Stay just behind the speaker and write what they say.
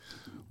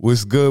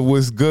What's good?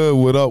 What's good?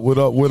 What up? What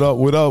up? What up?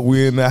 What up?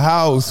 We in the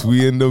house.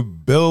 We in the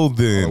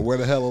building. Where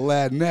the hell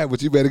Aladdin at?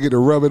 But you better get to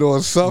rub it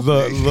on something.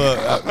 Look.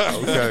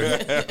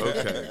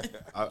 Okay.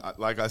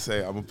 Like I say,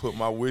 I'm gonna put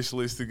my wish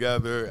list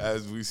together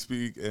as we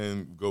speak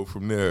and go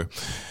from there.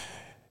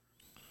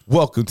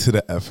 Welcome to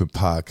the effing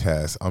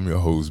podcast. I'm your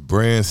host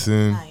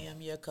Branson. I am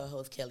your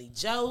co-host Kelly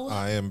Joe.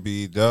 I am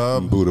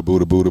B-Dub.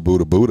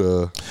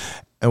 Buddha.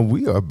 And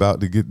we are about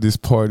to get this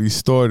party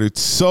started.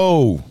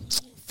 So,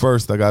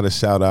 first, I got to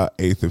shout out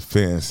Eighth and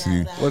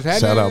Fancy.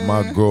 Shout out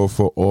my girl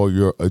for all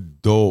your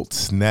adult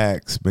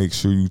snacks. Make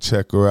sure you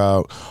check her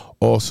out.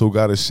 Also,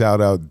 got to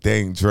shout out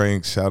Dank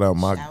Drink. Shout out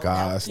my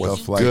guys,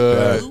 stuff like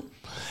that.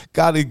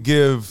 Got to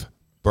give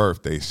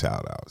birthday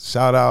shout out.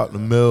 Shout out to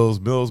Mills.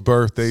 Mills'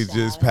 birthday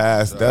just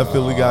passed.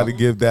 Definitely got to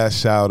give that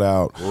shout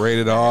out.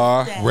 Rated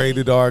R.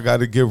 Got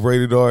to give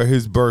Rated R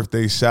his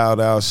birthday shout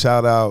out.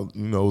 Shout out,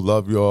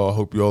 love y'all.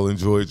 Hope y'all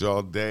enjoyed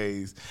y'all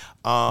days.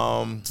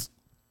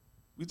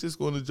 We just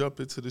going to jump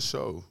into the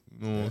show.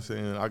 You know what I'm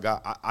saying?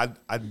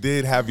 I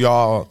did have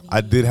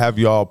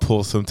y'all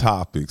pull some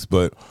topics,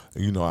 but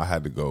I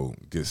had to go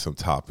get some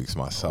topics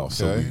myself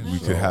so we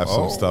could have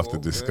some stuff to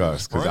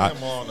discuss. Cause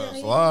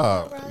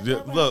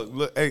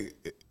look, hey,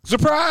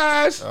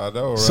 surprise! I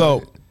know, right?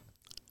 So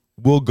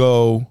we'll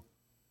go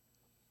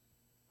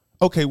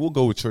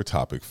with your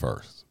topic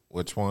first.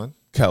 Which one?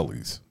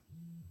 Kelly's.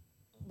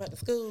 About the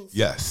schools.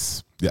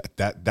 Yes. Yeah,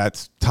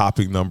 that's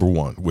topic number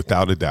one,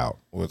 without a doubt.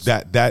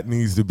 That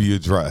needs to be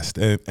addressed.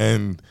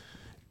 And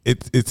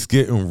it's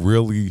getting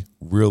really,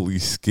 really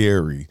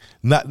scary.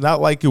 Not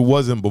like it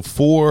wasn't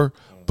before,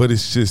 but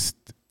it's just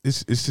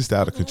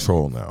out of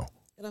control now.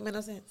 It don't make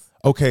no sense.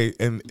 Okay,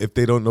 and if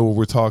they don't know what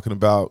we're talking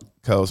about,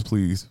 Kels,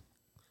 please.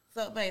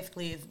 So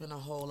basically it's been a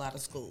whole lot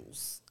of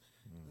schools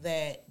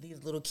that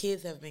these little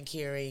kids have been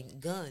carrying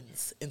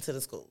guns into the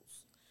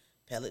schools.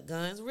 Pellet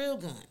guns, real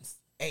guns.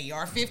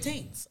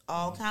 AR-15s,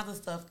 all kinds of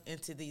stuff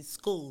into these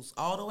schools,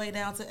 all the way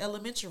down to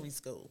elementary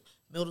school,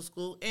 middle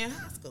school, and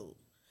high school.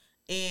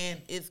 And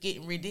it's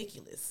getting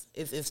ridiculous.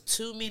 It's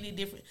too many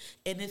different,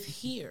 and it's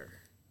here.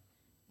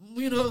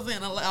 You know what I'm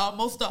saying?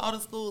 Most of all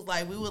the schools,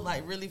 we were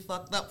really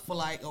fucked up for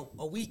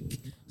a week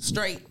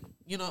straight,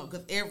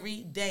 because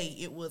every day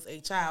it was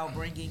a child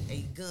bringing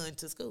a gun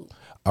to school.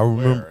 I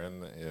remember.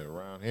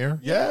 Around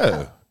here?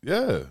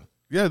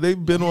 Yeah,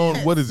 they've been on,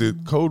 what is it,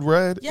 Code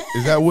Red? Yes.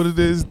 Is that what it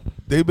is?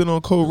 They've been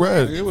on Code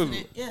Red. It was,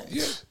 yeah.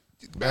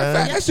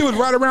 That shit was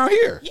right around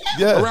here.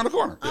 Yeah. Around the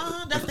corner.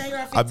 That's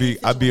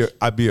the AR-15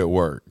 I be at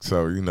work,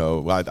 so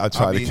I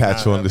try to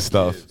catch on to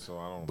stuff. Kid, so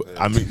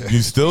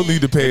you still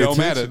need to pay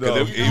attention.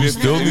 Though. You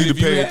still need to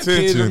pay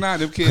attention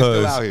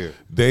because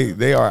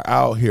they are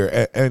out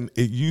here. And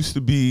it used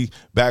to be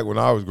back when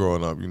I was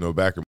growing up.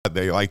 Back in my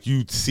day,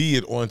 you'd see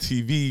it on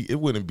TV. It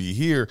wouldn't be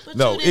here. But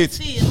no, it's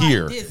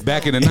here.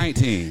 Back in the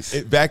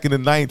 90s. Back in the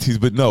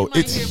 90s, but no,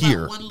 it's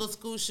here. One little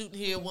school shooting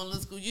here, one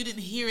little school. You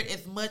didn't hear it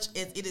as much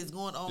as it is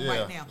going on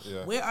right now.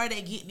 Yeah. Where are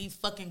they getting these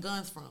fucking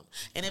guns from?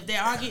 And if they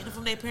are getting it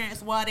from their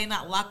parents, why are they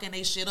not locking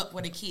their shit up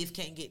where the kids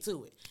can't get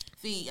to it?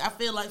 See, I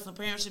feel like some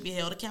parents should be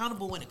held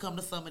accountable when it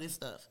comes to some of this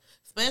stuff,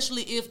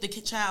 especially if the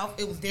child,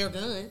 it was their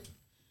gun.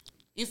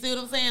 You see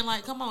what I'm saying?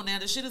 Come on now,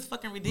 this shit is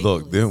fucking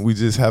ridiculous. Look, then we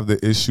just have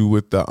the issue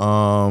with the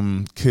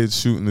kids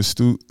shooting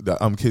shooting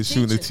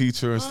the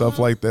teacher and stuff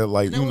like that.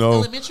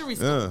 Elementary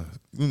school.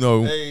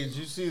 Hey, did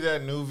you see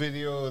that new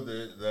video of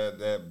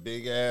that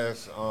big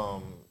ass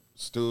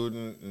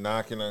student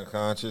knocking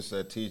unconscious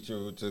that teacher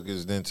who took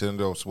his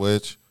Nintendo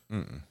Switch?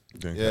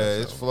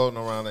 Yeah, it's floating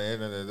around the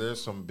internet.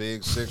 There's some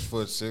big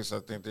 6'6". I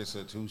think they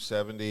said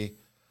 270.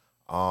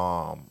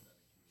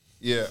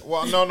 Yeah.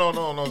 Well,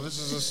 no. This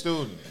is a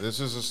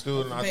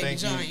student. I think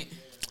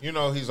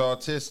he's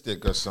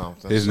autistic or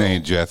something. His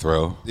name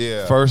Jethro.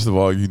 Yeah. First of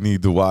all, you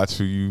need to watch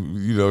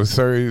who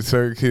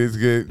certain kids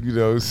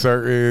get.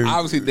 Certain.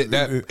 Obviously,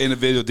 that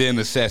individual didn't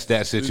assess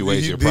that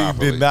situation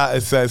properly. He did not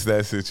assess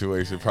that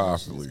situation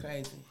properly.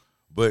 Crazy.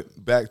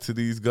 But back to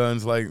these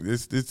guns,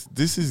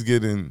 this is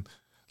getting.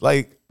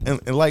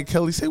 And like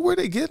Kelly said, where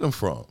they get them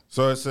from?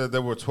 So it said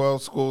there were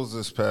 12 schools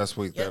this past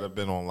week that have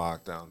been on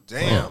lockdown.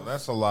 Damn,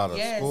 that's a lot of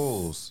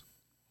schools.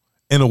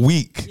 In a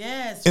week.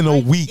 Yes. In a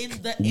week.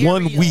 In the area,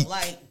 1 week.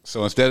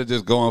 So instead of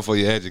just going for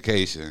your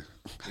education.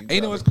 And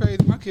you know what's crazy?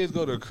 My kids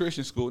go to a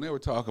Christian school, and they were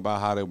talking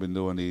about how they've been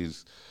doing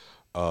these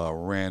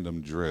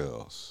random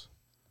drills.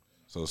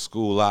 So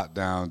school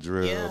lockdown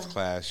drills,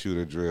 class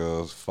shooter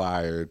drills,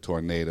 fire,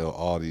 tornado,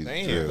 all these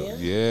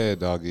drills. Yeah,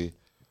 doggy.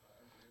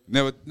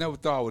 Never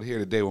thought I would hear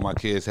the day when my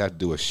kids have to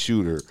do a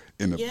shooter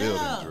in the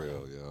building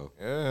drill, yo.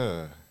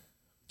 Yeah.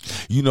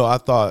 I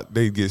thought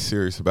they'd get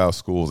serious about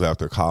schools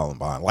after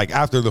Columbine.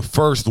 After the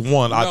first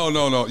one.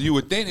 No. You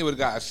would think they would have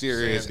got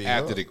serious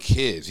after the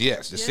kids.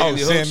 Yes. The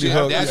Sandy Hook. Sandy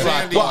Hook. That's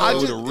right.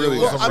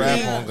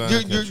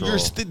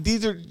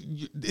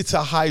 it's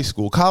a high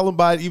school.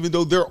 Columbine, even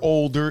though they're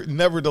older,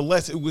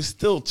 nevertheless, it was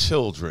still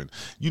children.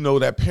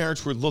 That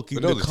parents were looking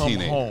to come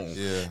home.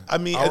 Yeah. I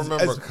mean, I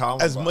remember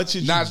as much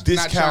as not, you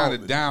discount, not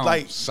trying to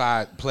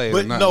downside play,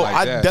 but or no, like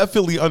I that.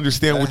 definitely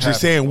understand what you're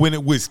saying. When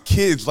it was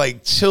kids,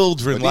 like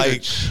children,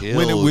 like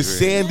when it was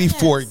Sandy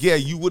Ford, yeah,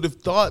 you would have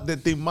thought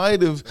that they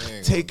might have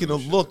taken a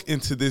look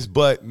into this,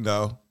 but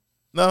no.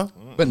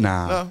 But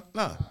nah.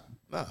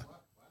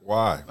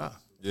 Why?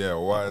 Yeah,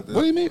 why? What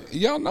do you mean?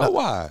 Y'all know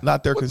why?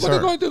 Not their concern. What are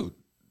they going to do?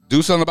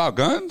 Do something about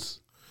guns?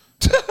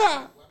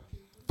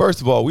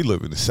 First of all, we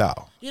live in the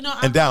South. I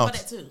thought about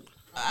that too.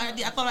 I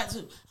thought about that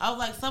too. I was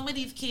like, some of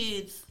these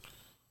kids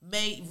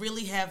may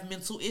really have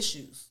mental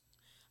issues.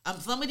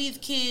 Some of these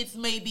kids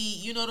may be,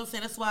 you know what I'm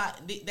saying? That's why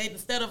they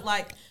instead of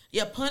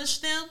punish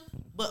them,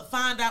 but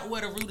find out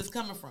where the root is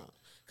coming from.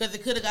 Because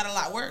it could have got a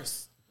lot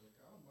worse.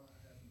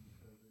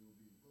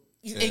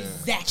 Yeah.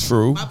 Exactly.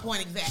 True. My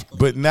point exactly.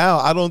 But now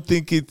I don't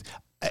think it.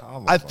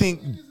 I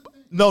think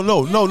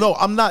no.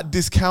 I'm not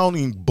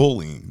discounting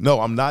bullying.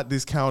 No, I'm not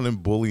discounting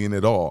bullying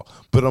at all.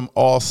 But I'm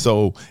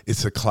also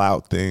it's a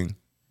clout thing.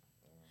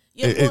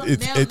 Yeah,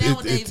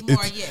 nowadays more.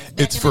 Yes,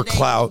 it's for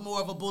clout. It was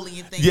more of a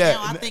bullying thing. Yeah,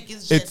 now I think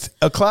it's just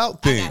a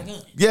clout thing.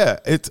 Yeah,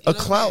 it's a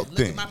clout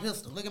thing. Look at my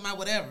pistol. Look at my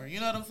whatever. You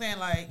know what I'm saying?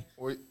 Like,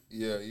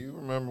 yeah, you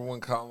remember when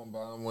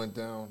Columbine went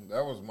down?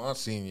 That was my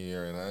senior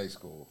year in high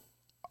school.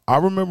 I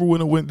remember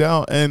when it went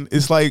down, and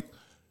it's like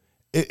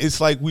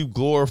we've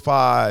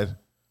glorified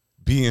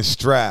being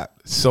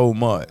strapped so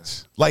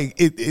much. Like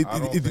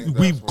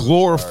we've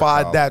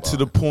glorified that to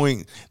the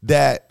point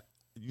that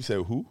you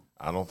said who?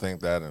 I don't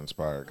think that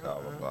inspired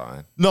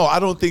Columbine. No, I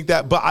don't think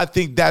that, but I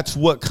think that's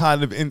what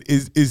kind of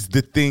is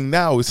the thing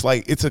now. It's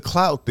like it's a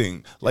clout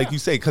thing, like you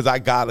say, because I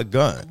got a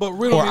gun. But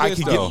riddle me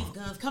this though.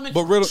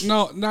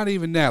 No, not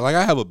even that. Like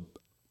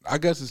I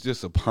guess it's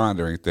just a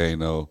pondering thing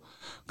though.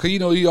 Cause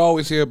you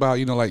always hear about,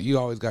 like you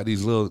always got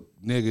these little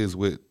niggas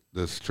with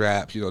the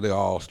straps, they're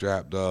all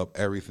strapped up,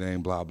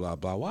 everything, blah, blah,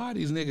 blah. Why are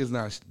these niggas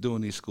not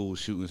doing these school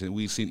shootings? And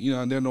we've seen,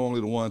 and they're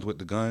normally the ones with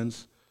the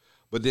guns,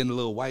 but then the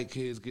little white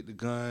kids get the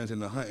guns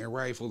and the hunting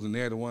rifles, and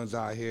they're the ones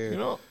out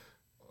here.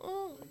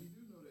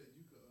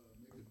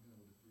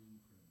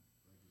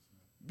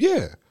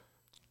 Yeah.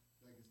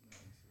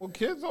 Well,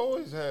 kids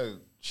always had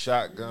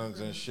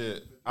shotguns and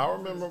shit. I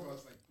remember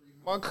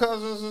my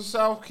cousins in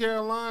South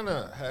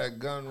Carolina had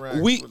gun racks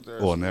with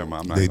their never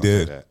mind. I'm not they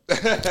did.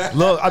 That.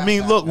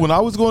 Look, when I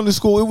was going to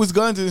school, it was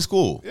guns in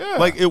school. Yeah.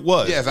 Like it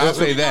was. Yes, I'll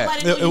say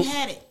that. Nobody knew you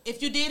had it.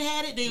 If you did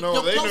had it, then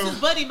your closest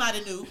buddy might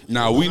have knew.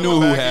 No, we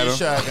knew who had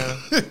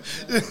them.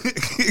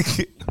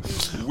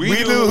 We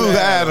knew who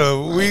had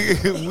them.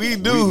 We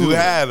knew who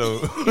had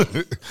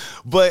them.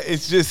 But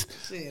it's just.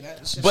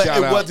 But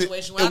it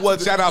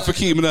wasn't. Shout out for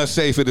keeping us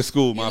safe at the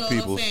school, my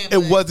people.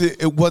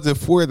 It wasn't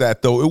for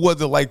that though. It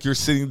wasn't like you're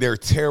sitting there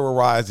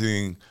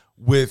terrorizing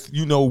with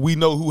we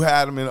know who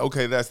had them and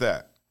okay, that's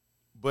that.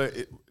 But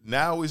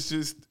now it's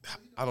just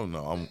I don't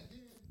know. It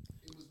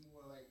was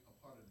more like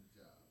a part of the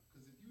job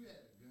because if you had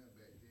a gun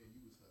back then,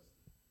 you was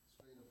hustling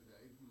straight up and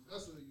down. If you was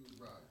hustling, you was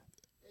robbing.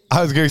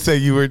 I was gonna say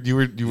you were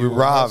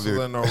robbing.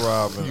 Hustling or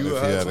robbing. You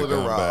had a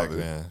gun back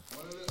then.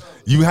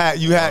 You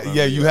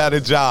had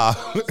a job.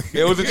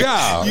 It was a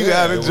job. You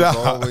had a job. It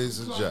was always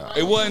a job.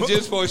 It wasn't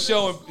just for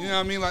showing, you know what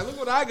I mean? Like, look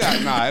what I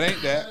got. Nah, it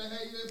ain't that.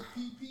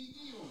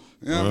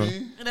 You know what I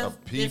mean? And that's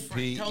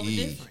different, totally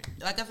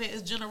different. Like I said,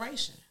 it's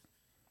generation.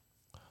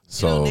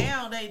 So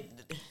now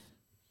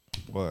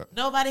what?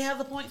 Nobody has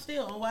a point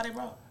still on why they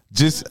brought.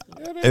 Just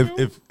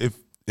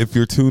if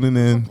you're tuning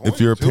in, if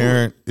you're a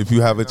parent, if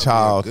you have a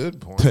child, good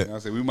point. I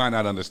say we might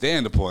not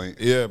understand the point.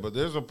 Yeah, but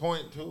there's a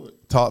point to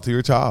it. Talk to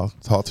your child.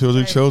 Talk to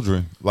your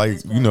children. Like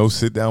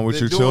sit down with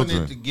your children.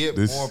 They're doing it to get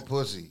more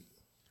pussy.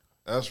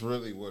 That's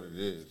really what it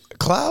is.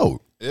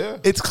 Clout. Yeah,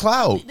 it's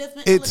clout.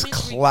 It's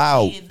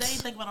clout. They ain't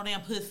think about no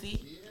damn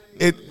pussy.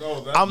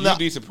 You'd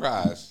be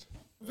surprised.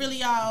 Really,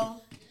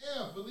 y'all?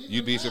 Yeah,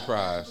 you'd be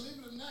surprised. Believe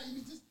it or not,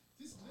 you just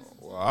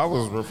well, I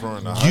was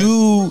referring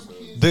to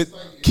the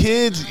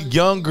kids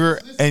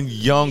younger and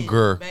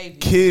younger,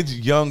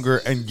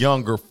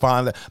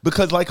 find that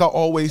because, like I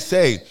always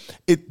say,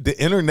 the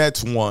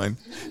internet's one.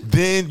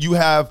 Then you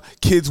have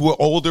kids with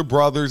older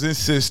brothers and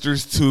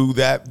sisters too.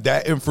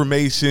 That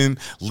information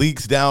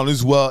leaks down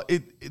as well.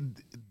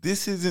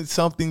 This isn't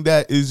something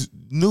that is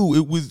new.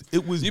 It was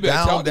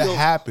bound to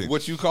happen.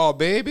 What you call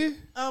baby?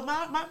 Oh,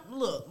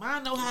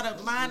 mine know how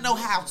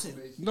to.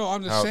 No,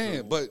 I'm just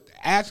saying. But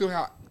ask him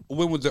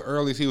when was the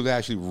earliest he was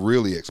actually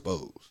really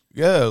exposed?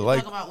 Yeah,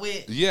 like talking about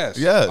with. Yes.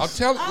 I'm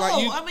telling.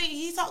 I mean,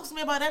 he talks to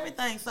me about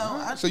everything.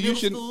 So you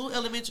should school,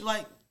 elementary,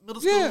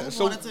 middle school. Yeah.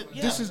 So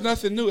this is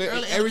nothing new.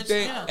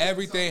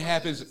 Everything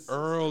happens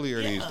earlier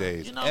these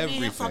days.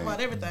 Everything. Talk about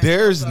everything.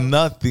 There's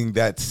nothing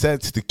that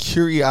sets the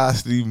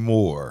curiosity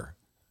more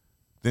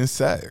than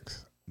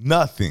sex.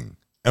 Nothing.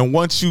 And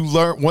once you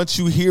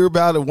hear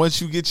about it,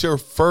 once you get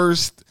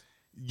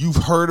you've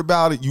heard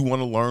about it, you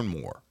want to learn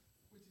more.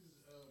 Which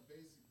is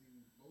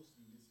basically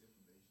mostly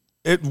misinformation.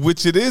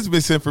 Which it is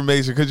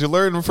misinformation because you're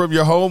learning from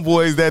your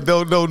homeboys that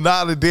don't know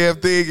not a damn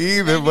thing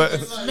either. But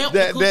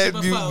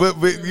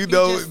you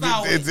know,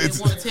 it's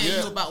want to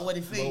tell you about what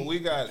it feels. But we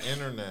got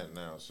internet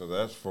now, so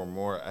that's for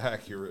more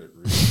accurate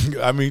reasons.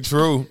 I mean,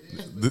 true.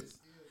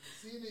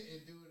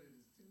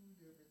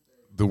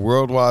 The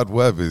World Wide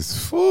Web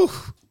is, whew,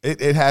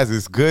 it has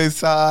its good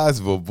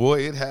sides, but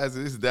boy, it has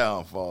its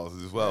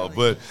downfalls as well.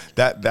 But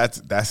that's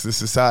the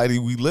society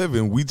we live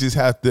in. We just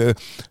have to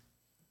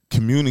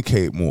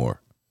communicate more.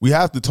 We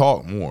have to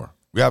talk more.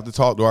 We have to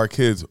talk to our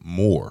kids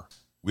more.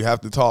 We have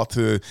to talk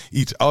to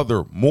each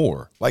other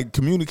more. Like,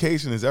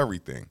 communication is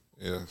everything.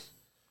 Yes.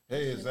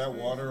 Hey, is that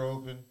water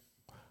open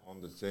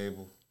on the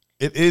table?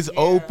 It is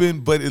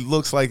open, but it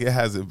looks like it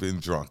hasn't been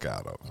drunk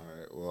out of. All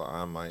right. Well,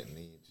 I might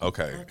need to.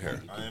 Okay.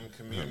 Here. I am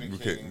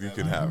communicating. You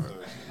can have it.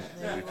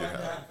 You can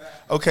have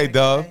it. Okay,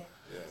 Dub.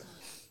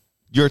 Yes.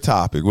 Your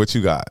topic. What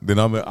you got? Then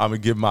I'm gonna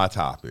give my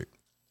topic.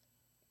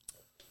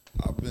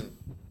 I've been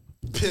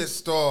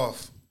pissed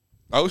off.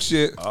 Oh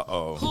shit!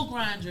 Who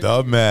grind your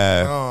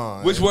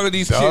Dumbass. Which one of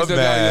these kids that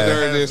got you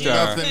during this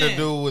time? Nothing to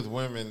do with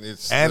women.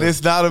 It's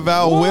not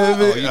about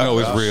women. Oh, you know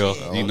it's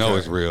real. You know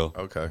it's real.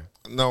 Okay.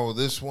 No,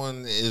 this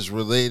one is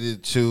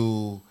related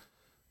to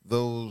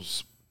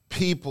those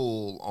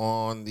people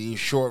on the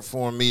short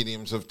form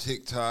mediums of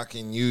TikTok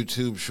and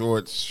YouTube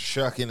Shorts,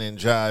 shucking and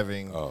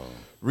jiving,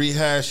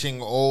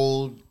 rehashing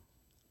old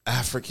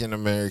African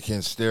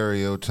American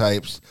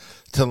stereotypes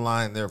to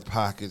line their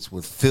pockets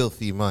with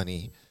filthy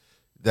money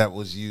that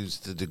was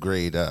used to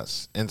degrade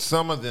us. And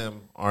some of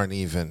them aren't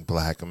even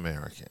Black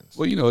Americans.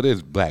 Well, you know, it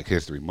is Black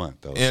History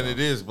Month, though. And it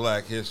is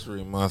Black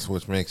History Month,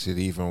 which makes it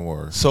even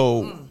worse.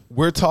 So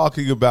we're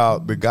talking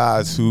about the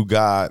guys who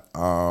got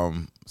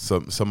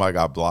somebody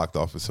got blocked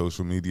off of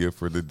social media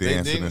for the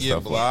dancing and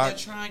stuff. They're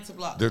trying to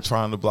block. They're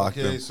trying to block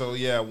them. Okay, so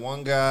yeah,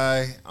 one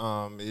guy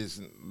is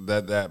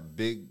that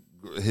big.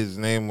 His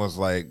name was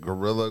like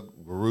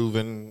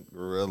Groovin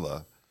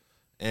Gorilla.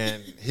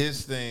 And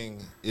his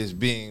thing is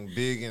being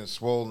big and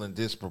swollen,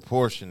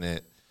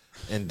 disproportionate,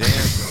 and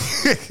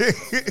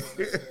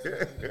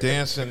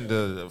dancing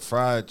to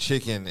fried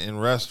chicken in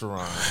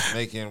restaurants,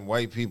 making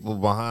white people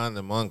behind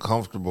them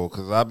uncomfortable.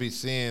 Because I be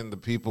seeing the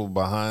people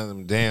behind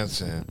them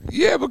dancing.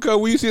 Yeah, because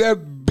when you see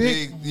that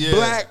big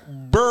black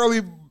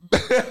burly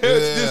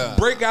just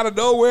break out of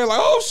nowhere, like,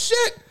 oh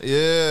shit.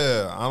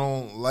 Yeah, I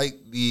don't like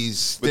these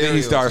stereotypes. But then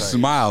he starts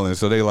smiling,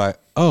 so they like,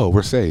 oh,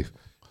 we're safe.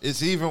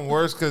 It's even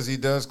worse because he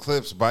does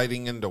clips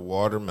biting into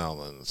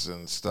watermelons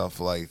and stuff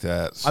like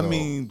that. So. I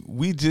mean,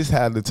 we just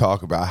had to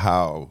talk about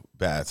how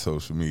bad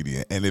social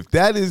media, and if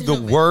that is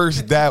the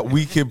worst that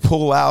we can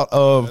pull out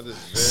of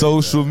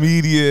social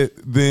media,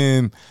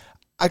 then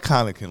I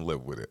kind of can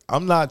live with it.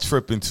 I'm not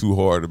tripping too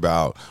hard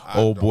about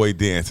old boy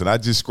dancing. I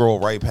just scroll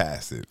right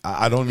past it.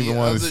 I don't even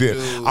want to see it.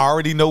 I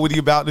already know what he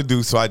about to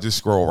do, so I just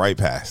scroll right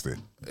past it.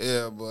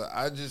 Yeah, but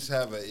I just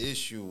have an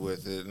issue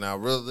with it. Now,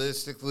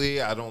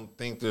 realistically, I don't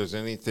think there's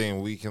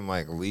anything we can,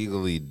 like,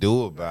 legally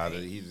do about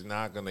it. He's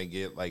not going to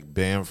get, like,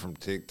 banned from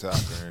TikTok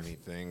or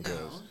anything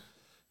because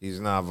he's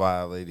not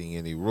violating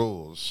any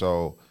rules.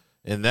 So,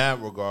 in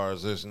that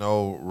regards, there's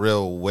no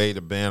real way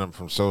to ban him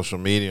from social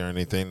media or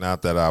anything.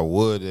 Not that I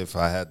would if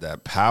I had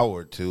that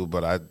power to,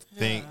 but I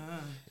think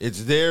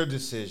it's their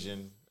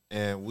decision,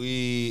 and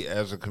we,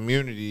 as a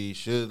community,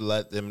 should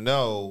let them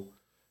know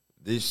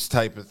this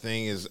type of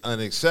thing is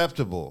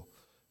unacceptable,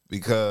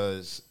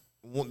 because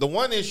the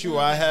one issue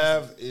I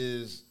have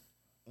is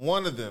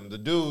one of them,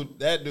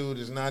 that dude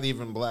is not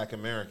even Black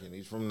American.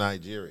 He's from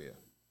Nigeria.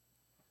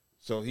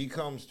 So he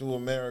comes to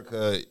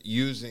America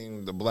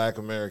using the Black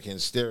American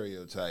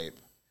stereotype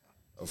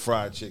of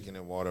fried chicken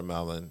and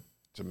watermelon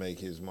to make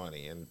his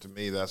money. And to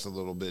me, that's a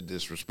little bit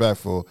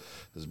disrespectful,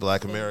 because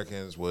Black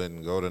Americans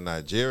wouldn't go to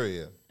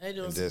Nigeria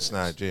and diss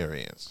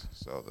Nigerians.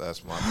 So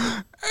that's my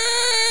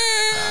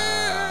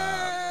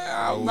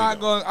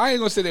I ain't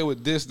gonna say they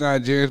would diss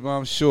Nigerians, but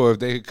I'm sure if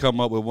they could come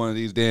up with one of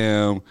these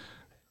damn,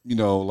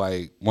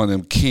 like one of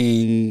them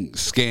king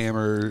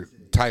scammer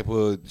type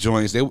of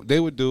joints, they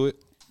would do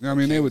it. You know what I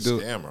mean? They would do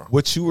it.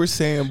 What you were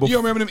saying before. You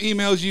remember them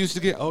emails you used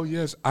to get? Oh,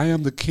 yes, I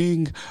am the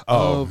king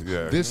of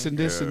this and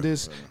this and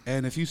this.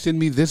 And if you send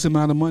me this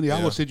amount of money,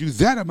 I will send you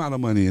that amount of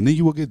money. And then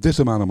you will get this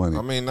amount of money.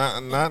 I mean,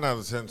 9 out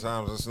of 10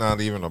 times, it's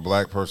not even a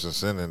Black person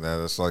sending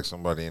that. It's like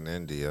somebody in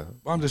India.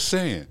 I'm just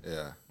saying.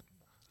 Yeah.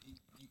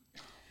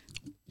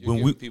 You're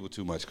giving people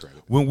too much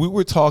credit. When we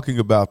were talking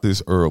about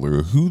this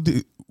earlier,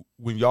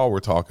 when y'all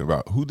were talking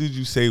about, who did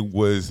you say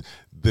was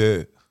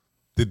the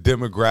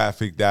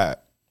demographic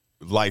that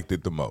liked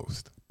it the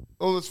most?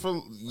 Oh, it's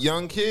for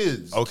young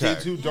kids. Okay.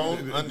 Kids who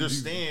don't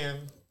understand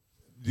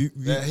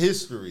that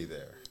history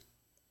there.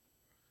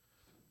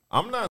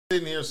 I'm not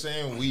sitting here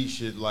saying we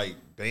should, like,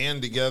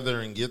 band together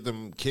and get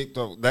them kicked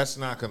off. That's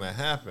not going to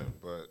happen.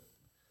 But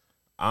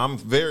I'm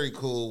very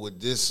cool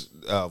with this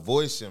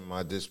voicing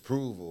my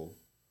disapproval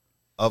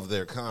of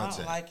their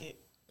content. I don't like it.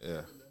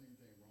 Yeah.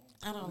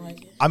 I don't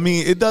like it. I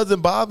mean, it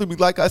doesn't bother me.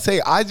 Like I say,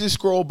 I just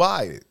scroll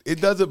by it.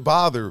 It doesn't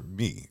bother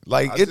me.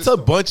 Like, it's a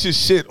bunch of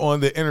shit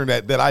on the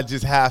internet that I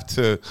just have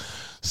to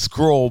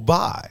scroll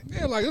by.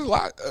 Yeah, like it's a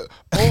lot.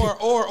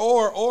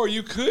 Or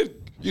you could,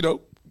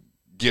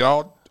 get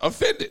all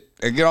offended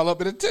and get all up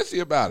in a tizzy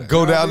about it.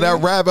 Go down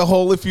that rabbit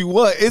hole if you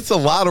want. It's a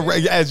lot of,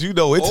 as you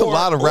know, it's a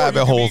lot of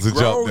rabbit holes to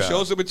jump down.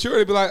 Show some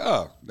maturity, be like,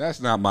 oh,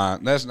 that's not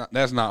mine.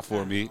 That's not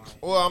for me.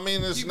 Well, I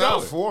mean, it's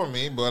not for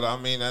me, but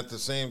I mean, at the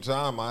same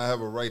time, I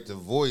have a right to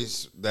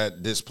voice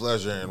that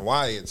displeasure and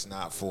why it's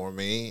not for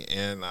me.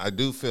 And I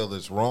do feel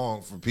it's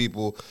wrong for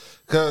people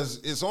because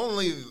it's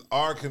only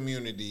our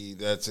community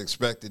that's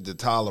expected to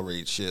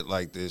tolerate shit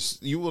like this.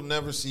 You will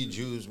never see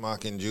Jews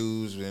mocking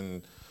Jews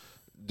and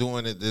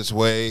doing it this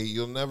way.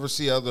 You'll never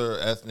see other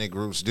ethnic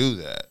groups do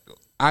that.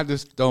 I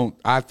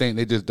think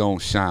they just don't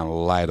shine a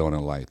light on it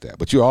like that.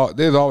 But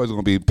there's always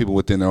going to be people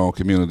within their own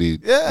community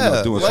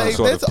doing some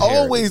sort of there's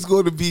always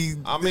going to be.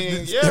 I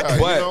mean,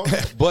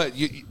 but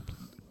you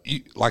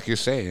like you're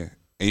saying,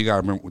 and you got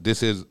to remember,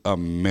 this is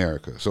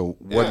America. So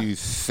what do you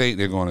think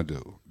they're going to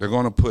do? They're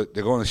going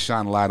to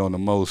shine a light on the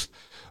most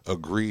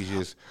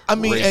egregious. I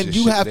mean, and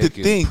you have to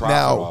think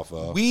now.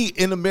 We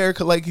in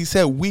America, like he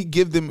said, we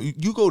give them.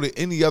 You go to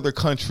any other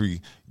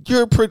country,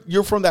 you're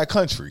from that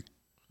country.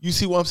 You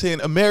see what I'm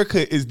saying?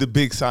 America is the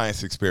big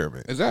science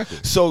experiment. Exactly.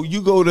 So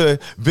you go to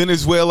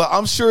Venezuela,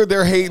 I'm sure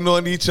they're hating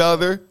on each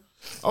other.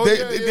 Oh,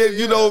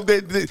 you know,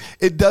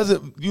 it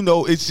doesn't. You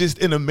know, it's just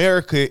in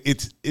America.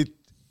 It's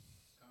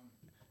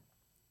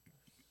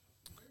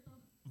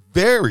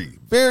very,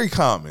 very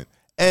common.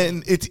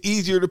 And it's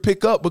easier to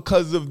pick up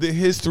because of the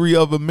history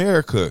of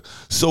America.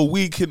 So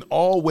we can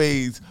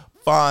always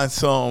find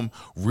some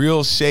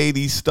real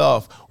shady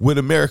stuff with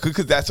America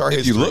because that's our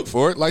history. If you look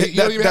for it, like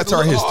that's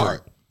our history.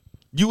 Hard.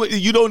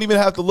 You don't even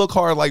have to look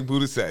hard, like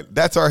Buddha said.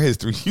 That's our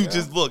history. You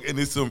just look, and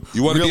it's some.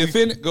 You want to be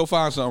offended? Go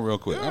find something real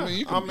quick. Yeah.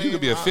 You can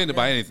be offended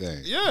by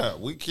anything. Yeah,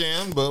 we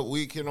can, but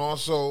we can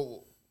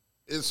also.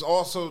 It's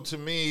also, to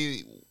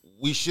me,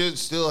 we should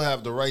still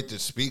have the right to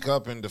speak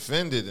up and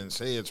defend it and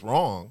say it's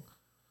wrong.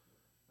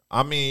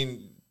 I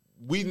mean,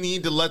 we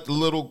need to let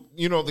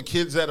the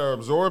kids that are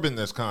absorbing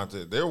this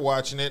content, they're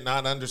watching it,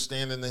 not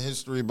understanding the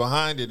history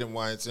behind it and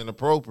why it's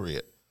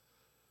inappropriate.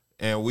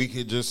 And we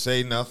could just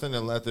say nothing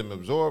and let them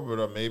absorb it,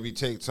 or maybe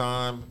take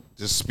time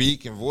to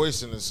speak and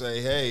voice it and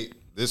say, hey,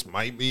 this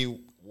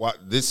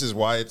is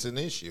why it's an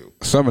issue.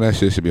 Some of that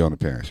shit should be on the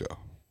Parent Show.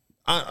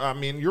 I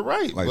mean, you're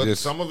right, but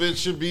some of it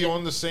should be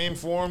on the same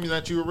forum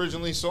that you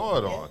originally saw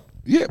it on.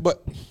 Yeah,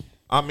 but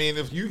I mean,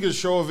 if you could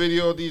show a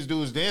video of these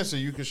dudes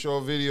dancing, you could show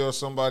a video of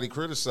somebody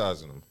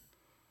criticizing them.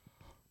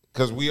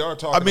 Because we are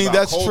talking about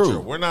that's culture. True.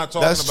 We're not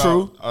talking that's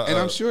about... true. And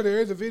I'm sure there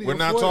is a video. We're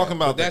not talking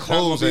about the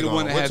clothes they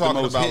on. We're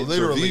talking about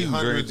literally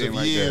hundreds of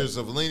years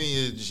of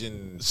lineage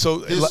and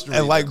history.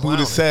 And like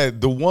Buddha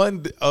said,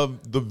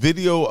 the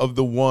video of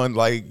the one,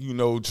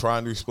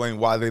 trying to explain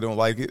why they don't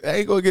like it,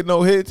 ain't going to get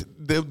no hits.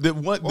 The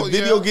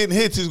video getting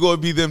hits is going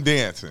to be them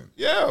dancing.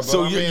 Yeah, but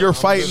so you're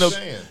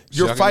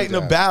fighting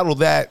a battle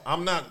that...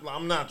 I'm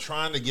not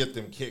trying to get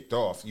them kicked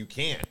off. You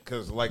can't,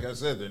 because like I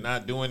said, they're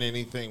not doing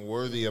anything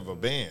worthy of a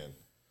ban.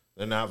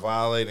 They're not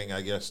violating,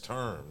 I guess,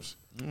 terms.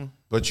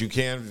 But you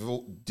can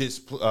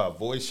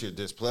voice your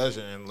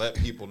displeasure and let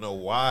people know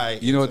why.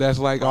 You know what that's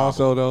like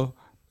also, though?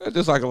 That's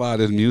just like a lot of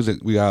this music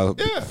we got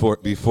to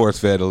be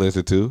force-fed to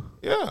listen to.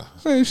 Yeah.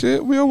 Same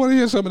shit. We don't want to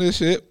hear some of this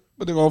shit,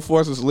 but they're going to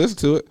force us to listen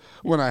to it.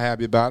 We're not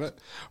happy about it.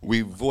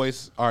 We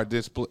voice our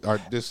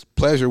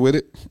displeasure with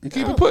it and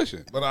keep it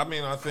pushing. But, I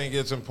mean, I think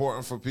it's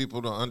important for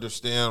people to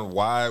understand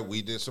why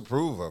we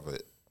disapprove of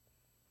it.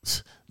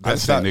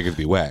 That's not niggas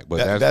be whack,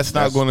 but that's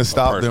not going to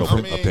stop them from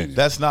opinion.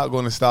 That's not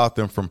going to stop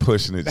them from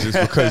pushing it just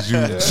because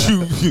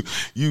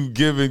you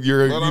giving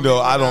your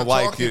I don't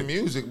like it.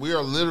 Music, we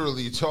are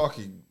literally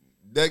talking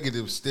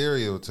negative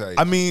stereotypes.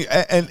 I mean,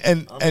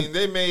 and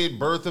they made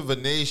 "Birth of a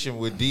Nation"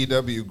 with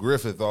D.W.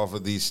 Griffith off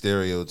of these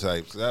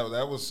stereotypes.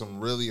 That was some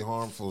really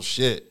harmful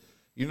shit.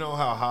 You know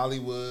how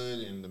Hollywood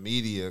and the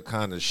media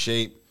kind of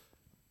shape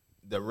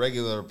the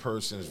regular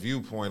person's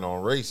viewpoint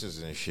on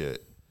races and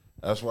shit.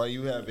 That's why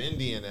you have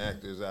Indian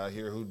actors out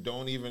here who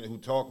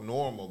talk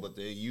normal, but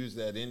they use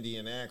that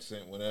Indian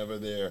accent whenever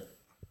they're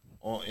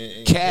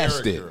in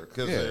character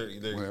because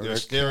they're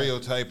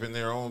stereotyping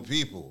their own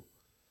people.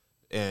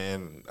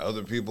 And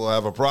other people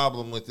have a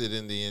problem with it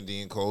in the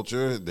Indian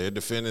culture. They're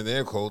defending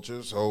their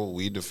culture, so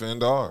we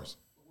defend ours.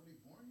 But when they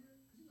born here,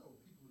 people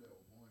that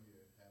were born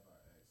here have our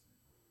accent.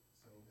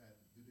 So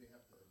do they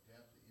have to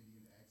adapt the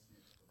Indian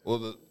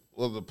accent?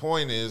 Well, the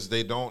point is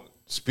they don't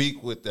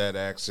speak with that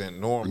accent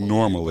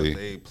normally.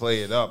 They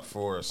play it up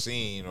for a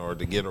scene or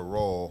to get a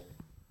role.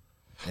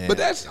 But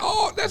that's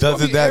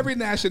every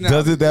nationality.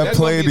 Doesn't that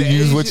play to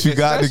use what you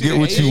got to get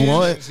what you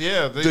want?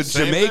 Yeah, the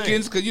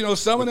Jamaicans, because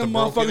some of them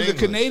motherfuckers are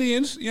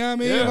Canadians. You know what I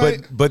mean?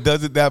 Yeah. But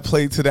doesn't that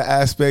play to the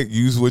aspect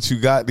use what you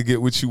got to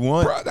get what you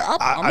want? Bro,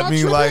 I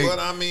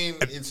mean,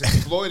 but it's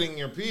exploiting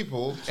your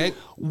people.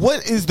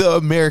 What is the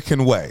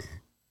American way?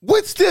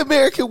 What's the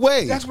American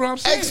way? That's what I'm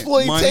saying.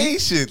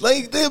 Exploitation.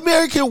 Like, the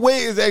American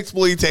way is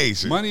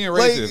exploitation. Money and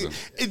racism.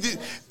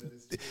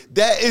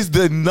 That is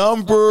the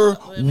number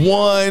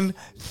one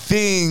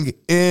thing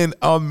in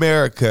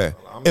America.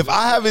 If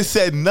I haven't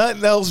said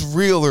nothing else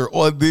realer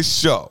on this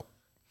show,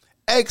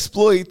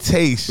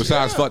 exploitation.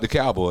 Besides, fuck the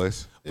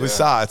Cowboys.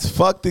 Besides,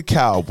 fuck the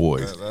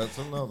Cowboys. That's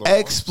another one.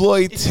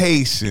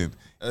 Exploitation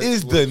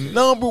is the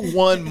number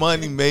one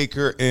money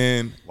maker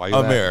in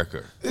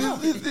America.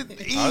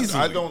 Easy.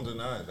 I don't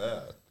deny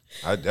that.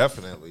 I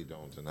definitely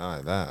don't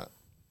deny that.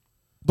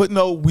 But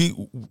no, we.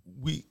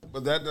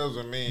 But that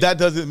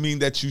doesn't mean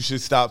that you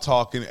should stop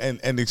talking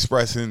and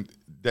expressing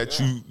that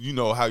you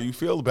know how you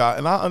feel about it.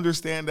 And I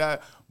understand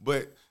that,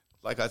 but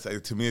like I say,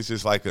 to me, it's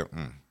just like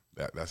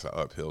that's an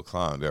uphill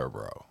climb there,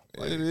 bro.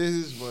 Like, it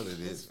is what it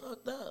is. It's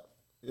fucked up.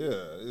 Yeah,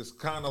 it's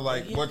kind of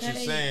like what you're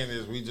saying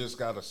is we just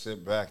got to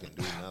sit back and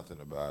do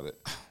nothing about it.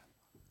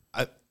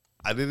 I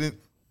didn't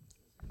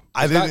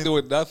not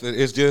doing nothing.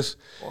 It's just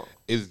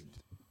is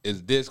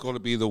this going to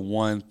be the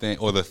one thing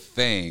or the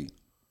thing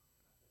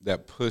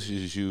that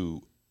pushes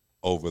you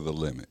over the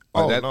limit?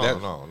 Oh,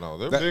 no.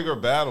 There are bigger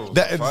battles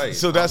to fight.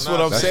 So that's what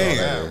I'm saying.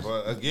 That,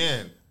 but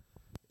again,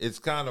 it's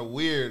kind of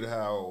weird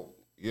how,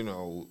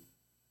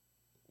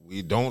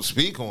 we don't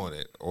speak on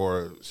it,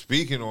 or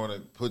speaking on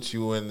it puts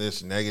you in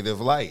this negative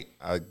light.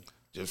 I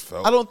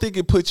don't think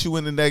it puts you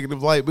in a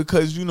negative light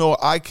because,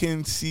 I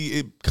can see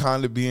it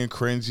kind of being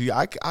cringy.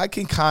 I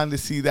can kind of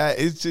see that.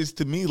 It's just,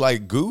 to me,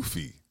 like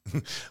goofy.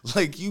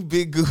 Like, you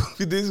big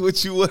goofy, this is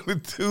what you want to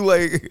do.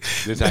 Like,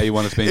 this is how you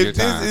want to spend your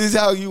time. This is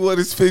how you want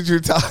to spend your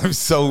time,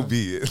 so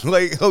be it.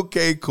 Like,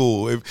 okay,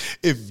 cool.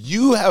 If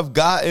you have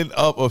gotten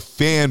up a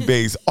fan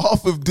base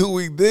off of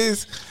doing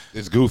this,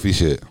 it's goofy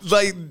shit.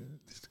 Like,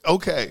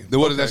 okay. Then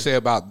what does that say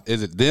about,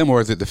 is it them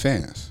or is it the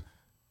fans?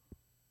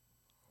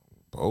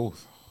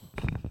 Both.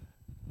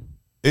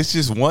 It's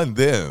just one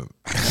them.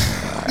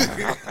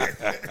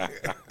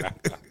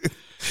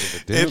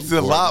 It's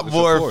a lot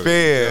more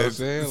fans.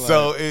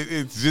 So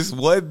it's just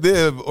one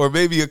them or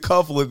maybe a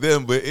couple of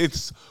them, but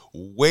it's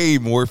way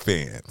more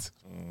fans.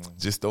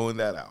 Just throwing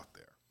that out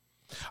there.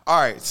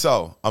 All right,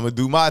 so I'm going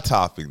to do my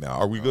topic now.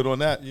 Are we good on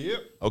that? Yep.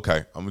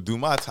 Okay, I'm going to do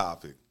my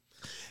topic.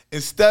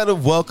 Instead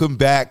of Welcome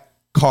Back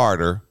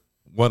Carter,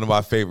 one of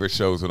my favorite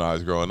shows when I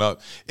was growing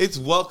up, it's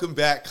Welcome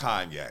Back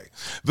Kanye.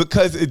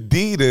 Because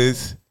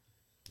Adidas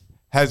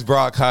has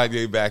brought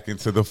Kanye back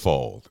into the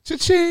fold.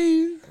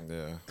 Cha-ching.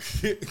 Yeah.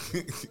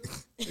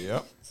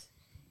 Yep.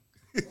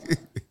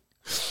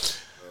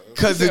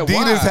 Because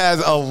Adidas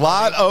has a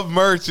lot of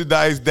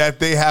merchandise that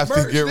they have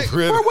to get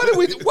rid of.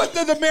 What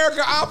does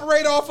America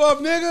operate off of,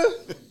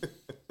 nigga?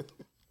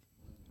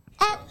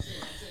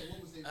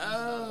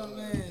 Oh,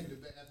 man.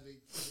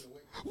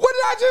 What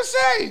did I just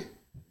say?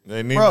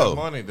 They need the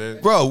money.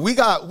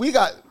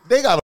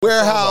 They got a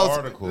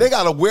warehouse. They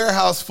got a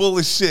warehouse full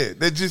of shit.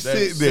 They're just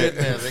sitting there.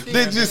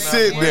 They're just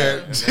sitting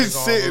there.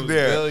 Just sitting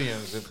there.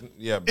 Billions.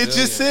 It's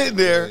just sitting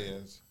there.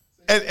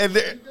 And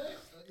they're,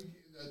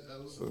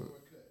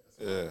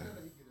 yeah.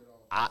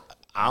 I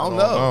don't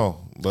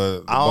know.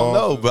 But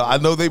I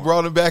know they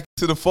brought him back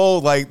to the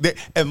fold.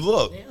 And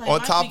look, on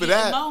top of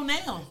that,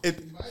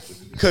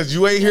 because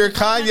you ain't hear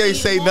Kanye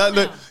say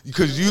nothing.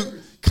 Because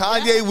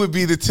Kanye would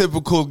be the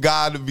typical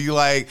guy to be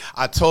like,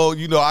 I told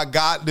I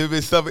got them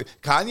and stuff.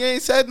 Kanye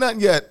ain't said nothing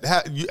yet.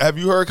 Have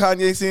you heard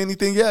Kanye say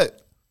anything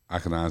yet? I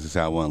can honestly say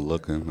I wasn't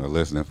looking or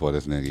listening for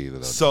this nigga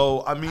either.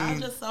 So I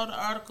just saw the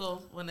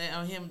article when they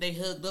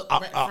hugged up.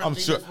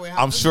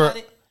 I'm sure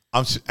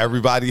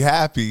everybody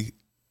happy.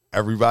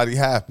 Everybody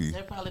happy.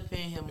 They're probably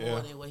paying him more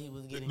than what he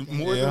was getting.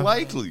 More than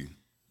likely.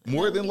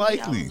 More than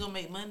likely. He's gonna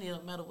make money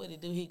no matter what he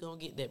do. He gonna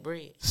get that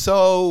bread.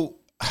 So.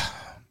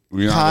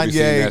 We're not going to be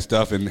seeing that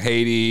stuff in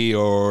Haiti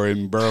or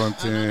in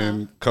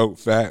Burlington, Coke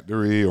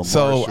Factory or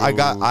Marshalls. So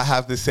I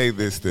have to say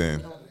this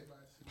then.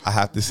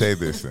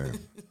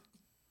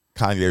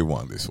 Kanye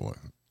won this one.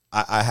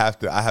 I have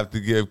to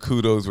give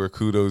kudos where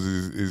kudos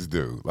is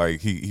due.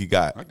 Like he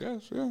got, I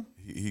guess, yeah.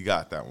 He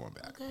got that one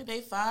back. Okay, they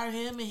fired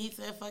him and he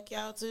said fuck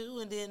y'all too,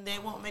 and then they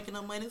won't make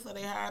enough money, so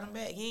they hired him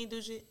back. He ain't do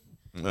shit.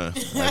 I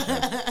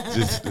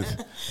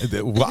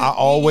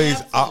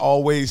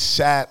always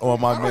shat on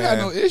my man. I don't have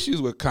no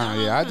issues with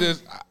Kanye.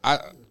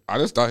 I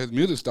just thought his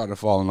music started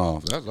falling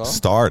off. That's all.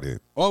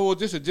 Started. Oh well,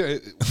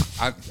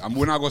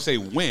 we're not gonna say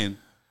when.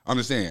 I'm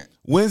just saying.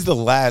 When's the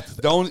last?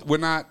 We're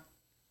not.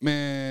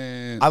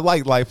 Man, I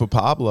like Life of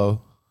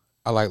Pablo.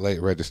 I like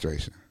Late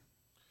Registration.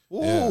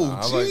 Ooh,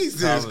 yeah,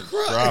 Jesus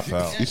Christ!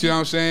 Dropout. You see what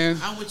I'm saying?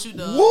 I'm with you,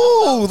 dog.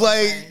 Woo,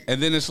 like,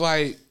 and then it's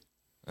like.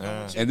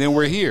 And then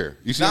we're here.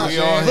 You see what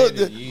I'm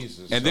saying?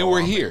 And then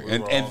we're here.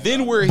 And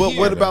then we're here. But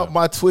what about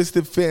my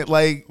Twisted Fan,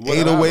 like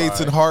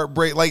 808s and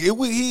Heartbreak? Like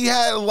he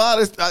had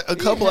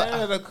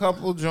a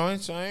couple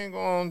joints. I ain't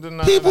gonna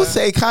deny. People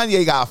say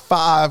Kanye got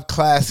 5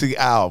 classic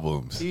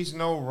albums. He's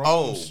no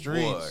Rolling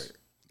Streets.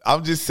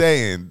 I'm just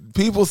saying,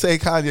 people say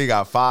Kanye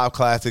got 5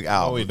 classic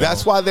albums. he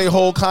That's don't. why they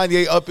hold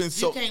Kanye up in You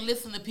so. can't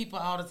listen to people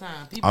all the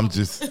time. People, I'm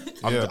just.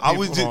 Yeah, I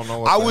was people just. don't know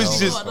what I the was hell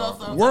just. they're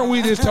talking Weren't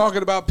we just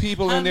talking about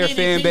people How and their many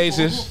fan people?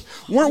 bases?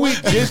 Weren't we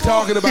just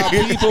talking about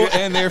people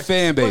and their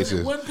fan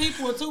bases? One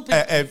people or two people.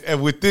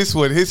 And with this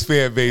one, his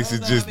fan base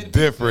is Those are just how many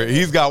different. people.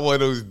 He's got one of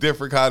those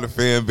different kind of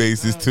fan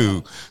bases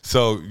too.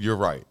 So you're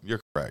right. You're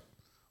correct.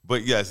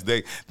 But yes,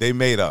 they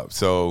made up.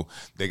 So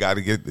they got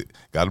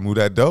to move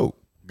that dope.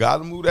 Got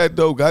to move that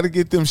dope. Got to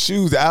get them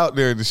shoes out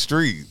there in the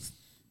streets.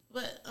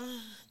 But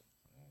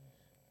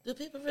do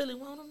people really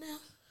want them now?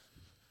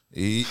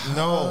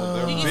 No,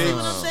 they're You see big,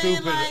 what I'm saying?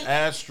 stupid Like,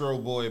 Astro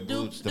Boy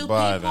boots to do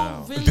buy people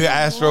now. really The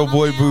Astro want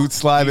Boy them now? boots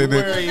sliding You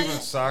wear in. even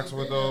socks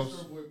with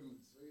those?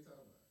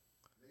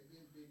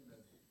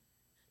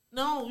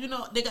 No,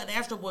 they got the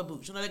Astro Boy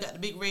boots. They got the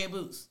big red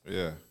boots.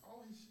 Yeah.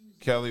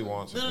 Kelly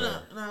wants it No,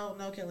 there.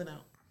 no, Kelly, no.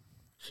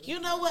 You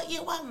know what? Yeah,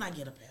 why don't I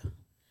get a pair?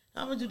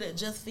 I'm gonna do that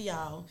just for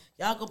y'all.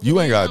 Y'all go. You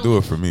ain't gotta do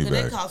it for me, They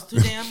babe. cost too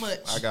damn much.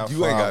 I got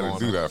You ain't 5 got on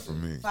to do it. that for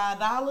me.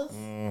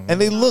 $5.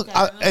 And they look.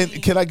 Okay,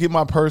 And can I get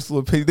my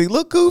personal opinion? They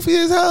look goofy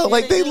as hell. Yeah,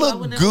 Like they they do. I look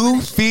would never wear that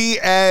goofy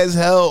as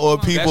hell on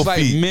people's That's like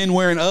feet. men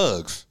wearing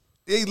Uggs.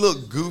 They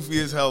look goofy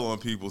as hell on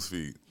people's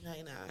feet. No,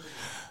 you're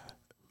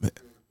not.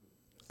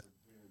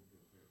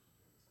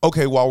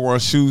 Okay, while we're on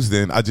shoes,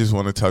 then I just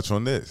want to touch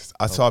on this.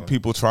 I saw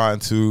people trying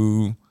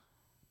to,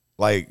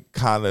 like,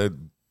 kind of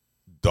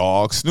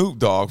dog Snoop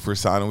Dogg for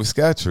signing with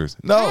Skechers.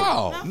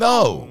 No.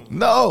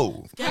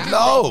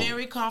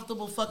 Very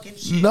comfortable fucking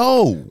shit.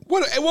 No.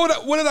 What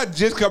did I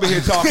just come in here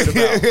talking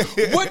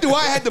about? What do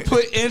I have to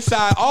put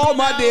inside all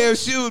my damn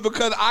shoes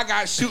because I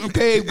got shooting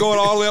pains going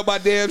all the way up my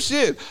damn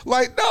shit?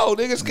 Like, no,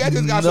 nigga,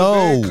 Skechers got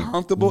some very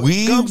comfortable.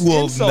 We gum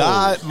will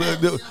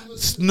insoles. not.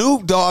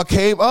 Snoop Dogg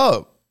came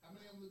up.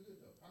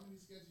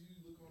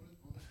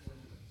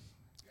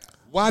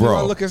 Why do Bro.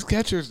 I look at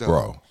Skechers though?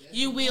 Bro.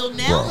 You will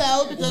now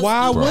though because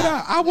Why Snoop would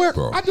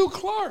Dogg- I do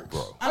Clark.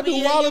 I do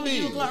mean,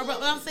 Wallabies. you Clark, but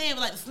I'm saying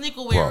like the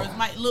sneaker wearers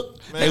might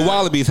look. Hey,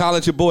 Wallabies, holla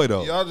at your boy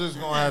though. Y'all just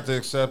gonna have to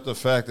accept the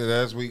fact that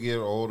as we get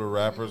older,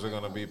 rappers are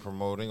gonna be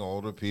promoting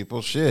older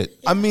people's shit.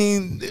 I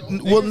mean,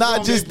 well,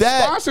 not just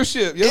that.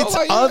 Sponsorship, yo. It's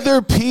Like,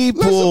 other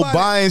people somebody-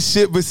 buying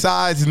shit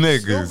besides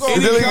niggas. Snoop Dogg-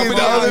 You know, Any company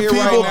the out other here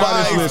people right now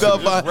buying that's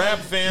stuff. Just rap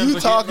fans You are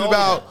talking getting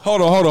about?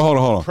 Hold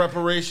on.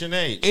 Preparation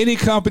H. Any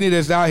company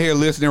that's out here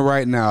listening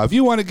right now, if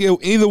you want to give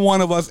either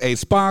one of us a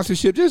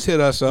sponsorship, just hit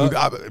us up.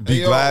 I'd be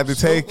Hey, yo, glad to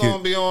Snoop take gonna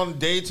it. be on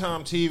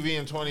daytime TV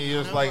in 20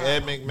 years like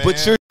Ed McMahon.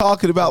 But you're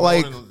talking about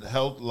like promoting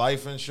health,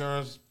 life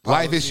insurance,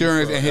 Life policies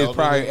insurance for and his elderly.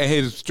 probably and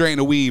his strain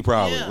of weed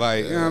probably. Yeah.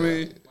 Like, you know what I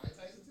mean?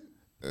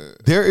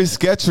 there is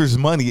Skechers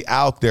money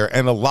out there,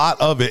 and a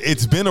lot of it.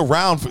 It's been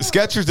around.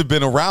 Skechers have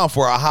been around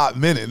for a hot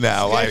minute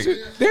now. Like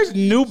There's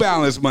New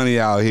Balance money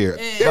out here.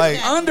 There's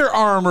Like- Under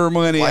Armour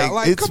money out.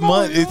 Like, it's come on,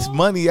 money. It's yo.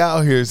 money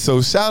out here.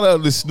 So shout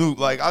out to Snoop.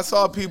 Like I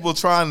saw people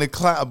trying to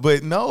clown,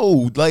 but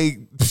no, like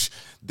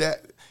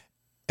that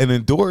an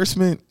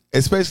endorsement,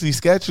 especially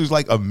Skechers,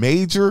 like a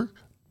major.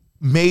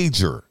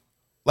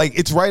 Like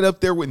it's right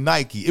up there with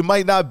Nike. It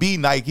might not be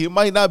Nike. It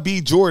might not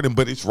be Jordan,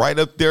 but it's right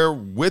up there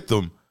with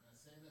them.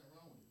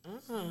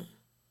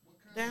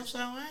 Damn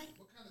sure ain't.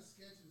 What kind of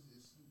sketches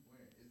is Snoop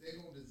wearing? Is they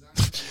gonna design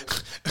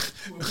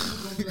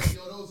it? Gonna be like,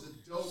 yo, those are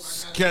dope. I gotta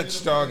Sketch get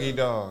them doggy wearing.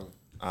 dog.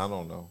 I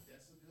don't know.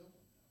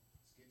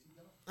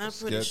 I'm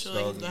pretty Sketch sure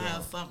he's doggy gonna dog.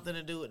 have something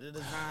to do with the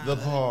design The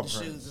of paw the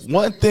print. shoes. And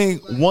One thing.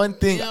 stuff. You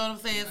know what I'm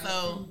saying?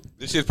 So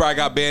This shit's probably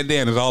got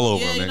bandanas all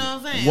over yeah, him. you know nigga.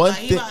 what I'm saying. One Like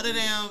he thing- about to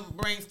damn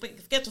bring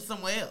sketches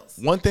somewhere else.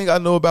 One thing I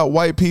know about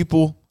white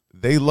people,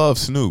 they love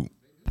Snoop.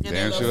 And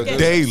Damn they sure love do. Skechers.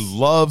 They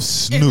love And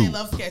they Snoop.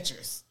 love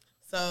Skechers.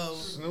 So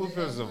Snoop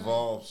has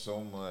evolved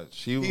so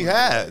much. He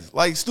has.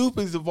 Like Snoop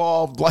has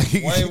evolved. Like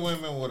White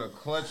women would have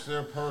clutched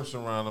their purse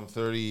around him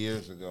 30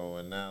 years ago,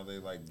 and now they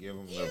like give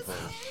him their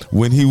purse.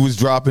 when he was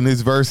dropping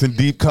his verse in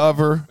Deep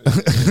Cover,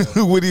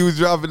 when he was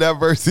dropping that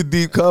verse in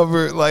Deep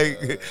Cover,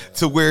 like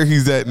to where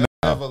he's at now.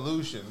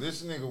 Evolution.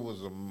 This nigga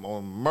was a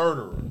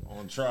murderer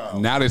on trial.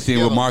 Now they're seeing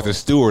with Killing Martha folks.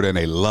 Stewart and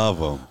they love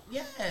him.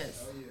 yes.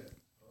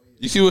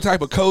 You see what type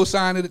of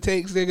cosign it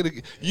takes,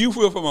 nigga? You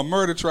feel from a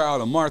murder trial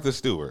to Martha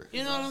Stewart.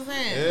 You know what I'm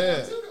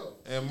saying?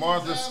 Yeah. And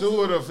Martha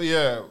Stewart,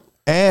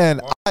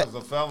 And Martha's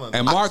a felon.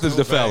 And Martha's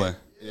the felon.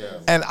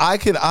 Yeah. and I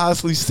can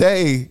honestly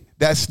say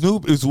that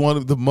Snoop is one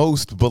of the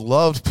most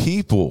beloved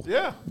people.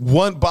 Yeah.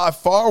 By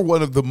far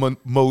one of the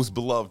most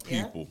beloved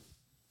Yeah. people.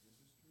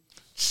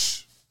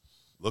 Shh.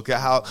 Look at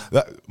how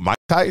Mike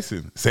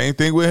Tyson, same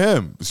thing with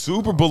him.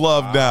 Super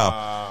beloved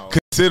now.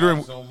 Considering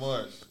Not so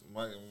much.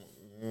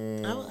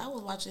 I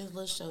was watching his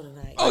little show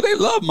tonight. Oh, they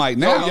love Mike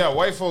now. Oh, yeah,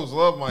 white folks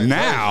love Mike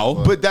Now,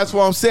 Tyson, but that's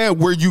what I'm saying.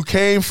 Where you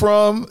came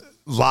from,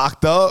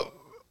 locked up,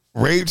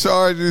 rape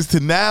charges to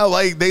now,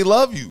 like they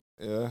love you.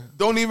 yeah.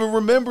 Don't even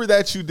remember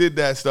that you did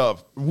that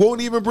stuff.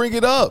 Won't even bring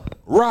it up.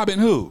 Robin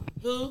who?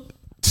 Who?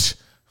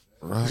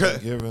 Right,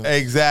 given.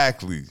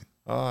 Exactly.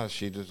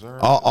 She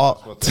deserves it.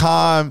 That's what they-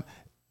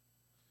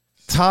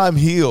 Time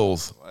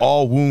heals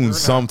all wounds You're not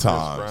Chris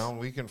sometimes. Brown,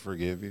 we can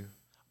forgive you.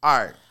 All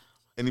right.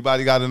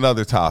 Anybody got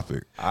another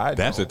topic?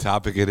 That's a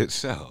topic in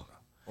itself.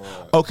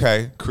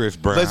 Okay. Chris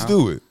Brown. Let's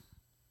do it.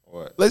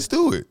 What? Let's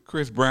do it.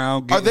 Chris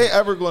Brown. Are they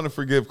ever going to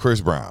forgive Chris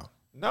Brown?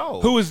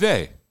 No. Who is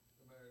they?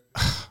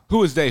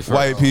 Who is they first?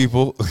 White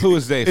people. Who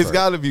is they It's first?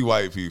 got to be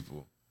white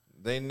people.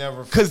 They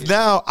never. Because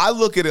now I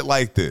look at it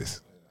like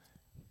this.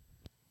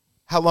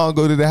 How long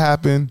ago did it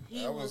happen?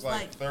 That was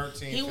like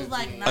 13. He was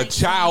like 15. 19. A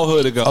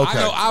childhood ago. Okay.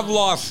 I know I've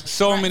lost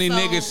so many So-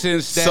 niggas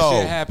since that So,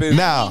 shit happened.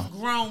 now-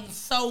 He's grown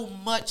so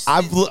much.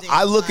 I since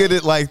then, look at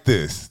it like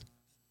this.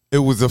 It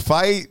was a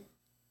fight.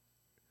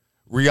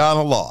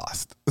 Rihanna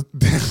lost. no,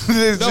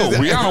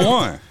 Rihanna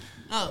won.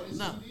 Oh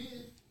no.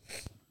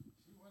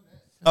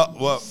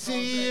 Well,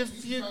 See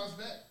if you. Bounce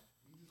back.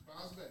 He just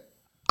bounced back.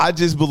 I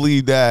just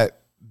believe that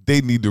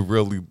they need to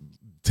really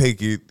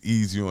take it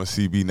easy on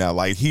CB now.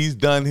 Like he's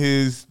done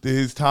his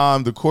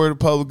time. The court of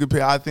public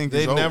opinion, I think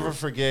They is never over.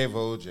 forgave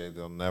OJ.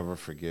 They'll never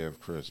forgive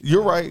Chris.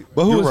 You're right,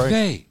 But who You're is right.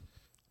 they?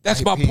 That's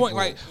White my people. point.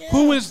 Like,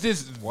 who is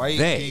this White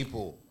they?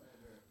 people.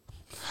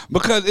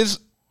 Because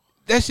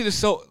that shit is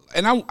so,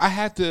 and I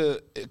had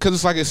to, because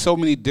it's like it's so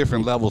many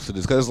different levels to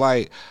this. Because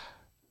like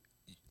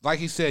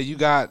he said, you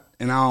got,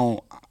 and I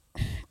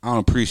don't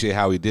appreciate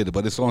how he did it,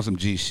 but it's on some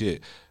G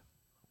shit.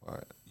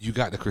 Right. You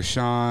got the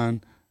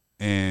Krishan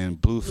and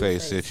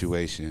Blueface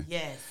situation.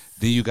 Yes.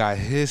 Then you got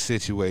his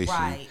situation.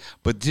 Right.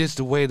 But just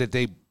the way that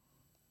the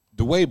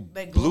way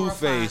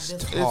glorify Blueface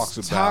this- talks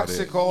It's about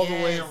toxic it, all the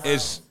way around.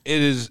 it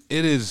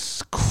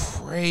is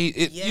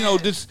crazy. You know,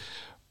 Yes. this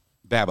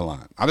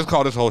Babylon. I just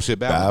call this whole shit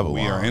Babylon.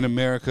 We are in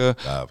America.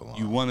 Babylon.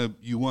 You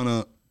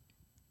wanna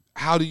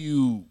how do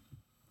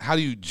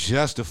you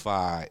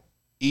justify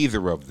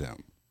either of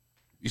them?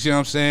 You see what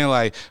I'm saying?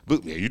 Like,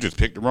 but yeah, you just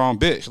picked the wrong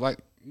bitch. Like,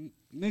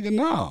 nigga,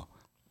 no.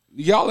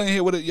 Y'all ain't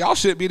here with it. Y'all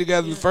shouldn't be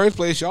together in the first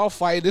place. Y'all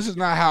fight. This is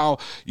not how,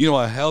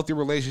 a healthy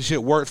relationship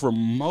works for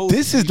most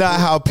This is not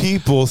how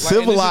people,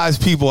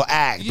 civilized people,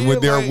 act Yeah,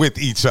 when they're like- with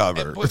each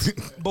other.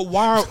 But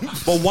why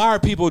are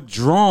people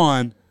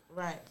drawn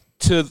Right.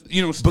 to,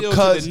 still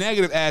Because- to the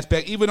negative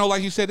aspect, even though,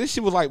 like you said, this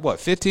shit was like, what,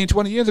 15,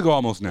 20 years ago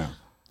almost now.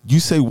 You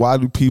say, why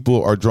do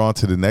people are drawn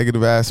to the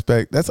negative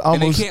aspect? That's And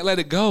they almost can't let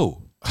it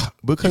go.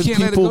 because You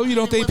can't let it people go. You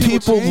don't think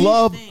people change?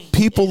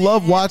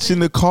 love watching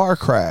the car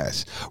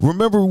crash.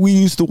 Remember, we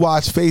used to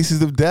watch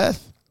Faces of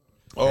Death.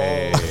 Oh,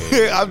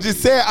 I'm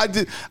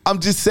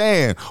just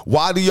saying.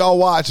 Why do y'all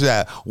watch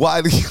that?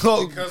 Why do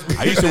y'all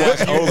I used to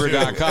watch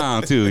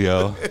Ogre.com too,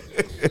 yo.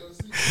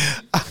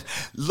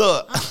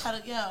 look?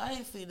 I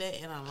ain't seen that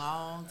in a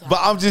long time. But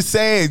I'm just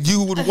saying,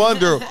 you would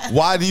wonder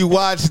why do you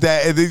watch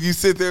that, and then you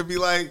sit there and be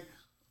like,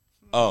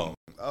 Oh.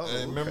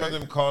 Hey, remember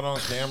them caught on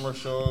camera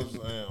shows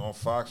on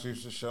Fox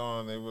used to show,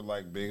 and they were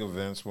like big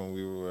events when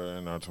we were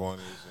in our 20s, and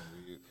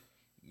we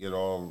get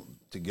all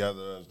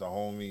together as the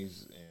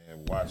homies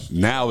and watch.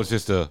 Now it's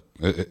just a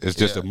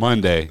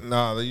Monday.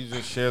 No, you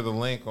just share the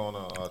link on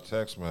a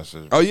text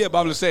message. Oh yeah, but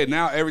I'm just saying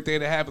now everything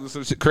that happens,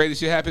 some shit, crazy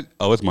shit happens.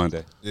 Oh, it's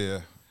Monday.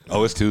 Yeah.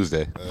 Oh, it's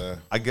Tuesday.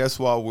 I guess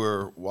while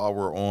we're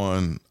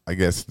on, I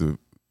guess the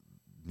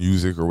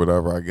music or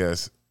whatever. I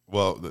guess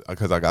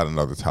because I got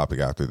another topic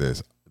after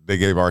this. They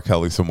gave R.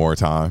 Kelly some more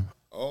time.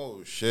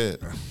 Oh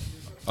shit.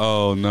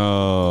 Oh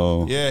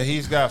no. Yeah,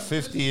 he's got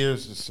 50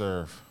 years to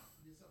serve.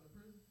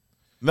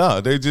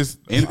 No, they just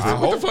What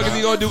the fuck is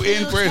he gonna do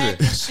in prison?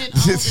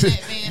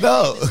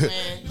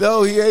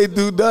 no, he ain't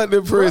do nothing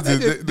in prison.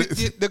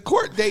 The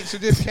court date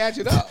should just catch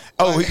it up.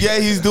 Oh yeah,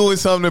 he's doing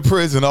something in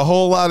prison a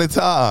whole lot of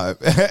time,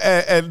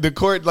 and the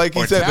court, like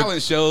he Or said,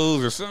 talent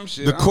shows or some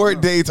shit. the court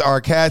dates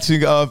are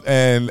catching up,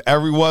 and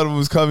every one of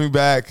them is coming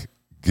back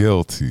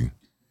guilty.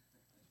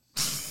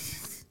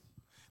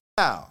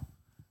 Now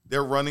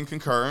they're running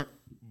concurrent,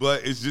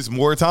 but it's just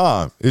more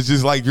time. It's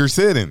just like you're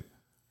sitting.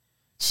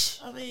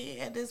 I mean,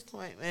 at this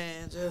point,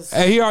 man, just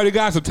Hey, he already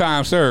got some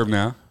time served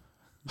now.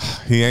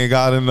 He ain't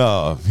got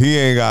enough. He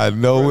ain't got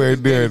nowhere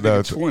near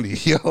enough. 20.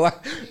 Yo,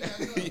 like,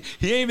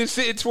 he ain't been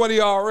sitting 20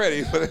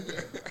 already.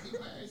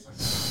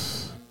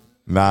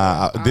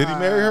 Nah, did he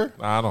marry her?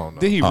 I don't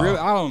know. Did he really?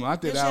 I don't know. I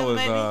think did she that have a was.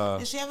 baby?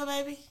 Did she have a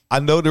baby? I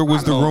know there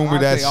was the rumor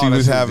that I say all she that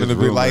was shit's having to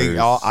just be like rumors.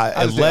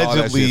 I just say all that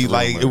allegedly, shit's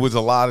like rumors. it was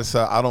a lot of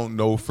stuff. I don't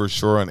know for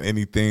sure on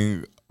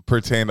anything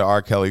pertaining to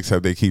R. Kelly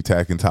except they keep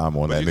tacking time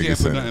on that You nigga can't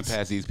put nothing sentence.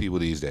 past these people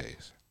these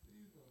days.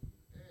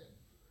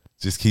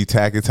 Just keep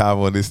tacking time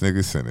on this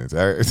nigga sentence.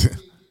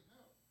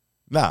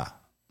 Nah.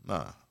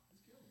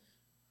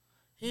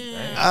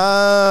 Yeah.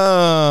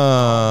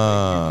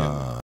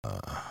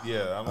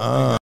 Yeah, I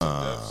don't think that's a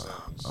death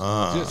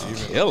sentence.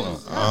 Just kill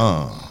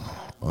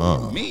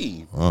him.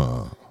 Me.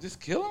 Just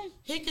kill him.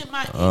 He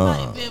might be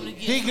able to get.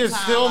 He some can time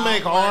still off,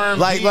 make but- arms.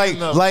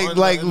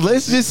 Like,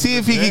 let's just see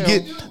if he can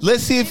get.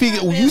 Let's see if he.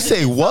 You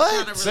say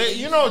what? Say,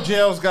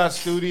 jail's got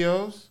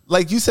studios.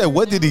 Like you said,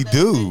 what did he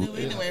do?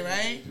 Anyway,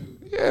 right?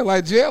 Yeah,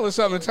 like jail is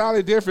something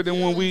entirely different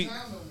than when we.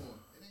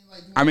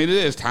 I mean, it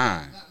is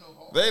time.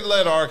 They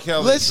let R.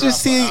 Kelly. Let's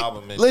just drop an see.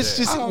 album in Let's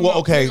jail. just. I don't Well, know.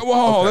 okay. Well,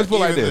 hold on, let's put it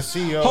like Even this. the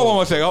CEO. Hold on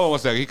one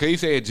second. Because he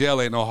said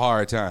jail ain't no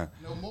hard time.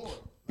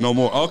 No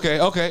more. Okay.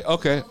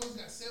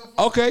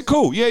 Okay,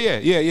 cool.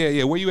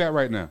 Yeah. Where you at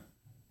right now?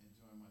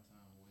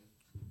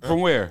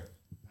 From where?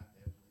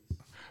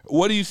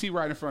 What do you see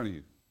right in front of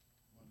you?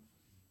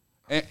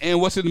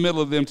 And what's in the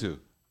middle of them two?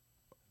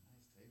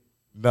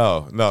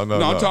 No. No, I'm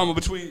talking about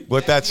between.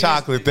 With that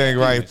chocolate thing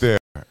right there.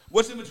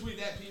 What's in between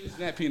that penis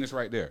and that penis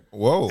right there?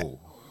 Whoa.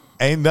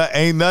 Ain't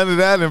none of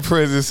that in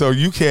prison, so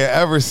you can't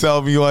ever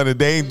sell me on it.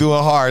 They ain't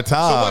doing hard So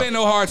time. what ain't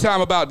no hard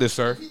time about this,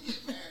 sir?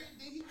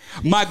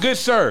 My good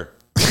sir.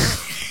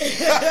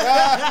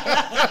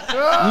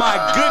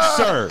 My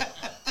good sir.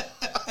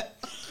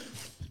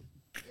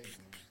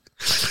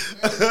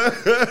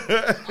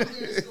 I'm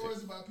hearing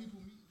stories about people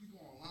meeting people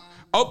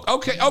online. Oh,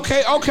 okay.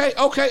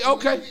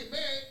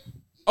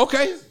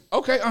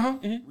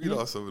 Read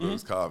off some of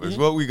those comments.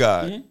 What we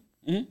got?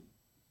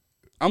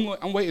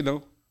 I'm waiting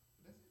though.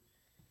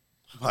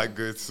 My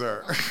good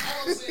sir. What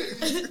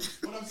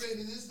I'm saying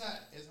is it's not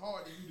as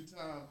hard to do the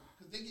time.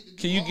 They get to do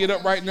Can you all get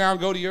up that right shit. now and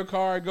go to your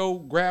car and go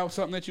grab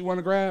something that you want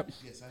to grab?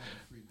 Yes, I have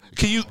a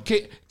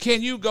free.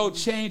 Can you go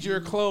change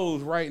your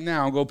clothes right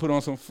now and go put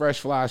on some fresh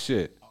fly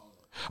shit?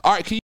 All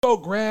right, can you go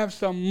grab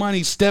some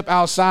money, step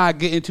outside,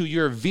 get into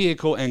your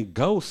vehicle, and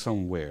go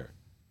somewhere?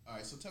 All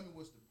right, so tell me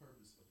what's the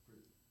purpose of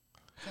prison?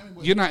 Tell me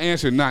what You're not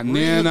answering none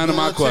of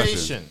my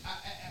questions. Rehabilitation.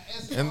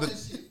 answer And all the that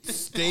shit.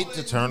 state All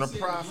to that turn a you said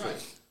is profit.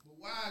 right. But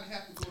why I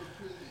have to go to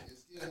prison and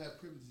still have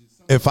privileges?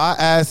 Some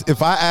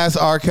If I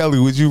ask R. Kelly,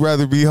 would you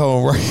rather be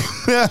home right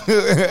now?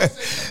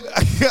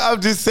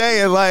 I'm just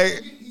saying, like,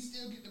 he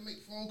still get to make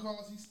phone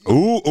calls. He still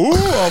Ooh,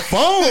 a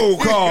phone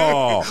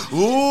call.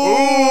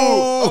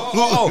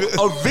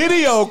 A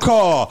video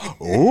call.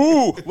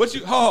 Ooh, what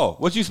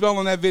you spell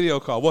on that video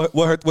call?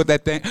 What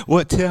that thing?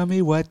 Tell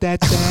me what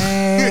that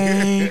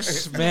thing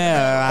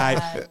smell like?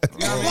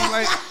 You know what I mean?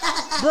 Like,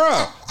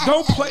 bruh,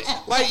 don't play.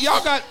 Like,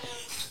 y'all got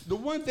the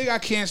one thing I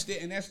can't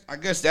stand, and I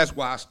guess that's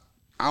why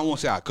I don't want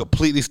to say I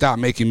completely stopped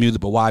making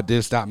music, but why I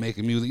did stop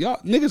making music. Y'all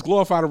niggas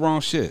glorify the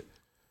wrong shit.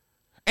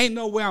 Ain't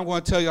no way I'm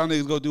going to tell y'all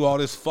niggas go do all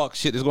this fuck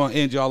shit that's going to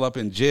end y'all up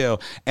in jail.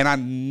 And I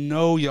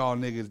know y'all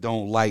niggas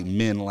don't like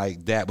men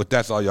like that, but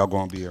that's all y'all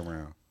going to be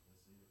around.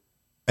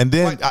 and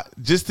then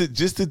just to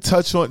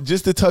touch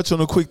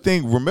on a quick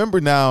thing. Remember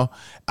now,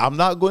 I'm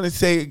not going to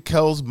say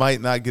Kels might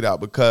not get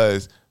out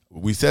because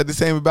we said the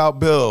same about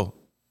Bill.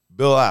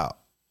 Bill out.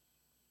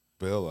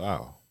 Bill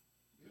out.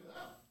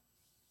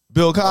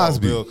 Bill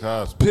Cosby. Bill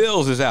Cosby.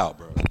 Pills is out,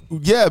 bro.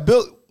 Yeah,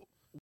 Bill.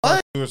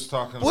 What? He was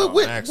talking about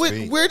Max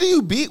B. Where do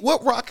you be?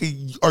 What rock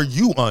are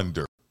you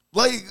under?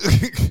 Like,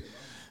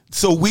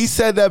 so we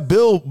said that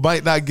Bill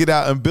might not get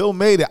out, and Bill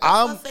made it.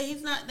 I'm say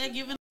he's not. They're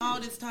giving all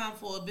this time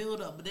for a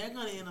build up, but they're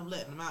gonna end up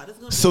letting him out. It's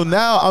gonna So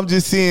now I'm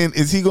just seeing,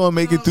 is he gonna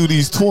make it through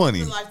these 20?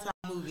 It's a Lifetime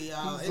movie,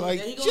 y'all.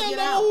 like, he gonna get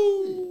out.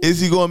 Is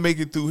he gonna make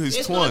it through his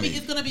 20?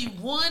 It's gonna be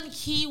one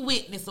key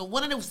witness, or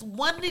one of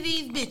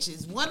these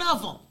bitches. One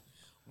of them.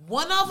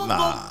 One of them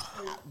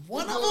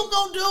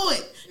gonna do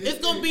it. It's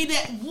gonna be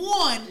that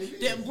one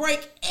that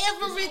break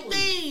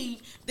everything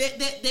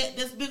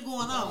that's been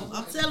going on.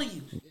 I'm telling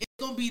you, it's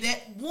gonna be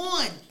that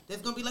one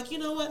that's gonna be like, you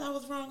know what? I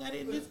was wrong. I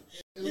didn't.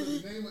 the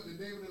name of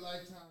the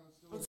Lifetime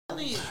story. I'm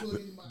telling you,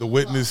 The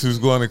witness who's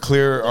going to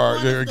clear or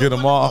get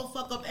them off.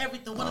 Gonna fuck up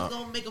everything. One is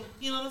gonna make them.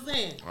 You know what I'm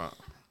saying?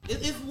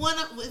 It's one.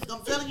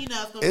 I'm telling you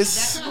now,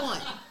 it's gonna be that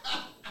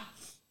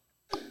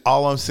one.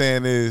 All I'm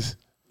saying is,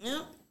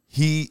 Yeah.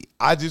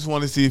 I just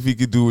want to see if he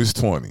could do his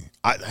 20.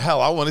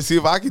 I want to see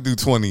if I could do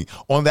 20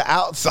 on the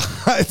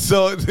outside.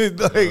 So,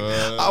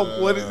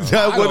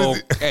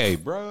 Hey,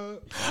 bro.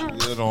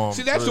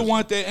 See, that's prison. the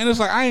one thing, and it's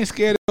like I ain't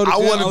scared to go to I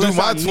jail want to do unless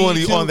my I need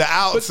 20 to. on the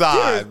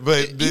outside,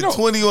 but the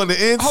 20 on the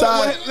Hold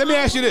on, inside. let me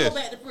ask you Go this.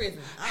 back to prison.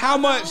 How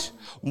much,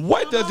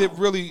 what does it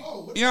really, you know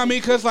what I mean?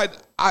 Because, like,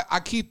 I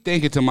keep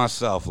thinking to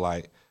myself,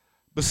 like,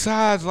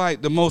 besides,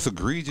 like, the most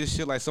egregious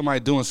shit, like somebody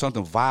doing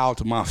something vile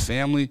to my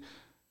family,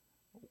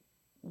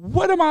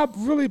 what am I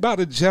really about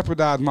to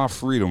jeopardize my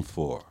freedom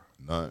for?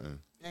 Nothing.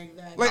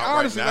 Exactly. Like,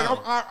 honestly, right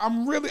like,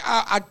 I'm really,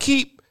 I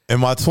keep, In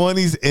my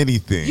 20s,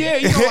 anything. yeah,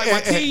 you know, like my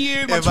teen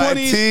years, my In my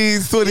 20s.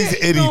 teens, 20s,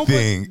 Yeah, you know,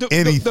 but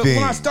anything.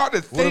 when I start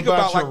to think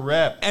about about your like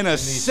rep and in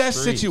assess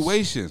these streets?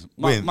 situations,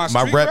 When? My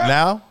street rep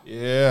now?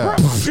 Yeah.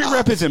 street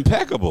rep is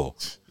impeccable.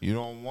 You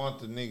don't want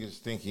the niggas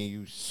thinking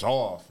you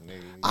soft,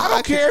 nigga. I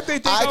don't care if they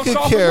think I I'm could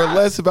soft or care not.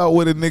 less about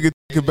what a nigga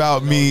think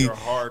about me you're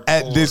hardcore.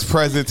 at this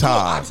present I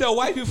time. tell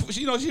white people,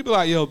 she be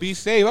like, "Yo, be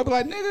safe." I be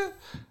like, "Nigga,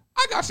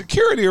 I got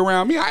security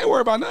around me. I ain't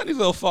worried about none of these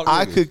little fuck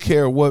I niggas." could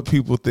care what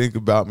people think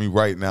about me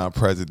right now,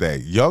 present day.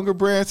 Younger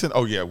Branson,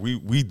 oh yeah,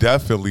 we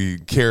definitely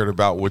cared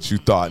about what you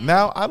thought.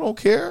 Now I don't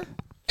care.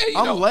 Hey, you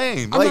I'm know,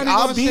 lame. I'm Like not even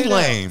I'll gonna be say that.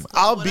 lame.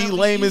 I'll be Whatever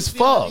lame you as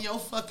feel in fuck. your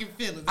fucking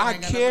feelings. I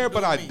ain't got nothing care, to but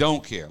do I with me.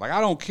 don't care. Like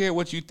I don't care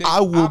what you think.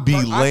 I will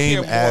be lame I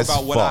care more as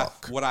about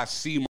fuck. what I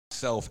see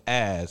myself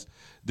as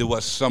than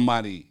what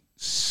somebody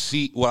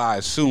see. What I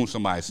assume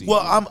somebody sees. Well,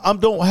 I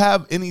don't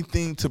have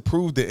anything to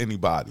prove to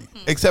anybody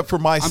except for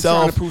trying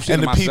myself to prove shit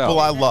and to the people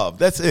I myself. love.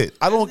 That's it.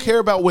 I don't care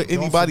about what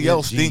anybody forget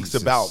else thinks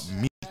Jesus. about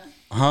me.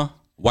 huh?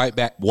 White,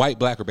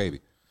 black, or baby?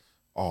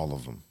 All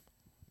of them.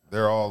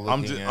 They're all looking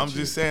I'm at just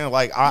you. saying,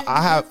 like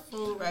I have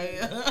Fool right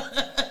here.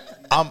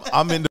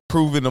 I'm into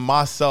proving to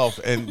myself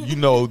and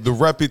the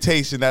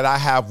reputation that I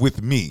have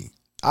with me.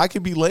 I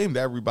can be lame to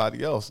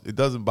everybody else. It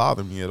doesn't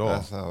bother me at all.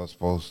 That's how it's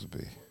supposed to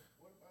be.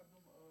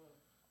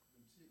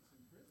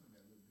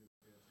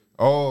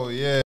 Oh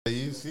yeah,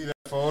 you see that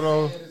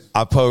photo?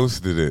 I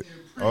posted it.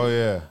 Oh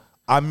yeah.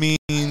 I mean,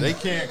 they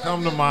can't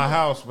come to my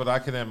house, but I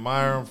can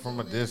admire them from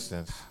a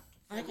distance.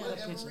 I got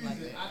a picture like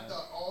that. I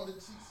thought all the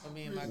chicks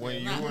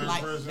when you were in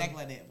prison. Exactly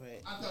like that,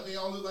 but I thought they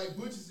all looked like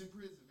butchers in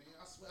prison, man.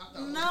 I swear,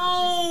 I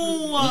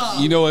thought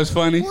You know what's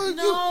funny?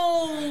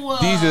 No.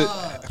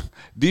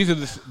 These are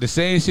the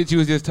same shit you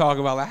was just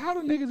talking about. Like, how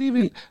do niggas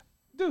even,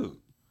 dude?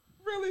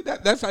 Really?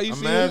 That's how you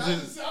see it? I'm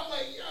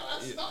like, yo, I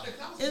stopped the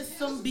conversation. It's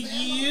some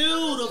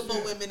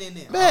beautiful women in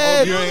there.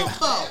 man,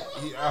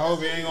 I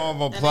hope you ain't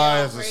gonna apply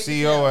as a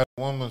CO at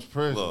a woman's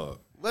prison. look,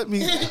 let me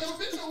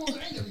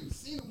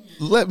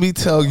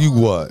tell you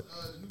what.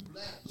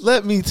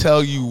 Let me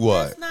tell you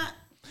what.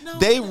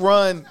 They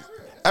run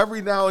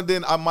every now and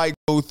then. I might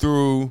go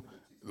through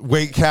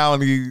Wake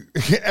County.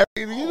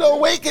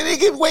 Wake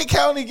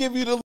County give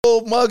you the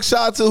little mug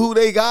shots of who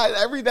they got.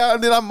 Every now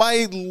and then I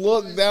might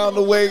look down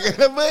the Wake.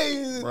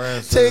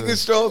 Take a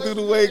stroll through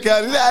the Wake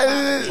County.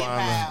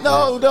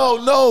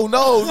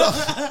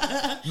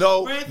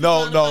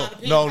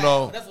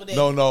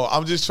 No.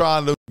 I'm just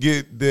trying to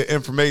get the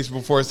information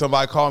before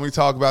somebody call me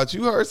talk about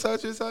you heard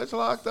such and such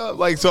locked up.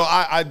 Like, so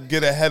I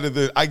get ahead of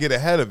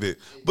it.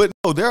 But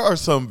no, there are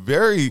some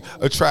very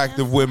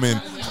attractive women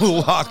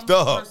locked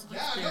up.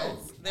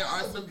 There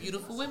are some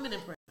beautiful women in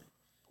prison.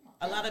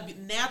 A lot of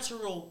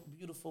natural,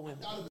 beautiful women.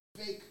 I thought it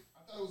was fake. I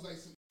thought it was like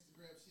some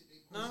Instagram shit they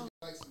posted,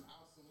 like some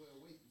house somewhere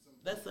away from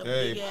something. That's a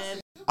big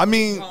ass. I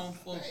mean,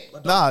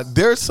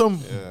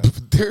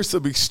 there's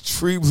some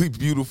extremely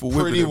beautiful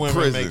women Pretty in women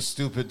prison. make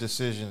stupid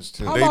decisions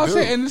too. I'm about to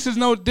say, and this is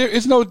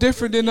it's no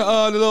different than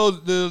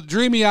the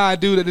dreamy eye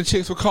dude that the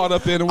chicks were caught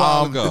up in a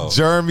while ago.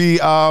 Jeremy,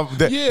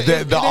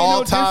 the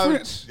all time.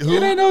 It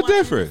ain't no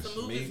difference.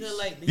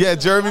 Yeah,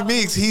 Jeremy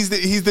Meeks, he's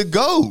the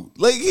GOAT.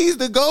 Like, he's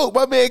the GOAT.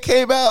 My man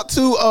came out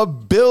to a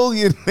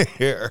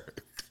billionaire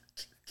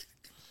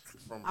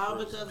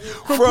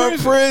from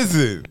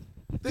prison.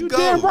 You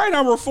damn right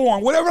I'm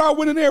reformed. Whatever I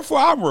went in there for,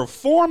 I'm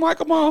reformed like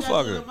a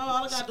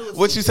motherfucker.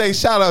 What you say?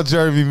 Shout out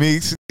Jeremy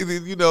Meeks. Come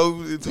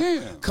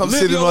Live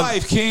sit in your on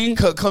life, King.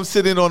 Come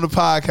sit in on the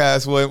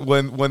podcast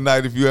one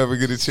night if you ever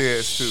get a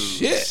chance to.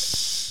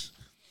 Shit.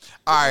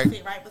 All right.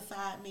 Sit right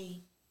beside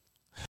me.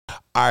 All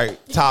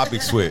right.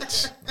 Topic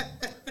switch.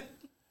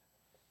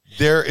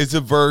 There is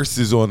a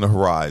versus on the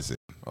horizon.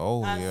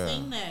 Oh I've yeah.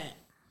 seen that.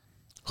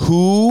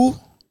 Who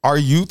are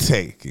you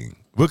taking?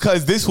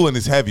 Because this one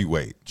is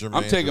heavyweight.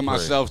 I'm taking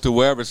myself to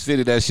wherever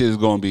city that shit is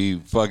going to be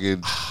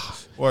fucking.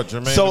 What,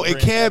 Jermaine? So it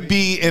can't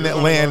be in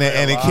Atlanta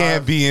and it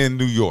can't be in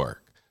New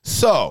York.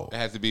 So It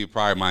has to be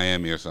probably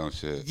Miami or some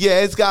shit. yeah,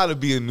 it's got to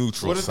be a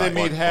neutral. What if they site.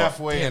 meet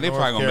halfway? Yeah, in they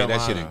probably North going to make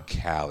that shit in Carolina?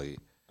 Cali.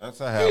 That's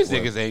a halfway. These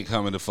niggas ain't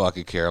coming to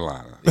fucking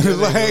Carolina.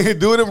 Like,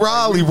 do it in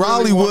Raleigh.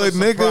 Raleigh would,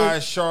 nigga.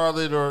 Surprise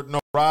Charlotte or no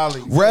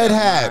Raleigh. Red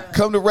Hat.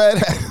 Come to Red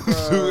Hat.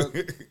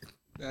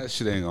 That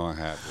shit ain't going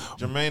to happen.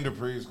 Jermaine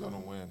Dupri's gonna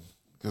win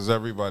because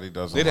everybody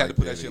doesn't. They'd have to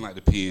put that Diddy. shit in like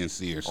the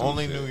PNC or something.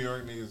 Only New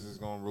York niggas is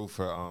gonna root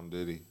for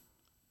Diddy.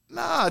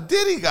 Nah,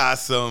 Diddy got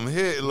some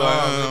hit.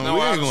 Like, no,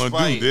 we out ain't of gonna do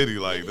spite. Diddy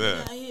like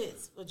that. Got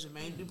hits, but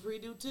Jermaine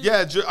Dupri do too.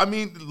 Yeah, I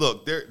mean,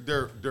 look, they're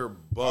Are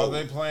both.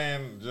 they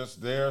playing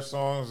just their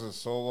songs as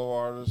solo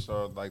artists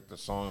or like the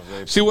songs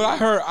they? See, what I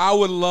heard, I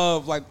would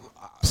love, like...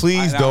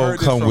 Please I don't heard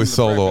this come from with the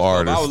solo Breakfast Club.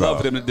 artists. I would love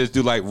though. for them to just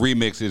do like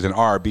remixes and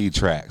R&B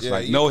tracks. Yeah,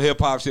 like no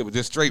hip-hop shit, but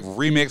just straight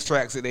remix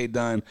tracks that they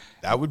done.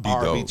 That would be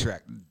R&B dope.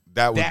 track.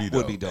 That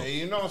would be dope. Hey,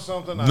 you know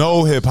something?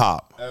 No hip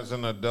hop. As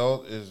an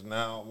adult, is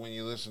now when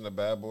you listen to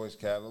Bad Boy's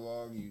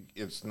catalog,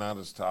 it's not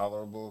as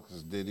tolerable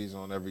because Diddy's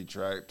on every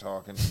track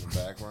talking in the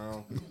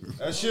background.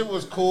 That shit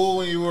was cool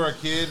when you were a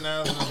kid.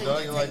 Now as an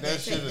adult, you're like, that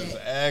shit is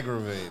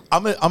aggravating.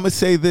 I'm gonna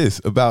say this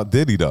about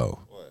Diddy though.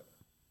 What?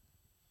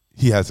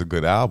 He has a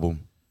good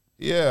album.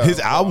 Yeah, His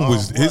album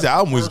was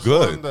First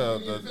good.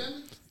 one,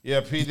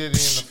 yeah, P Diddy and the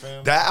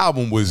Family. That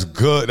album was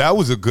good. That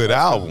was a good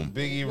album.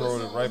 Biggie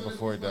wrote it right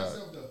before he died.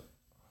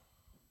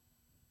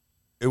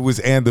 It was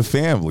And the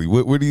Family.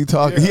 What are you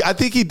talking? Yeah. I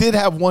think he did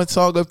have one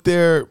song up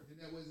there. And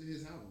that wasn't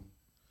his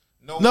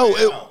album. No, Way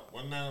Way Out. Out.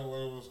 Wasn't that what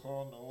it was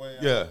called? No Way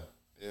Out. Yeah.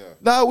 Yeah.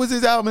 No, it was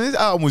his album. His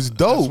album was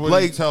dope. That's what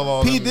Like he tell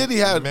all P them Diddy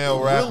had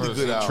male a rappers really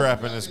good he album.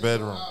 trap in his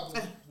bedroom. When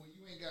you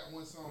ain't got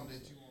one song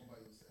that you want by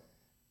yourself.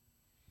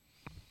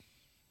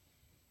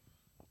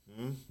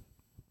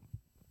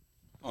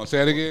 Oh,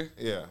 say it again?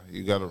 Yeah,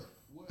 you got to.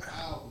 What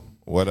album?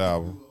 What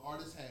album? Do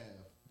artists have?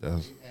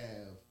 That's- They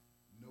have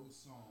no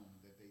song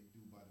that they do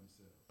by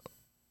themselves.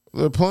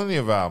 There are plenty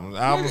of albums.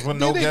 Albums with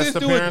no Did they guest just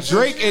do a appearances.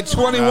 Drake and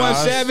 21 Nah,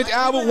 Savage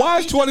album? Why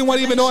is 21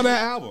 even on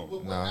that album?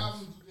 What Nah.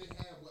 albums do they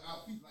have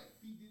without P? Like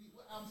P Diddy,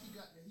 what albums he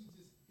got that he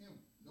just him?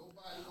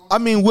 Nobody on. I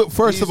mean,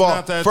 first He's of all,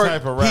 not that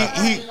type of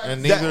rapper.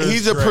 And neither is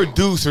he's a Drake.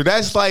 producer.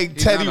 That's like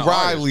Teddy not an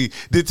Riley.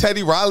 Did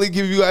Teddy Riley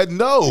give you that?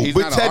 No, He's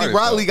but not an Teddy artist,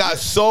 Riley though. got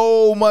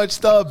so much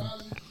stuff.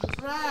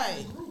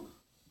 Right.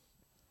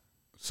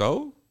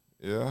 So?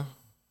 Yeah.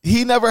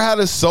 He never had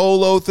a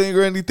solo thing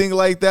or anything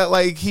like that.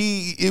 Like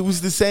it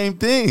was the same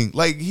thing.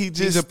 Like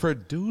he's a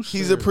producer.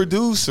 He's a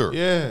producer.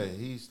 Yeah,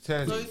 he's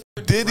Teddy.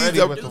 So Diddy's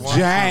Ready with the one,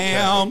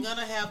 Jam. He's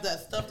gonna have that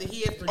stuff that he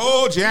had produced.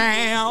 Oh,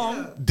 Jam.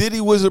 Yeah.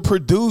 Diddy was a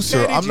producer.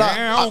 Daddy I'm not.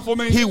 Jam for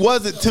me. He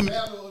wasn't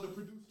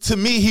to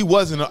me. He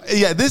wasn't.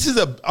 Yeah, this is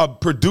a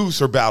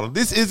producer battle.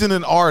 This isn't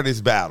an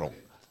artist battle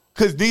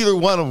because neither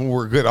one of them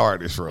were good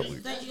artists, really. You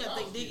gotta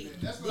think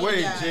Diggy.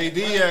 Wait,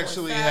 JD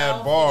actually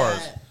had bars.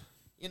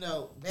 You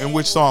know, And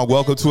which song?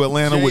 Welcome to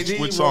Atlanta.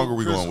 JD Which song are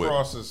we wrote going with?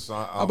 Chris Cross's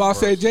I'm about to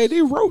say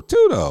JD wrote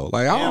too though.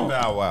 Like I and don't.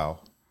 Bow Wow.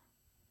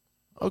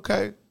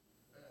 Okay.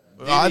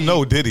 I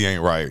know Diddy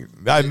ain't right.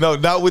 I know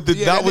not with the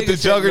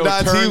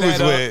juggernauts he was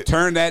with.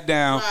 Turn that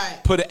down. Right.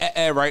 Put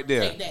an right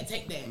there.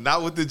 Take that.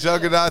 Not with the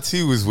juggernauts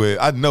he was with.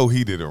 I know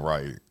he didn't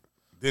write.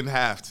 Didn't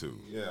have to.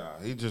 Yeah,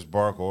 he just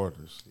bark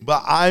orders.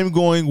 But I'm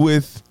going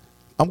with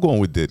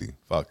Diddy.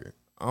 Fuck it.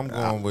 I'm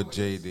going with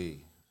JD.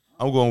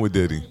 I'm going with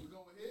Diddy.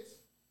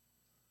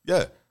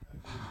 Yeah.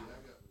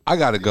 I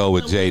gotta go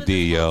with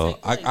JD, yo.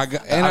 I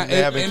got, and They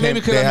haven't and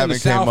maybe came- because they I'm in the haven't came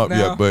South up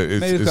now. yet, but it's-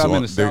 maybe because it's I'm in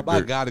on- the South. I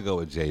they're- gotta go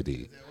with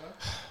JD.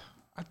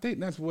 I think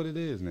that's what it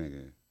is,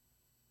 nigga.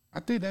 I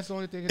think that's the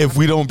only thing. If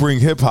we don't bring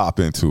hip hop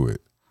into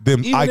it, then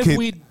even I if can.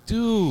 we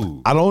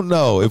do, I don't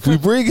know if we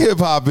bring hip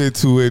hop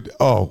into it.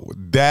 Oh,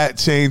 that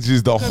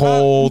changes the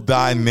whole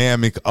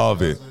dynamic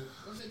of it.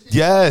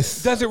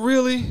 Yes. does it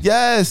really?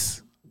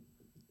 Yes.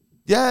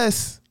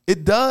 Yes,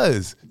 it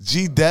does.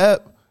 G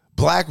Dep,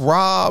 Black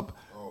Rob,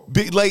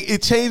 like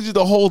it changes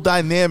the whole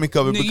dynamic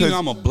of it Nigga, because you know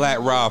I'm a Black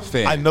Rob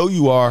fan. I know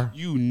you are.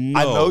 You know.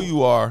 I know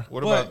you are.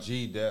 What about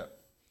G Dep?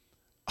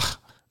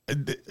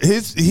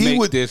 He Make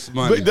would this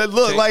money. But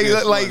look Take like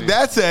this money.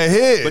 that's a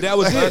hit. But that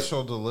was it.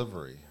 Special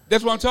delivery.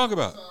 That's what I'm talking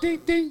about. Ding,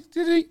 ding,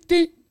 ding,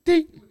 ding,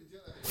 ding.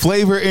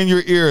 Flavor in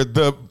Your Ear,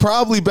 the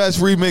probably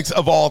best remix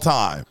of all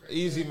time.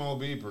 Easy Mo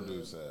B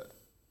produced that.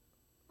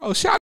 Oh,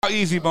 shout out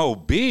Easy Mo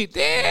B.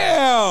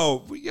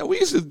 Damn. Yeah, we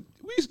used to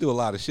do a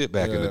lot of shit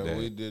back in the day.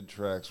 We did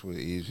tracks with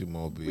Easy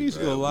Mo B. We used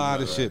to do a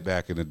lot of shit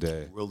back in the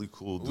day. Really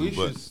cool dude. We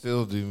But should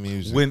still do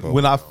music.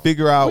 when I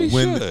figure out We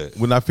when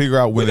should. I figure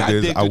out when it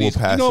is, dig I through will these-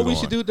 pass You know it what we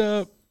on. should do,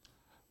 Dub?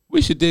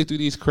 We should dig through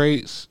these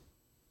crates,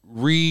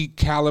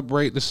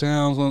 recalibrate the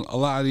sounds on a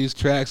lot of these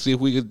tracks, see if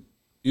we could,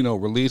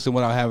 release them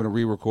without having to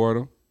re-record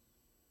them.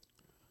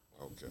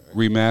 Okay.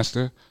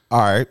 Remaster. All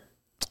right.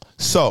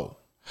 So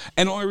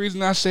And the only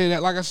reason I say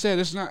that, like I said,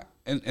 it's not,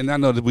 and I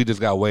know that we just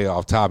got way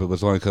off topic, but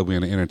it's only because we're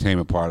in the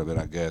entertainment part of it,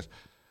 I guess.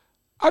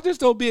 I just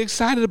don't be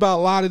excited about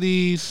a lot of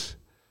this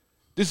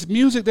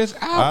music that's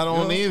out. I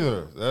don't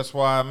either. That's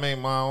why I make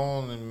my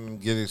own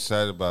and get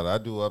excited about it. I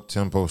do up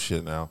tempo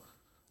shit now.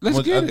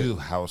 Let's get I it. do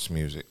house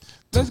music.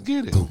 Let's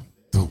get it.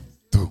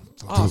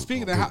 Oh,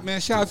 speaking of hot, man,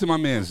 shout out to my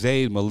man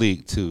Zayd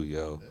Malik too,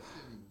 yo.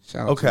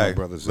 Shout out to my okay,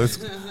 brother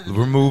Zayd.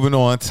 we're moving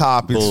on.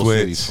 Topic Bull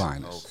City's switch.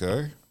 finest.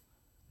 Okay.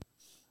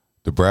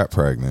 The brat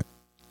pregnant.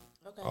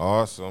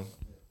 Awesome.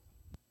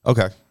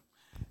 Okay.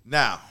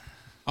 Now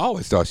I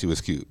always thought she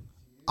was cute.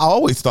 I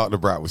always thought the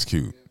brat was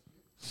cute.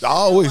 I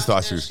always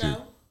thought she was cute.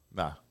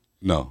 Nah.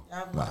 No.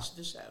 I watched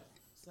the show,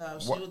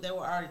 so they were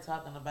already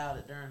talking about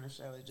it during the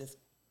show. It just,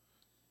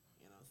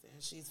 what I'm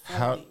saying, she's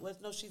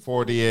 40. She's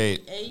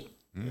 48. 48.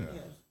 Yeah.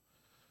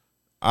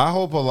 I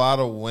hope a lot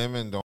of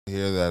women don't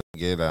hear that and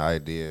get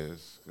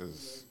ideas.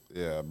 Because,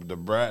 the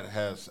brat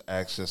has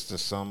access to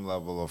some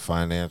level of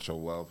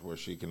financial wealth where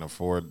she can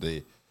afford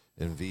the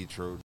in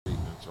vitro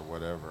treatments or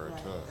whatever it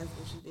took. That's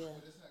what she did.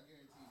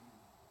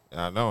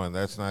 I know, and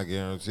that's not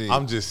guaranteed.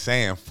 I'm just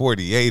saying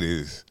 48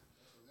 is.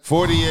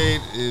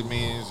 48, it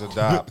means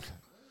adopt.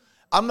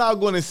 I'm not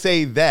going to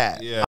say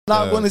that. Yeah. I'm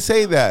not going to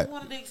say that.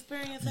 Wanted to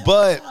experience having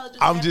But a child,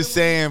 I'm have just to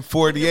saying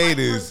 48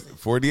 is person.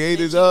 48 And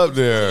is she up was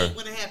there. 48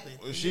 when it happened.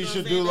 She You know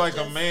should what do I'm like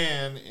saying? a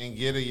man and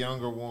get a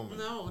younger woman.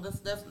 No,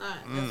 that's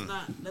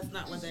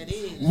not what that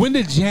is. When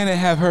did Janet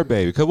have her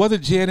baby? Because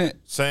wasn't Janet?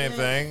 Same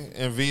thing,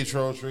 in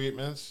vitro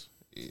treatments.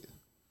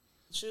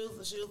 She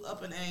was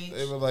up in age.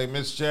 They were like,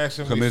 Miss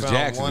Jackson, Because we Miss found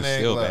Jackson one is egg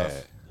still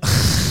left.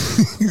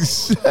 bad.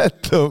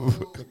 Shut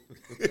the.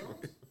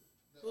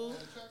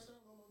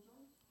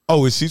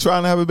 Oh, is she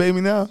trying to have a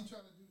baby now?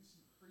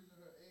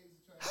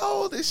 How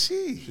old is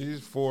she? She's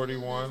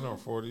 41 or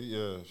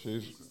 40.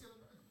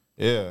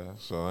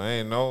 So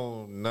ain't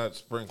no nut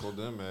sprinkled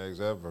them eggs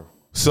ever.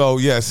 So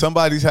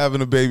somebody's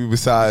having a baby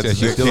besides. Said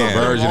she's the still a kid.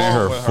 virgin in her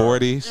Wrong with her.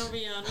 40s. And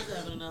Rihanna's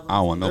having another I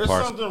don't want no There's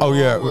parts. something Oh, wrong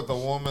yeah. with a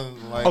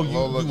woman like Oh,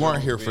 Lola you weren't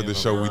Jones here for being the a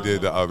show we virgin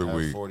did the other at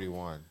week.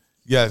 41.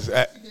 Yes.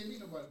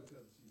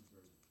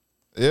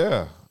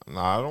 Yeah. No,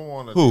 I don't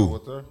want to Who? deal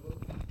with her.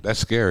 That's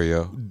scary,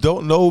 yo.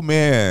 Don't know,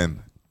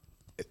 man.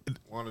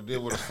 Want to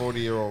deal with a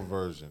 40-year-old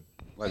virgin.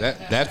 Like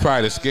that's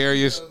probably the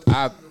scariest.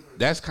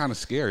 That's kind of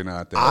scary now.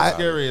 That's I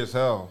scary as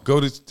hell. Go.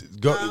 No,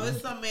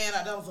 it's some man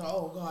out there was like,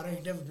 oh God, I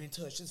ain't never been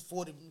touched. It's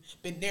 40,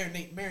 been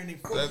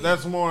marinated 40.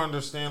 That's more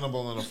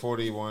understandable than a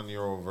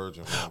 41-year-old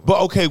virgin woman.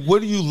 But okay,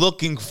 what are you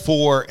looking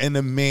for in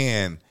a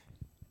man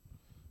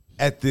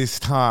at this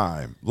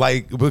time?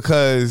 Like,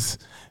 because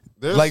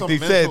There's like some they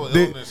mental said,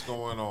 illness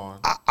going on.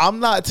 I'm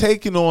not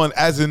taking on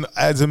as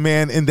a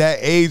man in that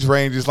age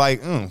range. It's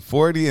like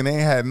 40 and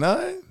ain't had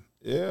none.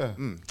 Yeah.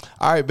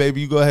 All right,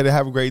 baby, you go ahead and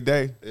have a great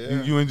day.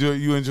 Yeah. You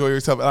enjoy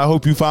yourself, and I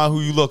hope you find who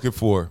you looking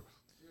for.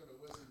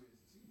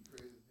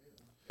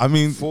 I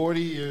mean, 40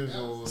 years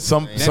old.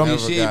 some That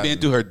means she ain't been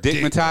through her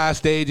dickmatized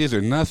stages or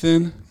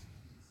nothing.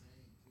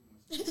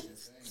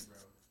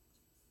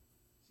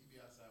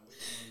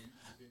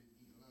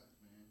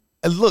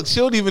 And look, she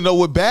don't even know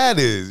what bad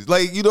is.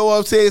 Like, you know what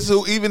I'm saying?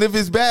 So even if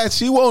it's bad,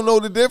 she won't know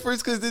the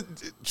difference because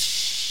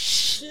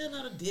She'll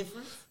know the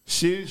difference.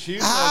 She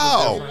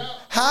How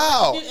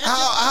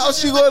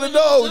she gonna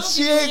know?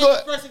 She ain't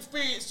gonna. First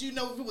experience, you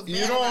know if it was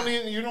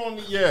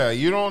bad.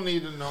 You don't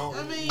need to know.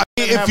 I mean,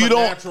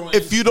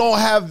 If you don't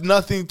have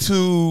nothing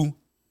to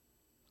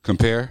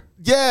compare.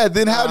 Yeah,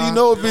 then how do you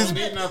know if it's? You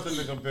don't need nothing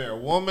to compare. A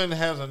woman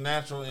has a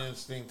natural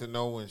instinct to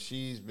know when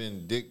she's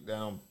been dicked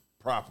down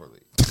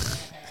properly.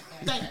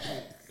 thank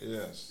you.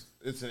 Yes,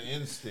 it's an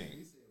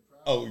instinct.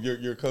 Oh,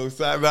 your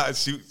co-sign.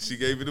 She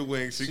gave you the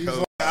wing. She's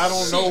like, I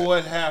don't know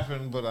what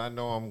happened, but I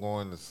know I'm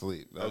going to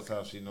sleep. That's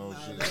how she knows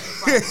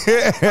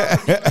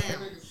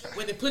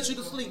When they put you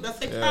to sleep,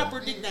 that's a proper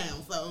dick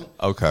down. So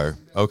Okay.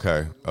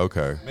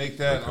 Make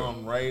that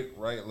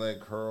right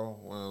leg curl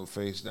when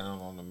face down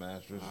on the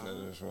mattress.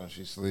 That's when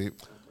she sleep.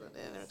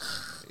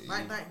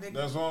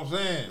 That's what I'm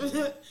saying.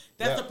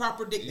 That's the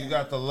proper dick down. You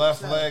got the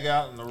left leg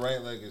out and the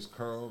right leg is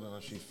curled, and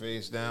when she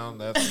face down,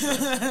 that's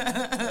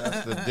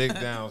the dick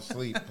down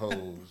sleep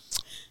pose.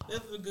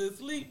 That's a good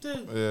sleep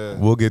too. Yeah,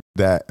 We'll get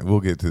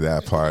to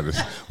that part.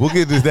 We'll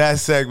get to that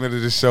segment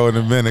of the show in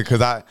a minute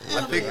because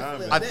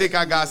I think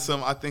I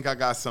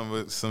got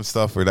some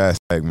stuff for that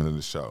segment of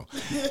the show.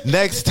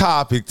 Next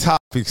topic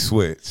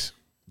switch.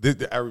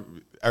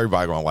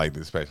 Everybody gonna like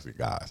this, especially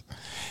guys.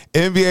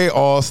 NBA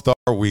All-Star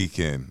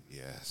Weekend.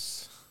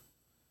 Yes.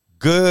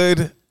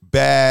 Good,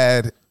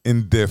 bad,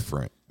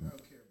 indifferent.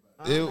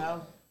 They need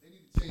to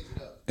change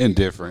it up.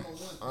 Indifferent.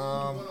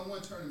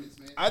 One-on-one tournaments,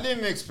 man. I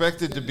didn't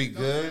expect it to be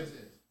good,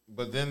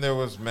 but then there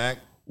was Mac.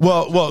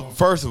 Well,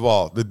 first of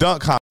all, the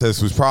dunk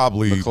contest was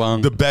probably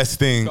McClung. the best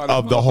thing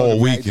of the whole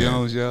weekend.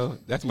 Jones, yo.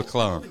 That's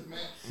McClung.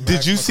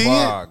 Did you see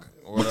it?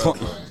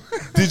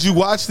 Did you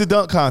watch the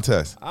dunk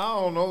contest? I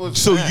don't know.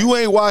 So you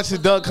ain't watched the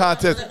dunk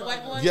contest? The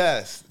white boy?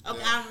 Yes.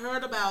 Okay, I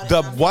heard about it. The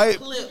I saw white-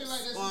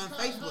 clips on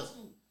Facebook.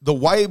 The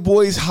white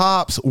boys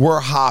hops were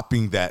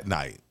hopping that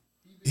night.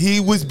 He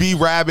was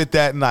B-Rabbit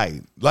that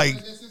night. Like,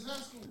 That's his high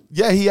school.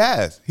 yeah, he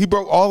has. He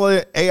broke all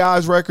of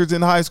AI's records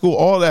in high school,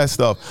 all that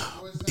stuff.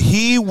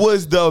 He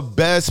was the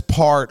best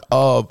part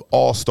of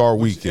All-Star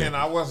Weekend. And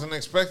I wasn't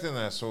expecting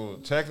that. So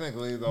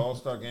technically, the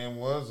All-Star game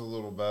was a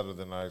little better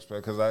than I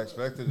expected because I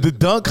expected it The to be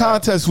dunk crap.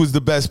 contest was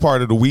the best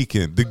part of the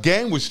weekend. The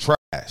game was trash.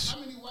 How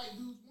many white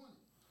dudes won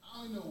it? I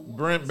only know one.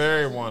 Brent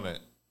Berry won it.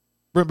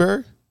 Brent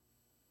Berry?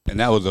 And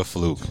that was a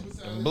fluke.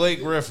 And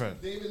Blake Griffin.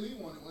 David Lee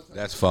won it one time.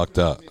 That's fucked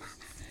up.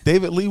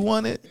 David Lee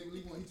won it? David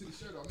Lee won. He took his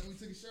shirt off. Remember he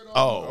took his shirt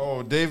off?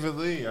 Oh. David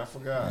Lee. I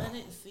forgot. I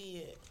didn't see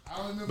it. I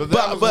don't remember. But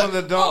that was But- when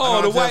the dunk Oh,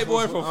 the contest white boy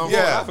was- from um,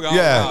 Florida. I forgot.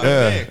 Yeah.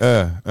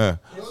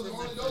 Those are the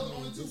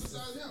only two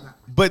besides him.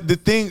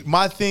 But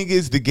my thing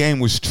is the game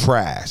was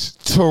trash.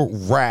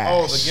 Trash.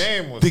 Oh, the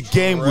game was The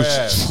game was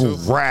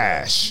trash.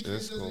 trash.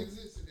 It's cool.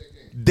 Exists in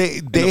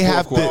that game. They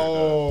have fourth to.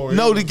 quarter.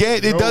 No, the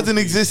game it doesn't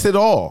No. exist at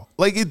all.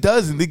 Like it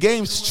doesn't. The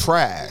game's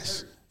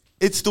trash.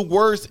 It's the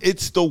worst.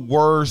 It's the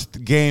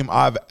worst game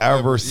I've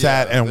ever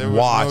sat there and was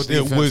watched. no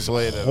It defense was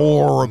played at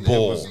all. horrible.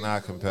 It was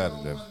not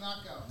competitive.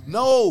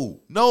 No.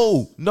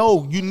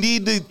 You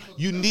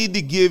need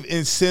to give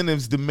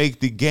incentives to make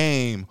the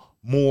game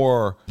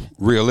more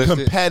Realistic.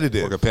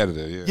 competitive. Or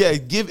competitive, yeah. Yeah,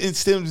 give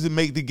incentives to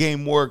make the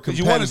game more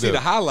competitive. You want to see the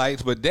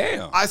highlights, but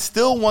damn. I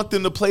still want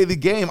them to play the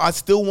game. I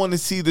still want to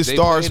see the They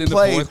stars played in the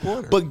play. fourth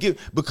quarter.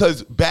 But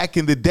because back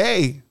in the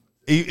day,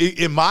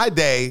 in my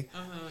day,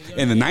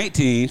 In the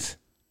 19s,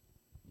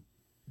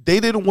 they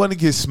didn't want to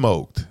get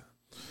smoked.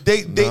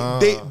 They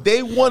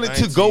wanted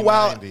to go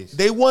out. 1990s.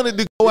 They wanted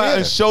to go out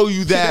and show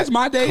you that that's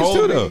my days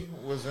too, though. Kobe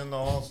was in the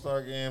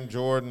All-Star game.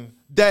 Jordan.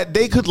 that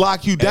they could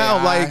lock you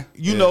down, AI, like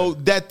you know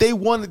that they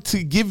wanted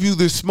to give you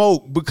the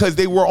smoke because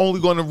they were only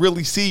going to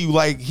really see you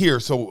like here.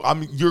 So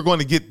you're going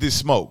to get this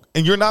smoke,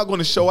 and you're not going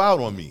to show out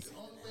on me. The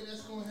only way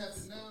that's going to happen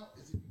now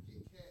is if you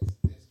get cats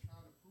that's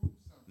trying to prove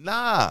something.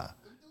 Nah, Them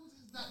dudes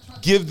is not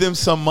trying to give them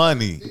some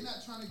money. They're not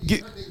trying to Get-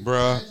 get hurt. They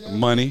bruh,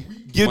 money.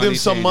 Give them Money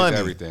some changes money.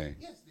 Everything.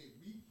 Yes, they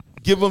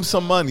read. Give them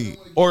some money,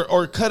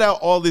 or cut out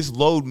all this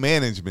load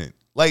management.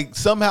 Like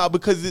somehow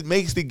because it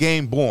makes the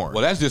game boring.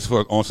 Well, that's just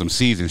for on some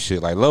season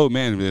shit. Like load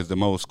management is the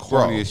most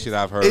corniest shit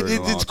I've heard. in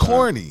a long It's time.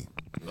 corny.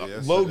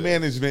 Yes, Load it is.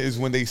 management is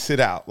when they sit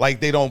out,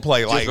 like they don't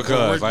play. Just Like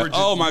because, we're like, just-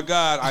 oh my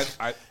god,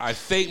 I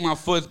think my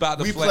foot's about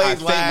to we flare. I played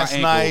think my last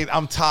ankle. night.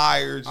 I'm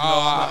tired. You know,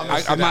 I'm gonna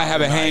I sit might out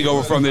have a tonight.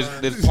 hangover from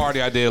this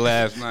party I did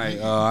last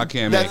night. I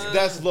can't make it.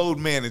 That's load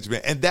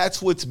management, and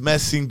that's what's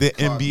messing the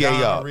NBA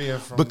gonorrhea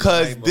up. from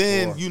Because the night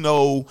then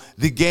before.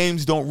 the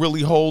games don't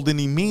really hold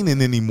any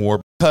meaning anymore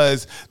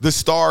because the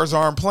stars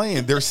aren't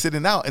playing; they're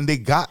sitting out, and they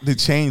got to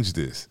change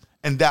this.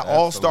 And that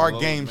All-Star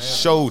game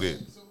showed it.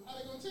 So how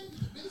they gonna change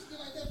it? It's been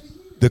like that for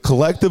years. The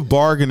collective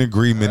bargain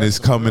agreement is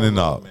coming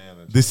up.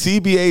 The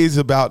CBA is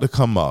about to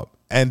come up.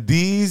 And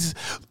these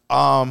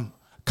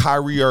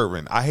Kyrie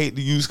Irving, I hate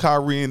to use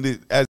Kyrie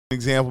as an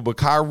example, but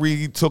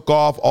Kyrie took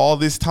off all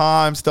this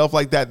time, stuff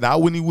like that.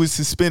 Not when he was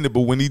suspended,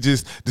 but when he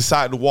just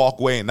decided to walk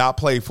away and not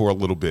play for a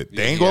little bit.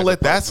 They ain't going to let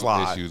that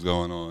slide. Issues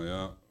going on,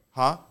 yeah.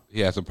 Huh? He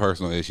had some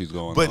personal issues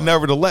going on. But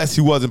nevertheless,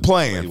 he wasn't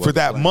playing for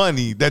that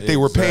money that they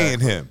were paying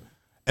him.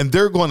 And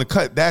they're going to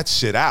cut that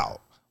shit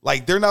out.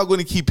 Like, they're not going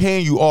to keep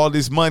paying you all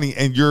this money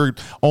and you're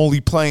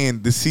only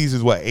playing the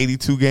season's,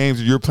 82 games,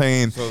 and you're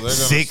playing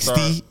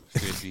 60?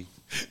 50.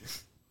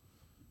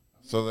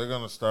 So they're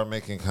going to start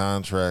making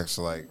contracts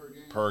like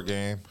per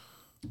game?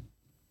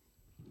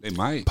 They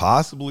might.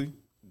 Possibly.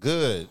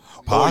 Good.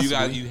 Or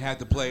you have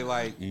to play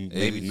like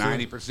maybe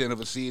 90% of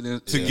a season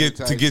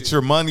to get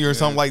your money or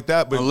something like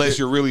that. But unless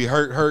you're really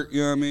hurt,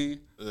 you know what I mean?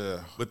 Yeah.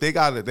 But they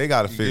got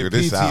to figure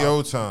this out.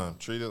 PTO time.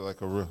 Treat it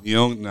like a real. You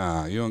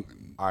don't.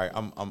 All right,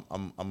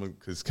 I'm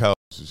because Kel,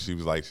 she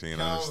was like, she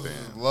didn't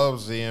understand.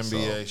 Loves the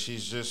NBA.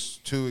 She's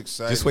just too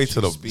excited. Just wait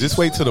till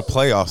the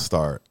playoffs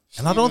start.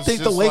 And I don't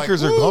think the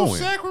Lakers are going.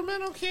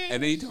 Sacramento can't.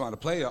 And then you talking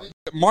about the playoff.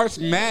 March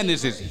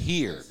Madness is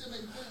here.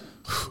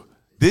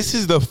 This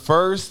is the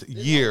first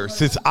year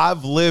since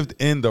I've lived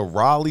in the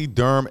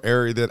Raleigh-Durham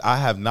area that I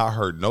have not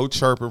heard no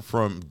chirping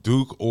from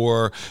Duke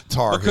or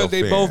Tar Heel because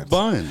they fans. both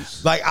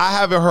buns. Like, I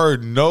haven't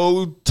heard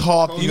no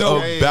talking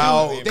about they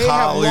college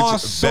have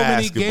lost so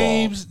many basketball.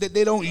 Games that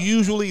they don't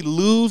usually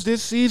lose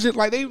this season.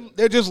 Like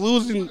they're just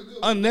losing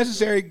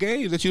unnecessary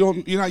games that you're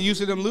not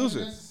used to them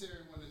losing.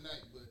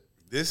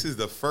 This is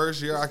the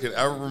first year I can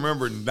ever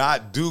remember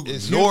not Duke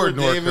Is nor Hubert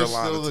North Davis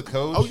Carolina. still the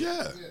coach? Oh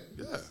yeah.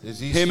 Is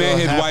he Him still and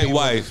his happy white with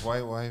wife. His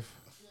white wife.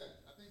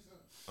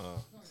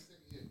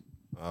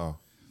 Oh.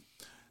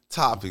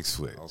 Topic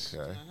switch.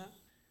 Okay.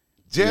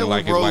 Jalen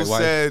like his Rose white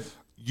wife? said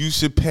you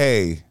should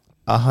pay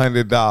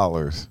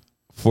 $100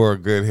 for a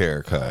good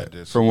haircut.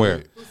 From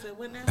where? Who said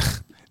what now?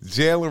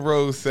 Jalen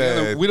Rose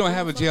said We don't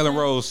have a Jalen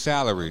Rose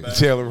salary.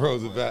 Jalen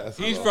Rose is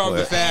basketball He's from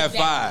the player. Fab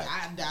Five.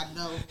 I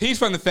know. He's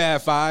from the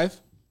Fab Five.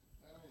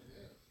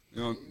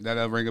 You know that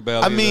doesn't ring a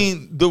bell. I either?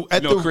 mean,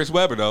 Chris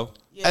Webber though.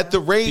 at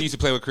the He rate. used to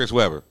play with Chris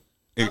Webber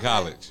in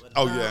college.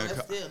 Oh, No, yeah.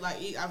 that's still,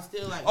 I'm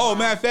still like. Oh, wow.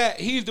 matter of fact,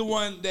 he's the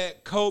one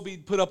that Kobe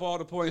put up all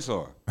the points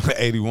on.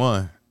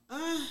 81.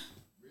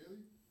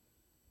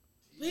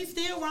 He's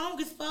still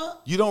wrong as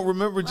fuck. You don't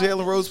remember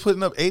Jalen Rose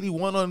putting up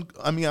 81 on?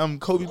 I mean,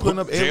 Kobe putting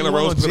up 81 Jalen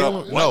Rose on put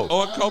Jalen. up No,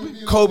 or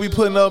Kobe. Kobe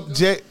putting up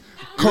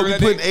Kobe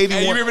putting 81.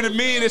 Hey, you remember the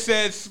meme that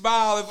said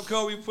 "smile" if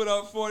Kobe put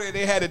up 40? And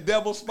they had a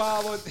double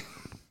smile on.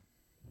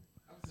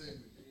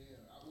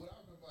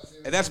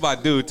 And that's my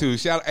dude too.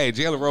 Shout out, hey,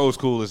 Jalen Rose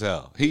cool as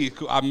hell.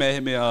 I met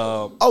him in.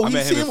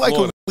 He seemed like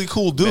a really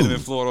cool Met him in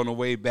dude. Florida on the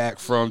way back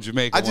from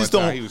Jamaica. I just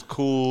don't. He was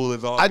cool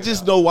as all. I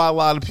just know why a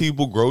lot of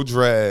people grow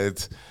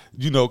dreads,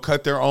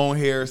 cut their own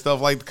hair,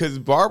 stuff like, because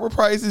barber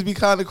prices be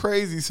kind of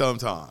crazy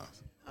sometimes.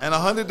 And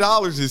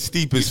 $100 is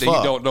steep as fuck.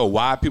 You don't know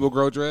why people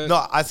grow dreads?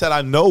 No, I said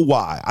I know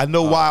why. I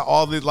know why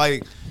all the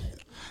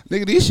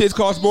Nigga, these shits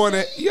cost more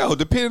than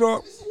depending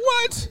on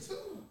what.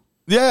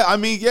 Yeah, I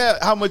mean,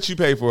 how much you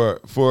pay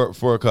for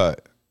a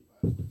cut?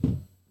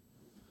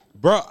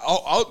 Bro,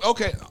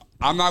 okay.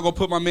 I'm not gonna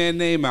put my man's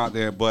name out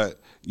there, but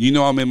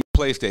I'm in my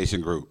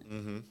PlayStation group.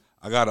 Mm-hmm.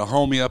 I got a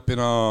homie up in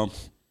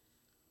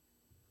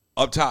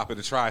up top in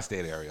the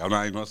tri-state area. I'm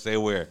not even gonna say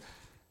where.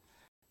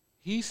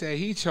 He said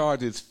he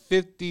charges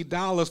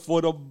 $50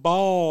 for the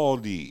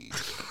baldy,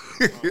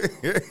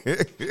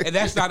 and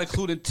that's not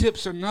including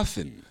tips or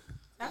nothing.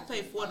 I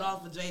paid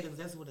 $4 for Jaden's.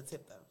 That's what a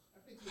tip though.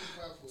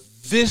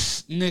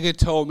 This nigga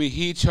told me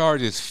he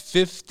charges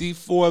 $50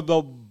 for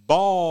the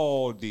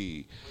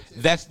baldy.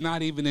 That's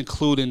not even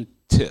including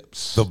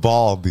tips. The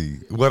baldy.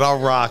 What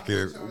I'm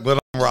rocking,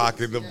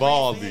 the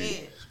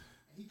baldy.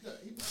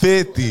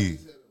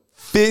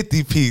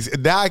 50 piece.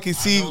 And now I can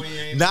see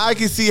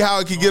how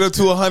it can get up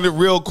to 100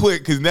 real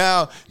quick, because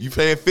now you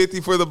paying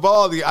 50 for the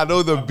baldy. I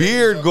know the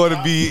beard going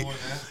to be.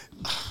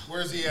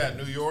 Where's he at?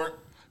 New York?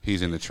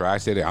 He's in the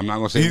tri-state area. I'm not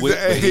gonna say which,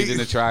 but he's in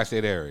the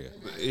tri-state area.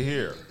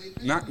 Here.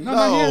 Not here.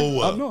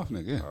 Up north,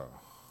 nigga. Yeah.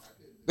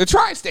 The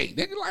tri-state,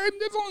 nigga. Like,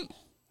 that's on.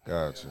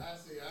 Gotcha. I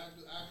say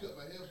I cut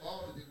my hair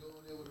bald and then go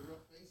in there with a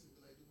rough face and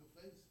be like, do the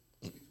face.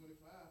 Be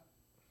 25.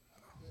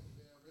 I cut the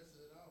damn rest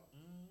of it off.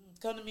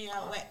 Come to me,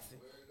 I'll wax it.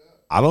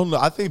 I don't know.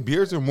 I think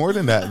beards are more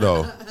than that,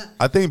 though.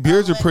 I think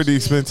beards are pretty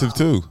expensive,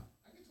 too.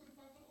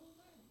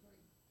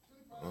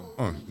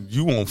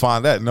 You won't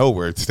find that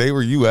nowhere. Stay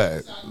where you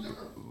at.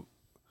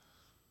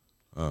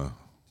 Damn.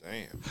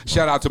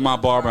 Shout out to my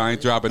barber. I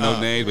ain't dropping no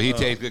names, but he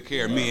takes good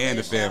care of me and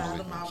the Shout out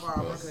family. to my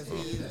barber because he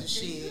is the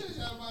shit.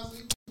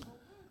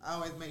 I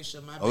always make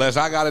sure my Unless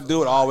I gotta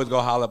do it, I always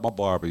go holler at my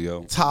barber,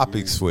 yo.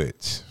 Topic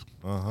switch.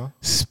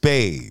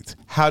 Spades.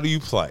 How do you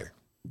play?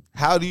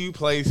 How do you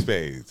play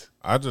spades?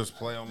 I just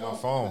play on my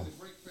phone.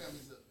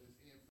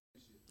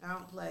 I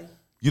don't play.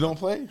 You don't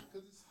play?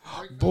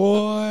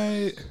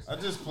 Boy, I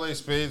just play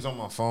spades on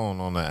my phone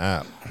on the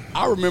app.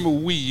 I remember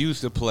we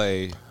used to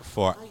play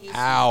for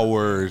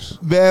hours.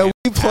 Man,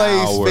 we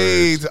play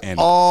spades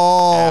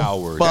all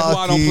fucking That's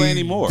why I don't play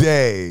anymore.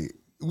 day.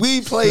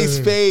 We play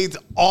spades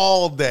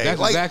all day. That's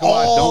like exactly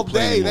why I all don't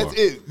play day. anymore. That's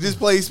it. Just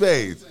play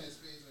spades.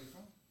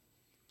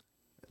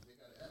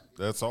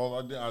 That's all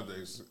I did.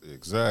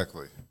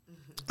 Exactly.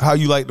 How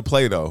you like to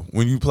play though?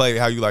 When you play,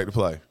 how you like to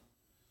play?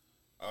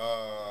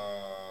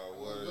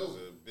 What is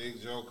it?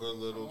 Big Joker,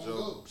 Little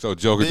Joker. So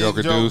Joker, Big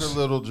Joker, Deuce.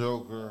 Little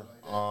Joker.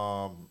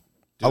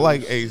 I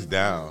like ace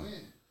down.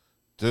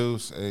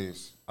 Deuce,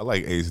 ace. I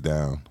like ace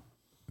down.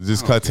 It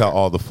just cuts out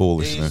all the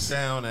foolishness. Ace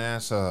down,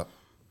 ass up.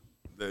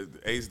 The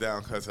ace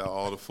down cuts out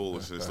all the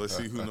foolishness. Let's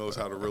see who knows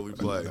how to really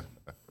play.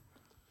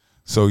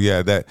 So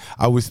yeah, that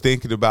I was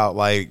thinking about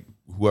like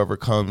whoever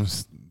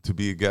comes to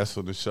be a guest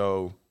on the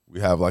show, we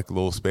have like a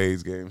little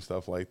spades game,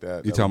 stuff like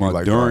that. You That talking would be about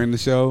like during the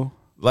show?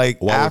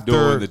 Like While after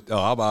we're doing the,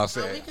 I'm about to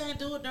No, say. we can't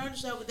do it during the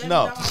show, but that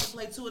No. means I want to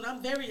play too, and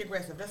I'm very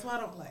aggressive. That's why I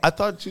don't play. I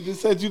thought you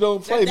just said you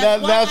don't play.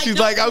 That's why Now I she's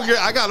don't like, play.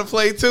 I gotta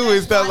play too and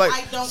That's stuff why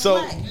like I don't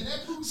so. play.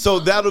 So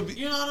that'll be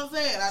You know what I'm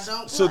saying? I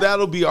don't. so play.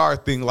 that'll be our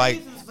thing. Like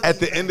Reasons for at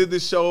the these end of the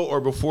show or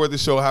before the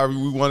show, however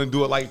we want to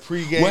do it. Like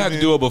pregame. We'll have to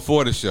do it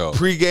before the show.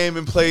 Pregame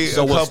and play.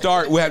 So we'll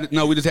start. We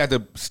just have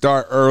to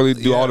start early,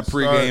 do all the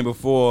pregame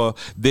before.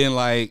 Then,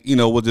 like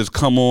we'll just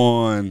come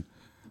on,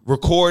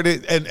 record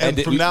it,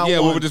 and from now on,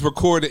 we'll just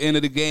record the end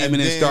of the game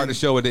and then start the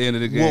show at the end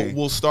of the game.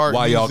 We'll start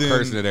while y'all using-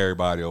 cursing at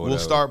everybody or whatever.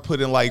 We'll start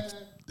putting like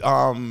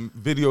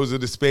videos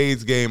of the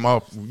spades game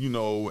up,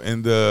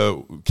 and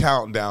the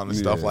countdown and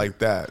stuff like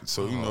that.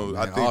 So I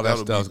think all that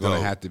that'll stuff's be gonna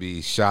dope. have to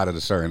be shot at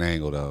a certain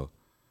angle, though.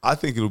 I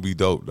think it'll be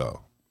dope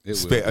though. It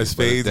will A be, but it's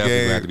spades definitely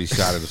game. gonna have to be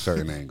shot at a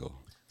certain angle.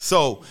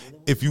 So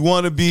if you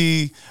want to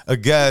be a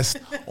guest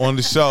on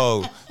the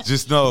show,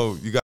 just know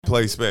you got to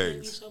play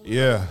spades.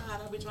 Yeah.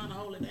 I'll be trying to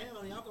hold it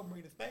down. Y'all gonna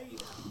bring the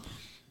spade out.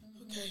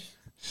 Okay.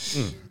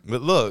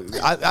 But look,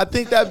 I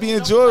think that'd be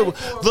enjoyable.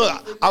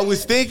 Look, I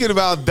was thinking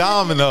about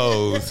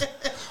dominoes.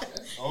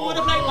 You want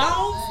to play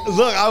bones?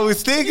 Look, I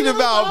was thinking You know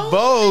about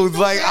bones? bows.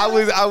 Like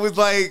I was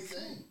like.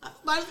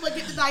 Might as well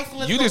get the dice and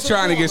let's You go just to the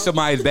trying to get floor.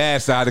 somebody's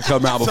bad side to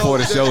come out before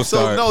the show So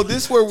starts. no,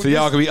 this where So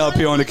y'all can be up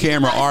here on the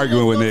camera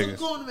arguing with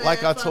niggas.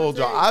 like I told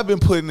y'all, I've been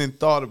putting in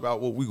thought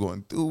about what we're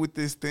going to do with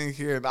this thing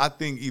here, and I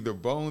think either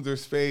bones or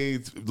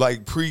spades,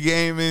 like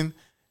pre-gaming,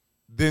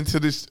 then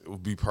to this will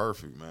be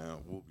perfect, man.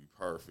 We'll be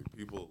perfect.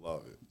 People will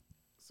love it.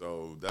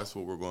 So that's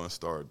what we're going to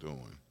start doing.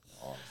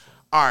 Awesome.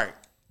 All right,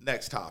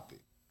 next topic.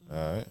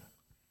 All right.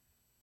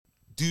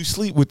 Do you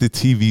sleep with the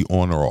TV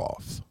on or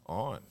off?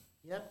 On.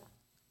 Yep.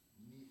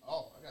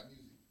 Oh, I got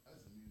music. That's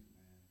the music,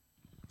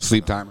 man.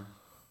 Sleep timer.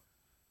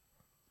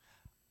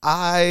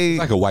 It's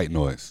like a white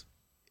noise.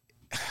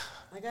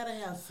 I gotta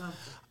have something.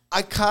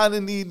 I kind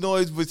of need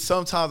noise, but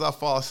sometimes I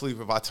fall asleep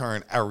if I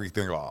turn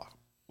everything off.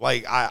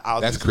 Like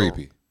I'll That's just go-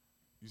 creepy.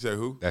 You say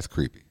who? That's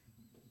creepy.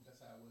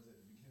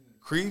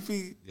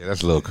 Creepy? Yeah,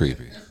 that's a little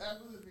creepy.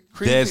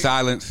 Creepy. Dead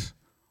silence.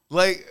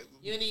 Like,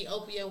 You need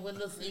open your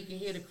windows so you can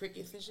hear the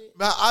crickets and shit.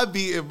 man, I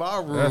be in my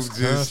room That's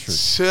just country.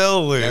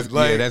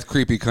 chilling. That's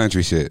creepy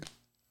country shit.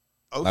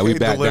 okay, Like we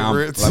back down,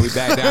 Deliverance. like we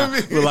back down,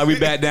 look like we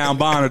back down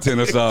Bonnerton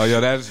or so.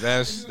 Yo,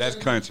 that's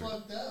country.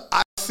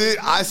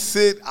 I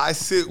sit.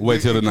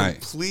 Wait till in the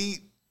night.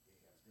 Complete.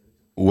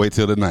 Wait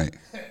till the night.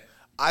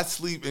 I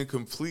sleep in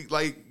complete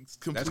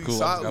That's cool.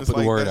 silence. I put the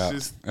like word that's out.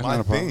 just That's my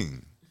not a problem.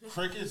 thing.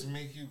 Crickets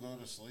make you go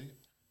to sleep?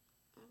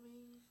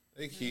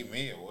 They keep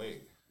me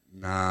awake.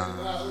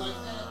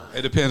 Nah,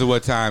 it depends on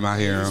what time I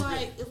hear them.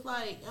 It's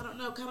like I don't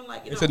know, kind of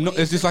like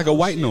It's just like a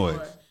white noise.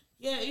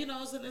 Yeah,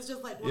 it's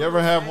just like. You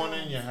ever have one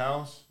in your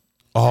house?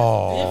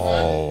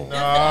 Oh,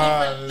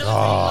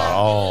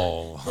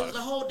 There's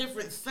a whole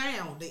different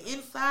sound. The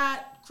inside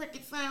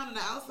cricket sound and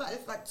the outside.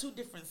 It's like two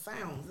different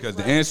sounds. Because It's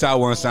the like, inside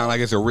one sound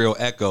like it's a real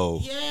echo.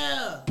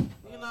 Yeah,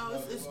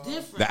 it's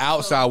different. The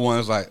outside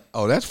one's like,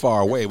 oh, that's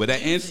far away. But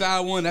that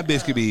inside one, that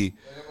bitch could be,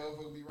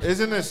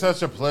 Isn't it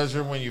such a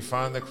pleasure when you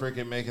find the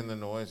cricket making the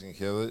noise and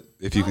kill it?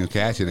 if you can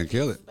catch it and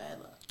kill it. Bad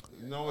luck.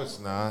 No, it's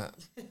not.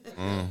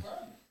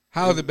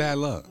 How is it bad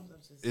luck?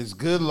 It's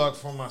good luck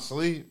for my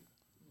sleep.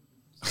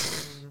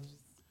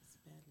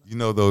 you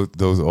know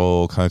those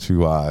old country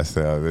wise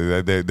sounds.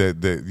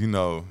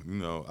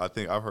 That I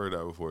think I've heard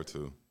that before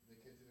too.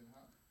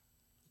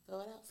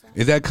 Throw it outside.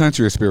 Is that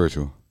country or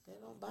spiritual? They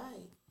don't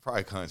bite.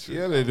 Probably country.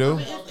 Yeah, they do.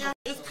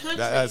 It's country.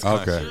 That's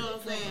country. Okay. You know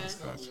what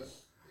I'm saying?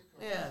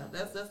 Yeah,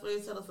 that's what they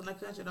tell us in the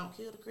country. Don't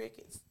kill the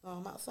crickets. Throw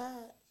them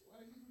outside.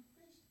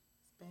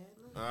 It's bad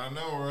luck. I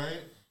know,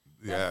 right?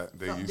 Yeah,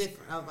 they Something used.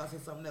 different. I was about to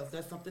say something else.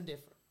 That's something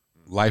different.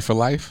 Life for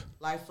life?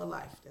 Life for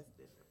life. That's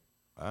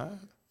different.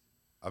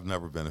 I've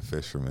never been a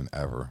fisherman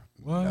ever.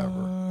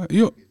 Ever.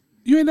 You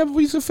ain't never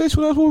used to fish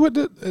with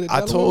us?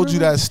 I told you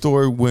that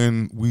story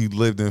when we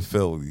lived in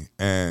Philly,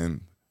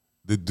 and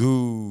the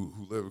dude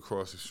who lived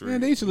across the street.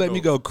 Man, they used to let me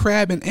go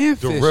crabbing and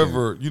the fishing.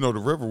 river,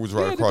 the river was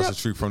right across the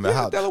street from the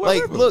house.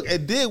 Delaware River. Look,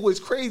 and then what's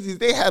crazy is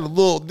they had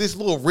this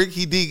little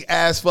rinky dink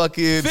ass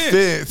fucking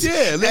fence.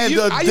 Yeah, and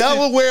the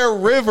Delaware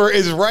River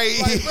is right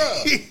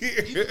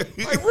here.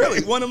 Like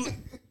really, one of them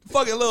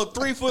fucking little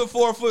 3 foot,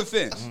 4 foot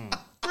fence.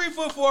 3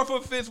 foot, 4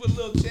 foot fence with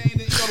a little chain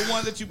that the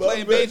one that you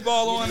playing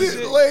baseball on and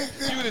shit. Like,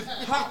 you would just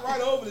hop right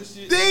over the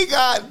shit. They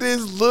got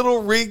this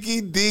little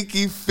rinky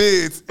dinky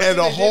fence and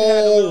a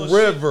whole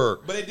river.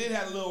 But it did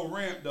have a little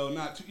ramp though,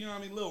 not too, you know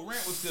what I mean? Little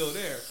ramp was still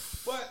there.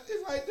 But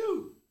it's like,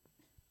 dude.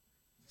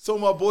 So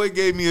my boy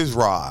gave me his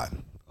rod.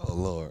 Oh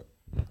Lord.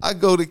 I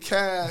go to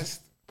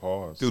cast.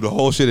 Pause. Threw the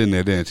whole shit in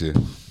there, didn't you?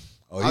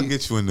 I'll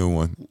get you a new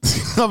one.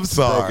 I'm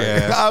sorry.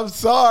 I'm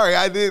sorry.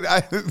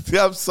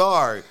 I'm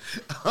sorry.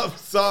 I'm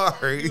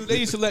sorry. Dude, they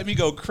used to let me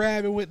go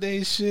crabbing with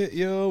they shit,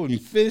 yo, and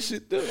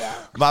fishing. Dude,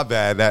 my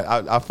bad.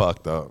 I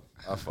fucked up.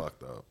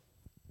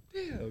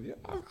 Damn, yo,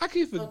 I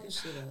keep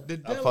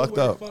forgetting. I fucked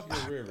up.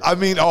 I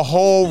mean, a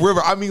whole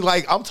river. I mean,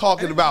 like, I'm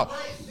talking about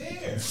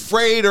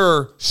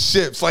freighter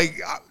ships,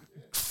 like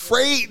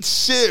freight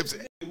ships.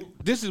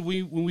 This is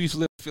when we used to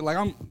live. Like,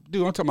 I'm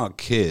talking about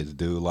kids,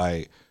 dude.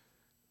 Like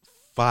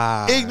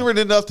 5, ignorant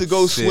enough to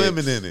go 6,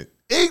 swimming in it.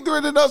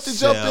 Ignorant enough to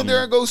jump in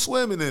there and go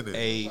swimming in it.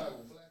 8.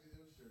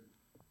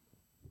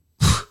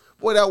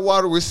 Boy, that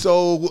water was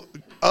so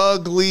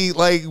ugly.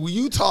 Like, when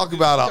you talk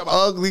about an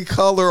ugly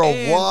color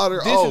of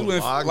water, this is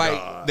when, my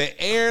God.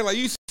 The air, like,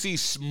 you see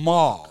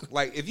small.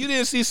 Like, if you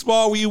didn't see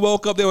small when you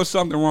woke up, there was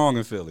something wrong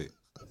in Philly.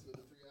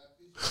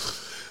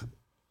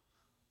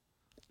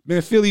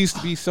 Man, Philly used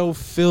to be so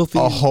filthy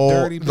and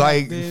dirty.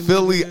 Like, then,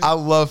 Philly, man. I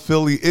love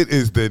Philly. It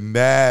is the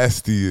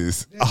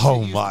nastiest.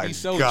 Oh my gosh.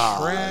 So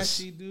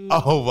trashy, dude.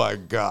 Oh my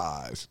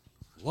gosh.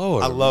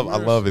 Lord, I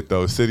love it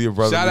though. City of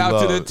Brotherly Love. Shout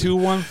out to the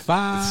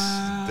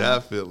 215.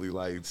 Definitely,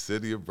 like,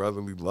 City of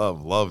Brotherly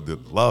Love. Loved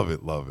it. Love it.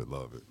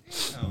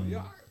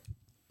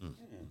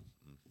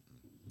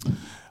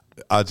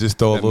 I just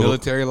throw a little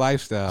military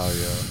lifestyle,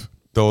 yo.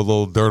 Throw a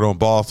little dirt on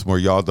Baltimore.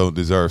 Y'all don't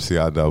deserve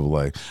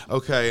CIAA.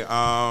 Okay. They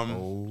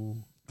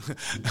don't.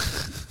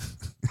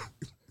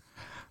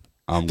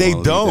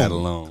 Leave that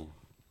alone.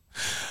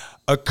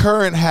 A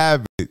current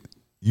habit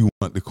you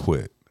want to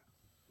quit.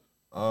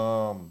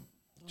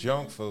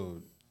 Junk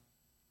food.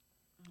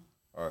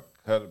 Or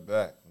cut it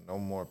back. No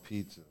more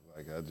pizza.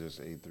 Like, I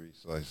just ate 3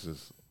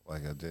 slices.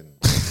 Like I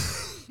didn't.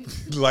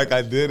 Like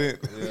I didn't?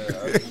 Yeah,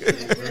 I just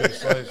ate 3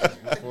 slices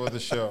before the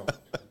show.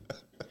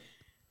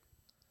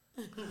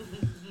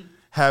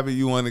 Habit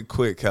you want to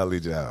quit,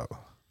 Kelly Joe?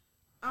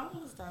 I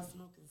want to start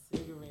smoking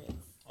cigarettes.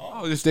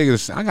 Oh, this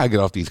nigga, I gotta get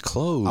off these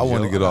clothes. I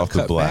want to get off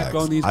the blacks.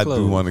 I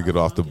do want to get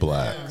off the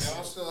blacks.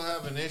 Y'all still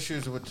having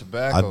issues with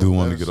tobacco. I do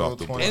want to get off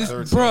the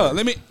blacks. Bro,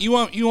 you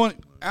want.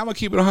 I'm gonna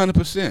keep it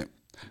 100%.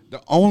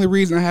 The only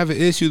reason I have an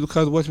issue is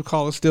because what you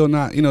call it still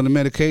not, the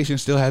medication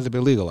still hasn't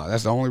been legalized.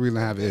 That's the only reason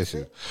I have an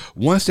issue.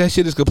 Once that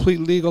shit is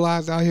completely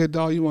legalized out here,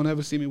 dog, you won't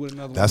ever see me with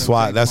another. That's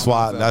why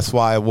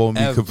it won't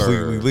be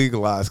completely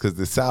legalized, because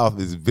the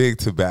South is big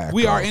tobacco.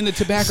 We are in the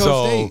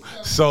tobacco state.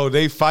 So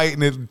they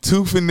fighting it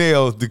tooth and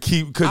nail to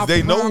keep, because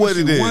they know what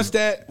it is.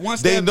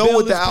 Once they know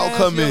what the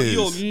outcome is.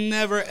 You'll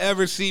never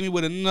ever see me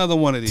with another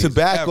one of these.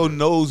 Tobacco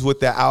knows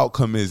what the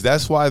outcome is.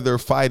 That's why they're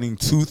fighting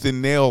tooth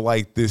and nail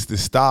like this to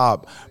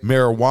stop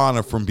marijuana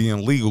from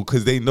being legal,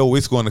 because they know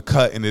it's going to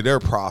cut into their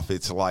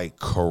profits like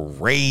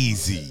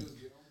crazy.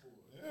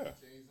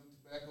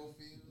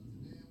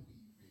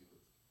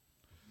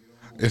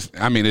 It's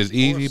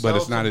easy, but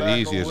it's not as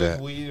easy as that.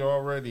 Weed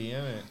already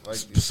in it, like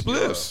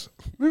spliffs.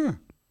 Yeah.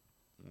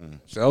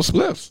 Sell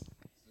spliffs.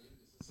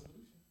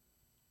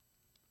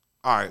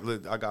 All right,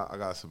 look, I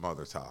got some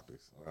other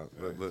topics.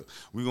 Look,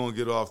 we're gonna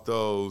get off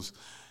those.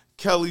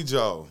 Kelly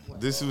Joe,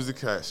 this was a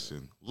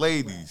question.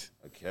 Ladies,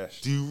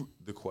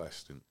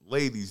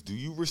 Ladies, do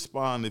you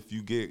respond if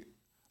you get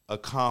a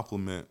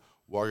compliment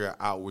while you're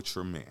out with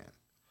your man?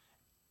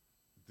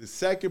 The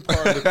second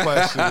part of the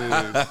question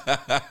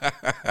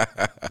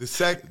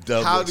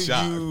is, how do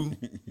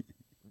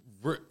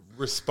you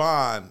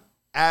respond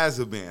as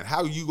a man? How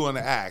are you going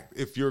to act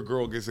if your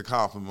girl gets a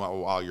compliment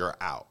while you're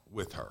out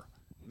with her?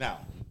 Now,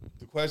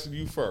 the question to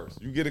you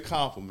first. You get a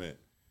compliment.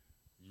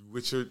 You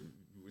with your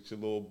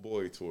little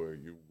boy toy,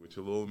 you with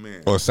your little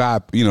man, or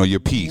side, your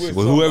piece.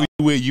 Well, whoever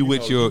you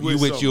with,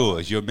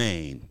 yours, your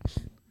main.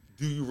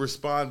 Do you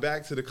respond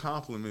back to the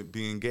compliment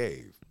being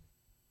gave?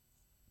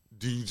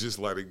 Do you just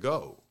let it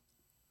go?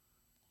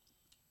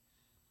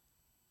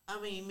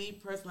 I mean, me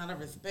personally, out of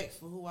respect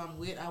for who I'm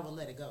with, I would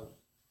let it go.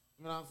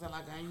 You know what I'm saying?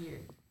 Like, I ain't here.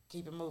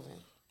 Keep it moving.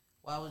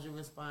 Why would you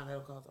respond?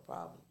 That'll cause a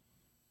problem.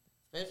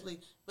 Especially,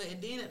 but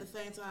then at the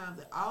same time,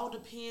 it all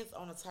depends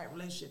on the type of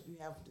relationship you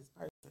have with this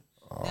person.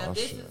 Now,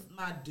 this is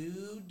my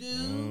dude,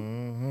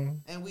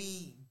 and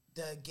we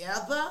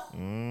together,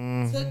 oh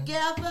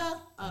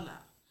no.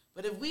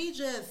 But if we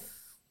just,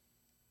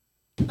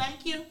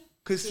 thank you,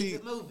 keep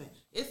it moving.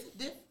 It's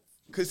different.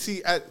 Because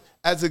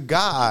as a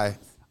guy,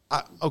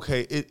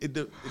 it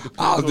depends.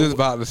 I was just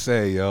about to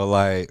say,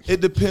 like,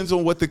 it depends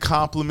on what the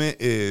compliment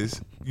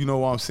is You know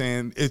what I'm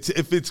saying?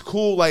 If it's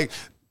cool, like,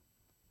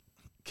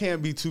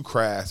 can't be too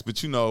crass,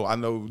 but I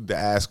know the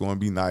ass gonna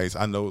be nice.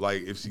 I know,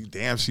 like, if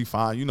she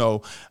fine, in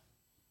the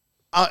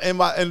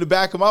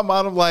back of my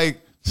mind, I'm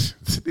like,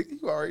 you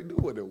already knew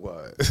what it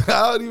was.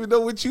 I don't even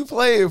know what you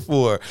playing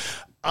for.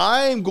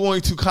 I'm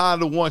going to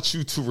kind of want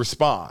you to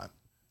respond.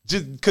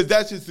 Just because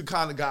that's just the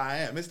kind of guy I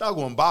am. It's not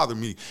going to bother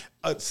me.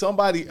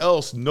 Somebody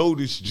else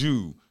noticed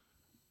you.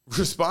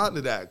 Respond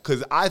to that,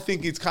 because I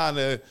think it's kind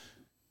of,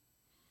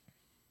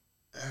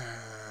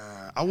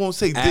 I won't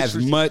say as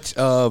much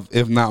of,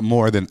 if not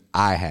more than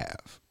I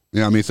have. You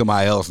know what I mean?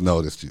 Somebody else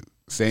noticed you.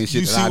 Saying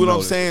shit. You see what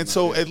I'm saying?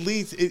 So at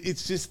least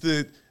it's just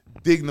the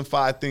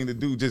dignified thing to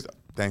do. Just,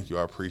 thank you,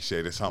 I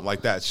appreciate it. Something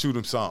like that. Shoot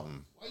him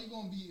something. Why you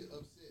gonna be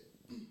upset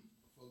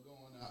for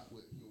going out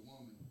with your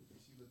woman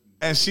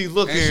and she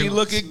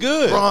looking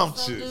good?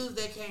 Scrumptious. Some dudes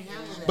that can't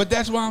handle that. But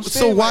that's why I'm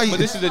saying. So why? But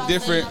this is a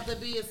different.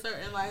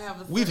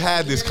 We've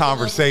had this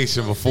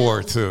conversation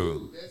before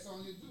too. That's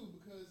on your dude,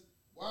 because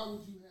why would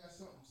you have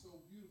something so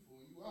beautiful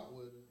and you out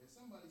with her, and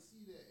somebody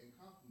see that and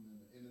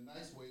compliment her in a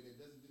nice way that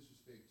doesn't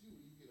disrespect you,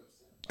 you get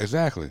upset.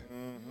 Exactly.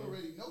 You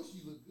already know she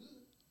look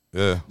good.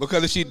 Yeah.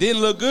 Because if she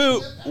didn't look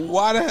good,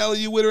 why the hell are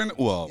you with her?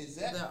 Well,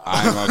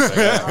 I ain't gonna say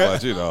that,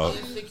 but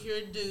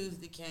insecure dudes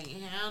that can't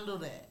handle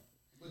that.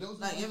 But those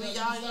like, y'all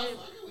hear,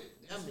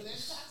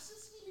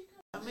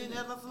 I mean,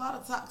 there's a lot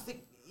of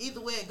toxic. Either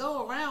way it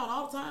go around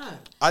all the time.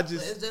 But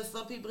it's just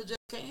some people that just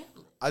can't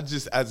handle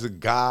it. As a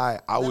guy,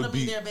 I would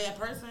be. They're a bad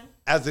person.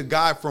 As a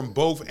guy from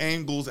both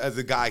angles, as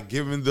a guy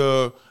giving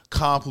the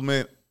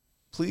compliment,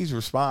 please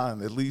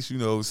respond. At least,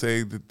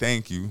 say the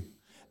thank you.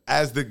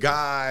 As the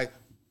guy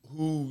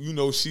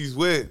who, she's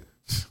with,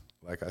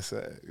 like I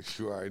said,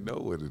 you already know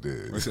what it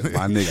is.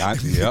 My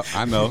nigga,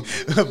 I know.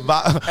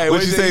 Hey,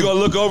 what you say? You gonna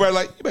look over and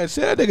like, you better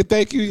say that nigga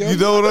thank you. Yo. You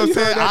know what I'm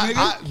saying?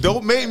 I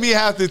don't make me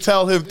have to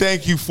tell him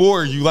thank you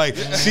for you. Like,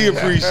 she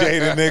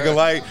appreciated nigga.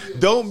 Like,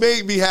 don't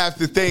make me have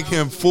to thank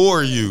him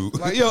for you.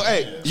 Like, yo,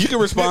 hey, you can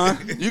respond.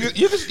 You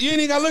ain't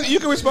even gotta look. You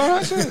can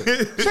respond.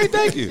 Say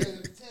thank you.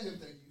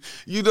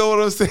 You know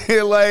what I'm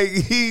saying? Like,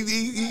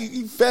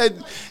 he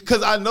fed,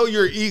 because I know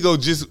your ego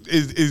just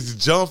is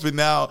jumping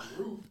now.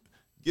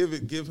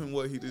 Give him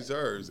what he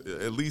deserves.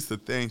 At least a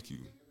thank you.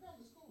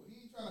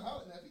 He ain't trying to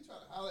holler at you. If he try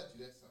to holler at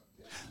you, that's something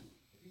different.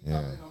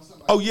 Yeah.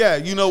 Oh yeah,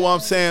 you know what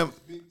I'm saying?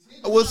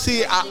 Well,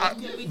 see,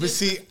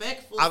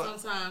 respectful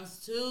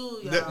sometimes too,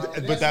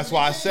 y'all. But that's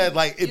why I said,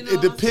 like,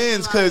 it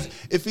depends, because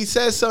if he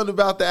says something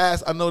about the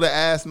ass, I know the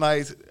ass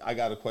nice. I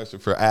got a question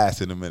for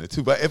ass in a minute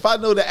too. But if I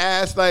know the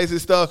ass nice and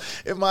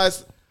stuff, you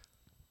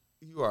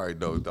already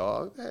know,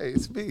 dog. Hey,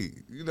 it's me.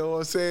 You know what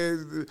I'm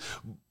saying?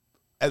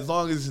 As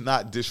long as it's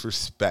not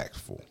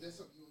disrespectful. That's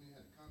something you only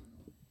have to comment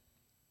on.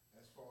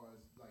 As far as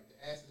like the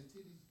ass and the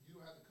titties, you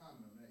don't have to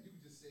comment on that. You can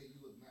just say you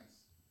look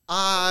nice.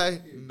 I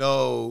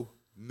know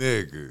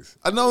niggas.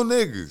 I know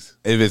niggas.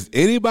 If it's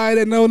anybody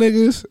that know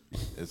niggas,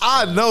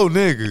 I know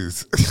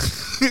niggas.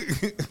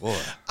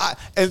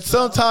 And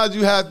sometimes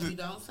you have to. You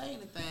don't say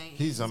anything.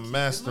 He's a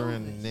master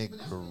in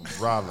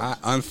Nicaragua.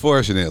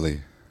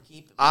 Unfortunately,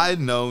 I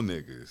know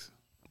niggas.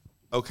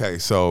 Okay,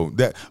 so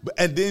that,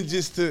 and then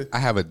just to, I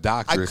have a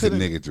doctorate in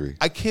niggatry.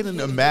 I couldn't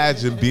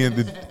imagine being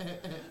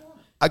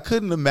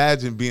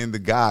the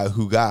guy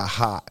who got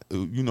hot,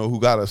 who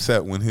got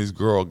upset when his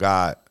girl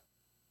got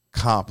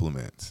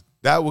compliments.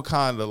 That would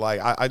kind of like,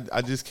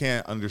 I just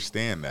can't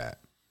understand that.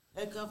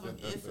 They come from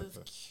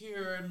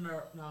insecure,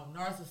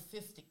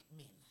 narcissistic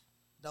men.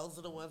 Those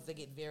are the ones that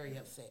get very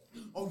upset.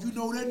 Oh, you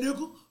know that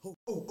nigga?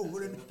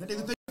 That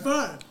nigga think you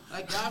fine.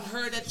 Like, I've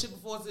heard that shit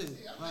before too.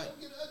 Like,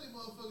 you know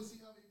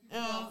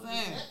what I'm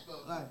saying?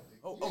 Like,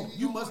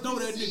 you must know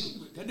that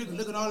nigga. That nigga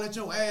looking all at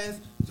your ass.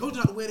 Told you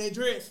not to wear that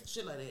dress.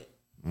 Shit like that.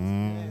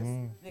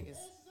 Niggas.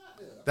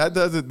 That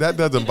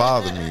doesn't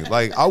bother me.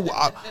 Like, I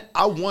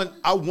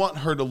want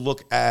her to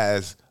look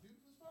as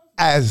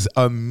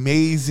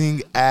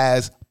amazing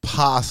as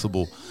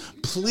possible.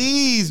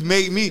 Please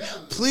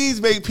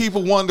make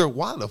people wonder,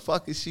 why the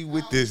fuck is she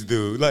with this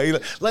dude?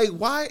 Like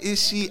why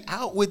is she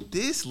out with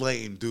this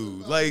lame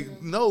dude? Like,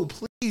 no,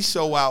 please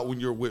show out when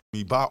you're with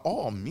me by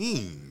all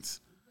means.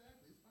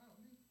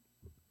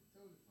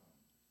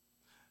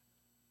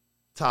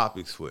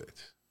 Topic switch.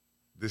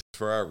 This is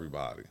for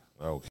everybody.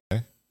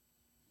 Okay.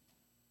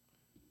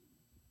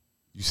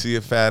 You see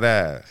a fat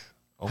ass.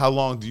 How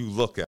long do you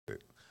look at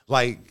it?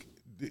 Like,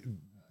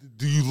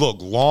 do you look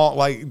long?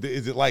 Like,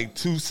 is it like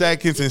 2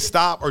 seconds and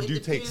stop, or do you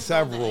take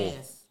several?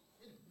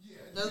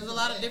 There's a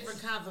lot of different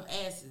kinds of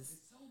asses.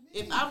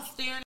 If I'm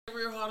staring at it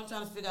real hard, I'm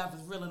trying to figure out if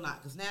it's real or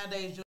not. Because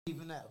nowadays, you don't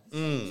even know.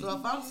 So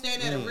if I'm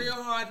staring at it real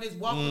hard and it's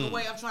walking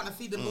away, I'm trying to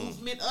see the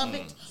movement of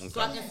it,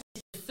 so I can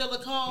see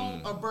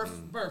silicone or birth.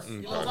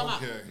 You know what I'm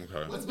talking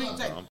about? What's being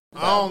taken?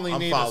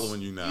 I'm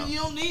following you now. You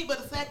don't need but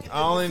a second.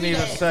 I only need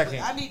a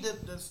second. I need the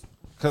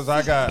because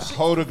I got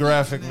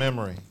photographic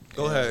memory.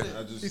 Go ahead.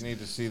 I just need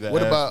to see that.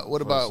 What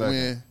about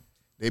when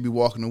they be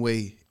walking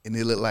away and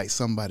they look like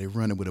somebody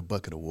running with a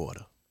bucket of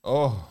water?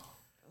 Oh,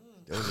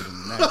 those are the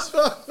nice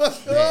fat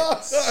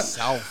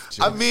South.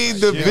 I mean,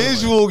 the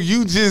visual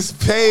you just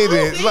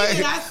painted,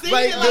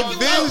 the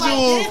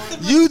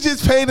visual you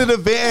just painted a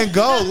Van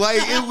Gogh. Like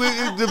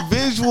the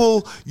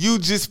visual you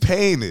just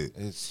painted.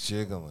 It's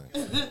jiggling.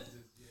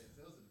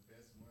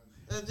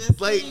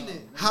 Like,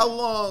 how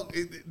long? Do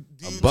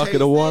you A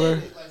bucket of water.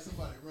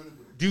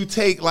 Do you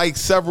take like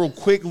several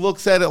quick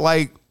looks at it,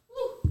 like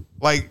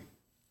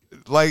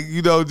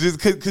you know,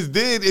 just because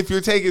then if you're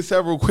taking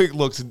several quick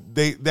looks,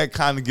 that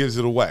kind of gives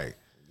it away.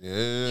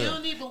 Yeah. You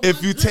don't need but If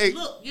one you good take-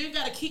 look. You ain't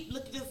gotta keep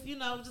looking.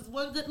 Just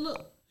one good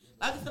look.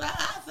 Like I said,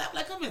 I stop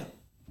like come here.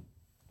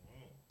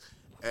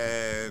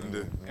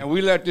 And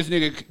we let this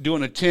nigga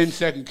doing a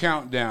 10-second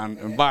countdown,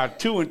 and by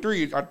 2 and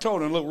 3, I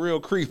told him it looked real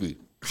creepy.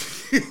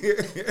 Looked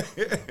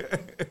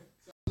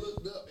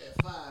up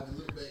at 5 and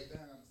looked back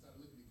down and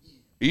started looking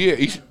again.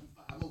 Yeah,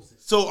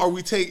 So are we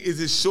is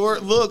it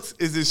short looks?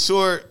 Is it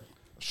Short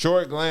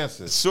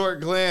glances. short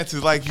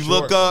glances? Like you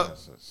Short look up,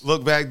 glances.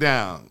 look back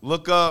down,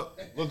 look up,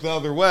 look the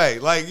other way.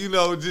 Like, you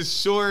know,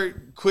 just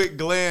short, quick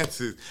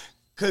glances.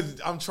 Because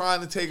I'm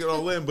trying to take it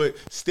all in, but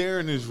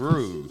staring is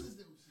rude.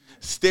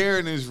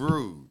 Staring is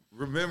rude.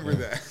 Remember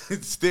that.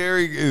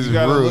 Staring is You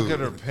gotta rude. look at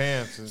her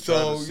pants and So,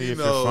 try to see you if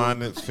know-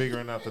 you're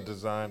figuring out the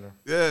designer.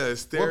 Yeah,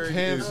 staring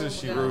pants is is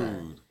she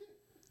rude.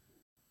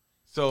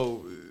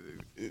 So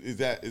is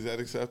that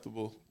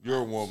acceptable? You're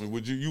a woman.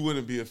 You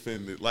wouldn't be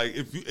offended? Like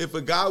if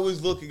a guy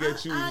was looking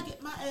at you, My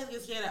ass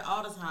gets scared at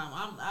all the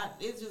time.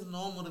 It's just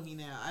normal to me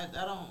now. It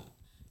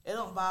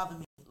don't bother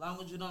me as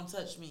long as you don't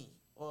touch me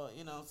or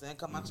you know what I'm saying.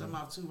 Come out your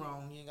mouth too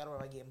wrong. You ain't gotta worry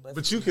about getting busted.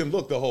 but you can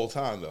look the whole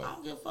time though. I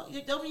don't give a fuck.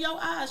 You don't your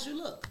eyes. You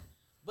look,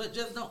 but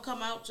just don't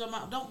come out your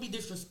mouth. Don't be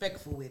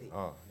disrespectful with it.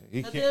 Oh,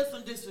 he Cause can't. there's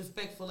some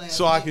disrespectful ass.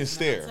 So I niggas, can man,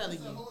 stare. I'm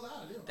telling you.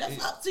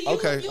 That's up to you.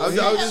 Okay. If you I was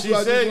say just- She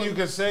I said want- you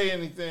could say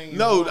anything.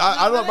 No,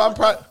 I don't. I'm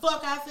proud.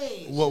 Fuck, I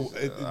said. Well,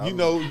 you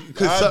know,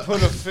 because I'd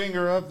put a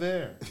finger up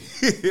there.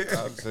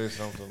 I'd say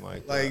something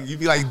like that. like you'd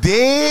be like,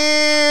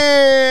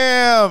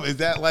 damn, is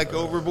that like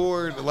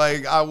overboard?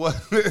 Like I was.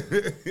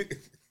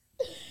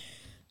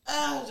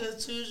 Oh,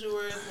 just choose your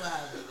words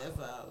wisely. That's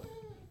all.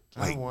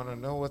 I want to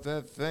know what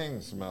that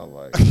thing smelled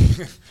like.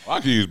 I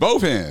can use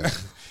both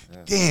hands.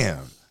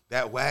 Damn,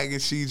 that wagon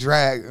she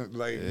dragged.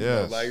 Like, you know,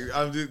 Yes. like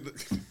I'm just.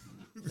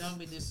 Don't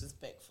be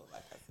disrespectful,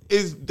 like I said.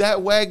 Is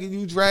that wagon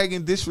you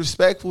dragging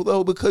disrespectful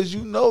though? Because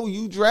you know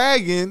you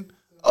dragging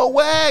a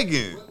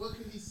wagon. What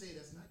can he say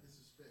that's not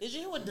disrespectful? Did you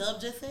hear what Dub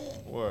just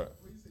said? What?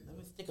 Let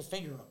me stick a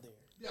finger up there.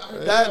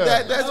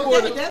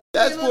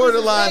 That's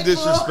borderline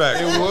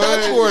disrespectful.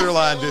 That's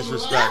borderline That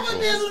disrespectful.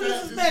 was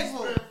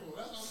disrespectful. That's what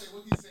I'm saying.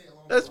 What can he say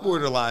along That's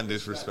borderline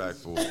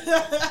disrespectful.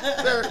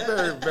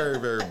 Very, very,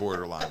 very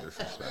borderline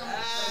disrespectful.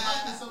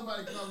 How can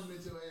somebody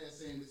compliment your ass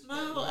saying this?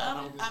 No,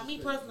 I don't. Me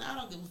personally, I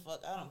don't give a fuck.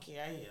 I don't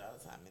care. I hear it all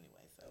the time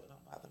anyway, so it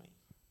don't bother me.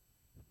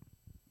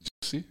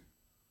 See?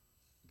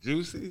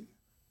 Juicy?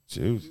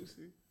 Juicy.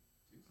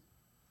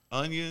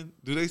 Onion?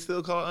 Do they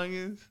still call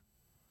onions?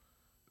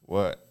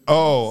 What?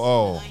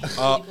 Oh.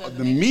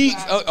 The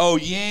meats.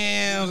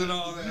 Yams and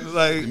all that.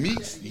 Like The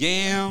meats,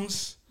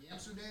 yams,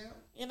 Amsterdam?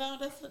 You know,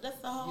 that's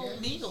the whole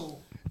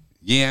meal.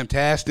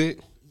 yam-tastic.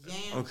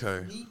 Yams,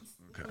 Okay. meats,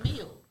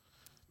 meal.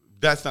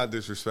 that's not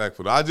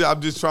disrespectful.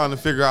 I'm just trying to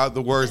figure out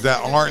the words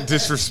that aren't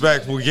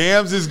disrespectful.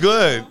 Yams is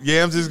good.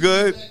 Yams is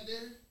good. Back there?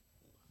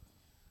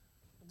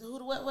 Who,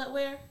 the what,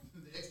 where?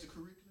 The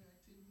extracurricular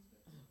activities?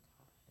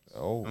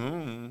 Oh.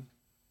 Men.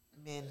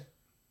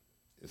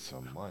 It's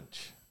a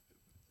munch.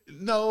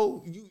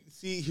 No, you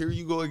see, here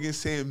you go again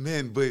saying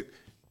men, but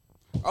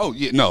Oh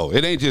yeah, no,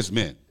 it ain't just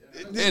men.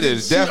 It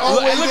is she definitely.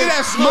 always Look at that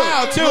gets-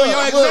 smile look, too, look,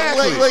 yo.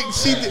 look,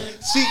 Exactly.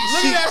 she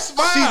at that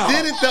smile. She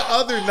did it the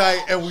other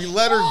night, and we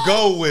let her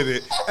go with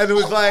it, and it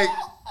was like,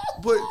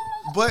 but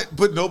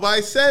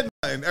nobody said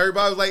nothing.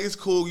 Everybody was like, it's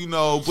cool, you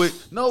know, but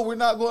no, we're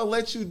not going to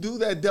let you do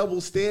that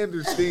double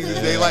standards thing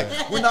today. Like,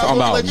 we're not Talking going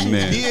to about let you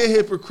men. be a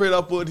hypocrite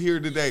up on here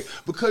today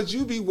because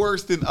you be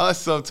worse than us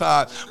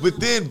sometimes, but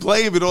then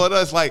blame it on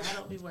us. Like, I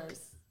don't be worse.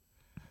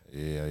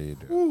 Yeah, you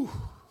do.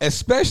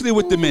 Especially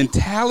with the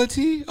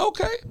mentality.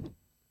 Okay.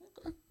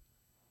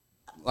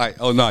 Like,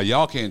 oh no,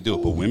 y'all can't do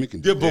it, but women can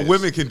do yeah, it. but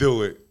women can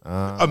do it.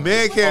 A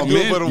man can't do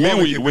it, but a woman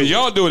can do when it.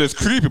 y'all do it, it's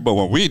creepy, but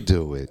when we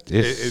do it,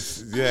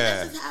 It's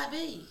yeah. That's just how it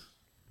be.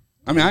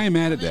 I mean, I ain't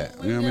mad at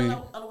that. You know what I mean?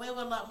 Get away with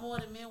a lot more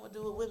than men would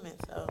do with women.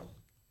 So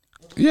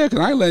Yeah, because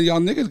I ain't letting y'all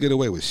niggas get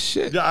away with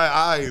shit. Yeah,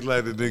 I ain't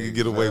let a nigga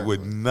get away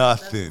with that's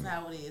nothing. just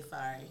how it is.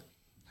 Sorry.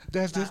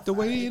 That's just the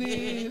way it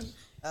is.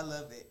 I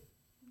love it.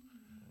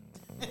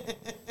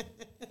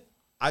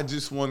 I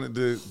just wanted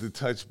to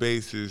touch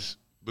bases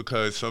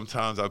because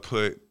sometimes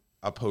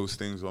I post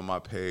things on my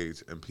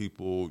page and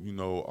people, you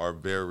know,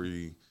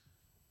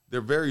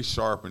 they're very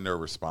sharp in their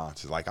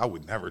responses. Like, I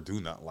would never do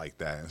nothing like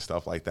that and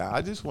stuff like that.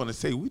 I just want to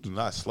say we do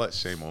not slut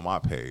shame on my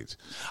page.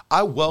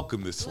 I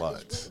welcome the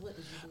sluts.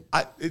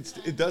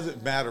 It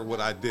doesn't matter what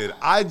I did.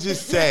 I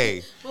just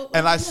say,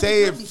 and I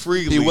say it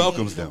freely. He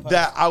welcomes them.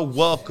 That I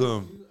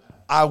welcome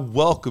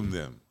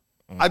them.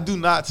 I do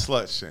not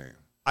slut shame.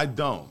 I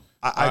don't.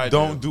 I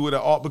don't do it at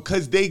all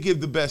because they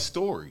give the best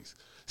stories.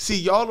 See,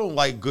 y'all don't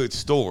like good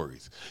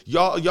stories.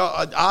 Y'all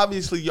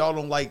obviously y'all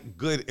don't like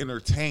good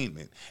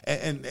entertainment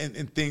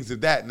and things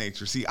of that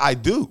nature. See, I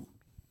do.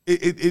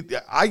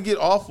 I get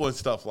off on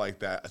stuff like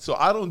that. So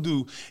I don't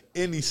do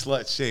any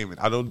slut shaming.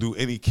 I don't do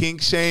any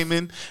kink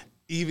shaming.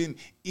 Even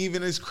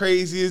as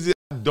crazy as it,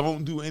 I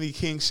don't do any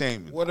kink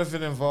shaming. What if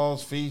it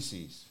involves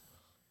feces?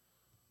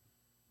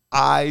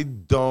 I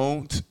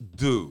don't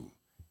do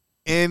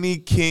any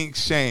kink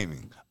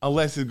shaming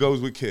unless it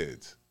goes with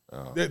kids.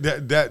 Oh.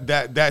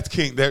 That's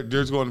kink.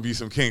 There's going to be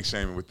some kink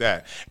shaming with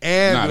that.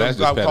 And that's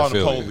just calling the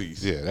pedophilia.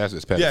 police. Yeah, that's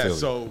just pedophilia. Yeah,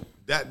 so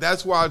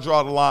that's where I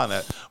draw the line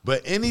at.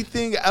 But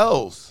anything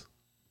else,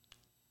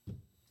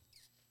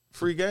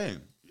 free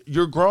game.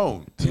 You're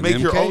grown to make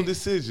your own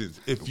decisions.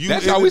 If you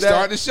that's how we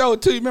started the show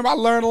too. You remember I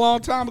learned a long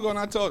time ago, and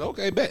I told,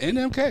 okay, bet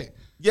NMK.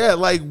 Yeah,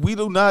 like we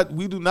do not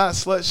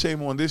slut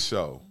shame on this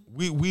show.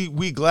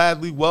 We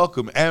gladly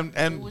welcome and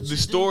the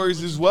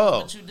stories as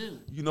well. What you do.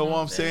 You know what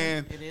I'm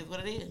saying? It is what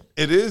it is.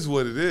 It is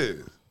what it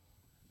is.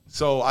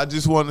 So I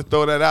just wanted to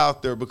throw that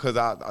out there because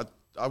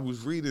I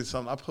was reading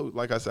something.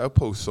 I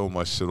post so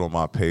much shit on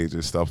my page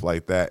and stuff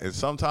like that. And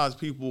sometimes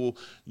people,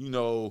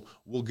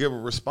 will give a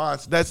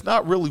response that's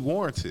not really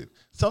warranted.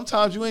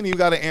 Sometimes you ain't even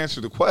got to answer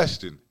the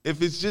question.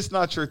 If it's just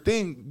not your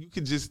thing,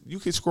 you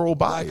can scroll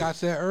by. Like I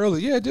said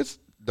earlier, just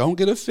don't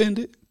get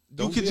offended.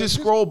 You can just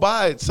scroll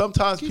by it.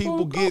 Sometimes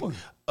people get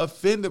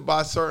offended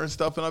by certain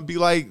stuff, and I'd be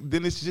like,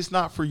 then it's just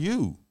not for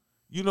you.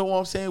 You know what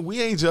I'm saying?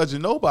 We ain't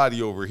judging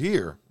nobody over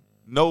here.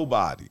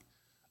 Nobody.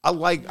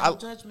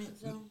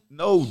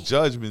 No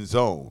judgment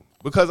zone.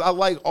 Because I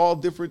like all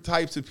different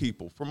types of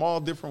people from all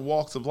different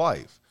walks of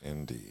life.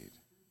 Indeed.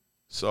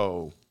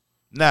 So,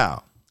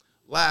 now,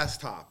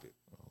 last topic.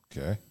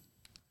 Okay.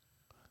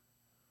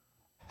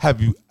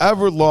 Have you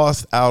ever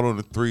lost out on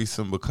a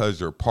threesome because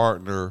your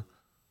partner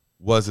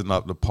wasn't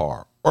up to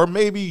par? Or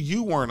maybe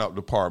you weren't up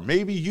to par.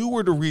 Maybe you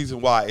were the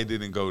reason why it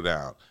didn't go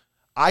down.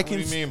 What do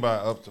you mean by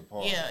up to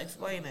par? Yeah,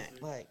 explain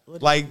that.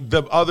 Like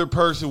the other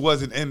person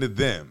wasn't into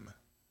them.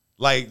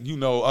 Like,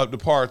 up to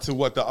par to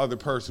what the other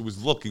person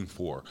was looking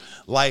for.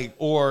 Like,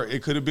 or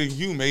it could have been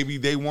you. Maybe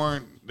they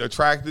weren't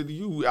attracted to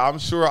you. I'm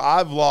sure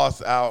I've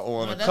lost out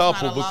on a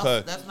couple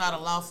because... That's not a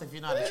loss if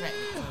you're not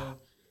attracted to them.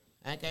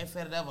 I can't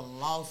say that I ever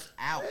lost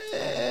out.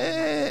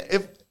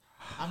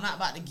 I'm not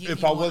about to give you.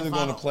 If I wasn't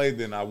going to play,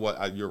 then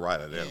you're right.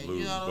 I didn't lose.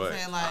 You know what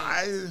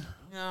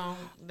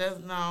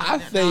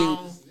I'm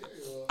saying?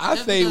 I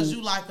think because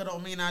you like it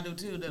don't mean I do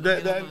too.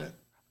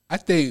 I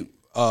think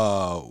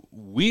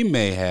we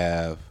may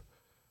have,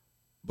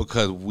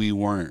 because we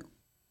weren't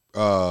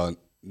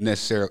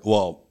necessarily.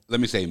 Well,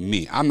 let me say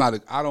me. I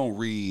don't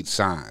read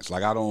signs.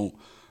 Like I don't.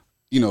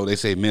 They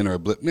say men are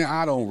man,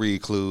 I don't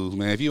read clues,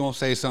 man. If you don't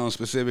say something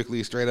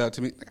specifically straight up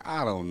to me,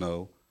 I don't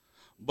know.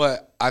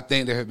 But I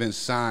think there have been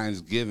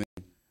signs given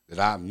that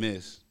I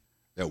missed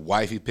that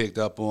wifey picked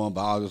up on,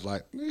 but I was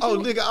like,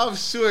 nigga, I'm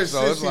sure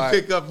since she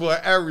picked up on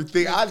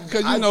everything.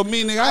 Because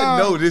me, nigga. I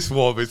know this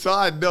woman, so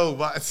I know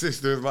my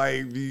sister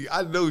like me.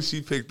 I know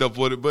she picked up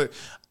on it, but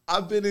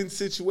I've been in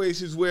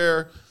situations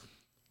where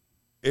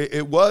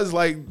it was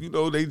like,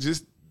 they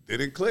just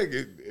didn't click.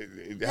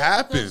 It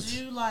happened.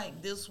 Because you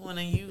like this one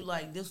and you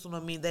like this one,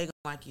 I mean, they gonna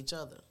like each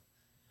other.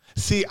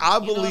 See, I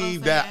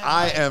believe that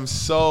I am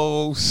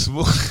so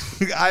smooth.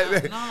 No,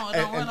 it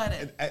don't work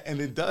like that.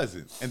 And it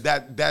doesn't. And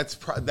that's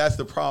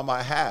the problem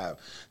I have.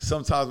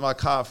 Sometimes my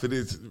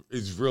confidence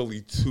is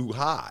really too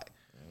high.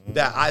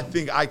 That I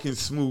think I can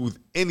smooth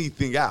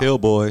anything out. Hill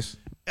boys.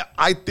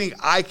 I think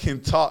I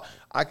can talk.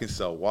 I can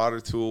sell water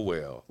to a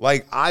whale.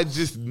 Like, I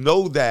just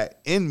know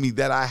that in me,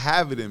 that I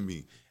have it in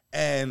me.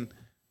 And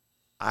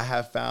I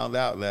have found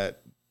out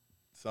that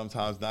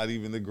sometimes not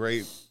even the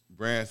great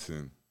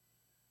Branson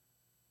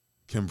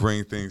can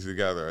bring things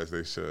together as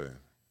they should.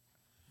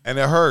 And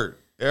it hurt.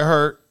 It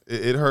hurt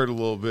a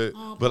little bit,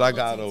 but I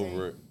got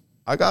over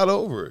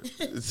it.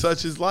 It's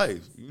such is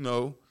life,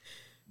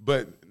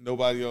 But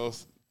nobody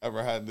else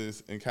ever had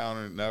this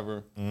encounter,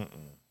 never. Mm-mm.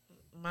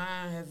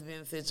 Mine has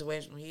been a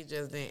situation where he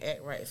just didn't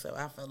act right, so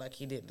I felt like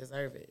he didn't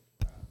deserve it.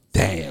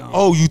 Damn.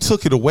 Oh, you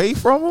took it away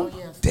from him? Oh,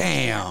 yes.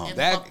 Damn.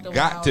 That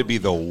got to be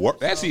the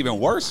worst. That's even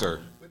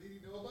worser.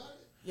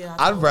 Yeah,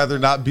 I'd rather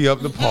not be up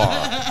to par.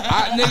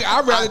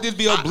 I'd rather just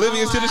be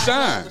oblivious to the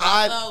signs.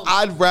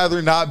 I'd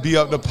rather not be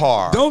up to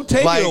par. Don't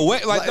take it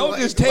away. Don't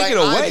just take it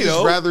away,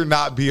 though. I'd rather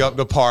not be up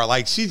to par.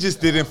 Like, she just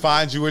didn't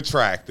find you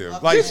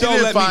attractive. Like, she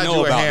didn't find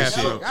you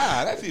handsome.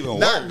 God, that's even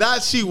worse.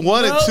 Not she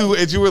wanted to,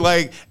 and you were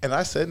like, and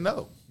I said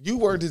no. You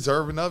weren't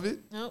deserving of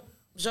it. Nope.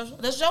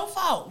 That's your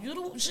fault. You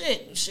do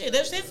shit.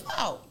 That's his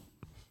fault.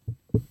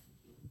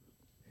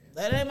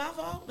 That ain't my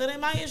fault. That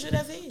ain't my issue.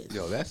 That's his.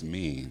 Yo, that's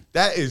mean.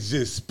 That is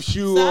just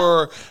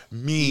pure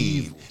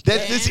mean.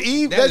 That's just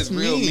evil. That's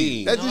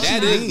mean. That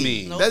is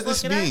mean. That's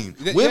just mean.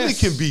 Women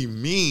can be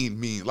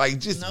mean. Like,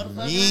 just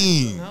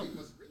mean. Nope.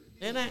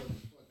 It ain't.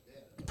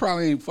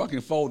 Probably ain't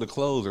fucking fold the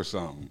clothes or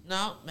something.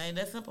 No, man,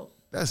 that's simple.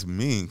 That's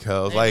mean, cuz.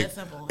 Ain't Like, that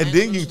simple. and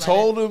then you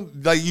told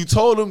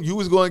him, you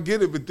was going to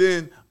get it, but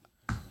then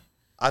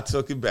I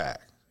took it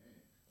back.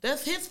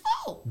 That's his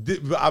fault.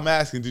 I'm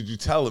asking, did you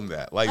tell him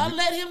that? Like, I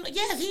let him.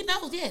 Yes, he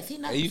knows. Yes, he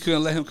knows. And you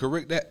couldn't let him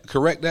correct that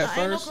first?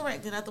 Ain't no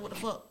correcting after what the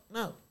fuck.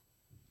 No.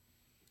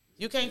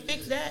 You can't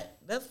fix that.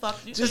 That's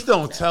fucked. Just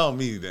don't tell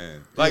me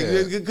then. Like,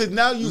 because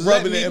now you Let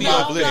rubbing me it in be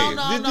my oblivious. face.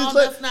 No,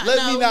 Just that's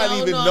let me not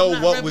even know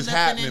I'm what not was rubbing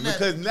happening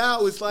nothing in because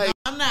now it's like,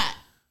 I'm not.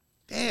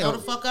 damn. No, the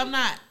fuck I'm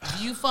not.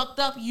 You fucked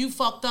up. You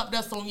fucked up.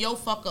 That's on your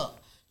fuck up.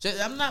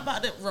 I'm not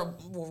about to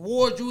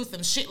reward you with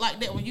some shit like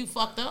that when you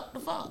fucked up. The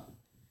fuck.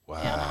 Wow.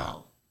 Hell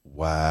no.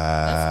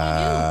 Wow. That's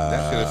on you.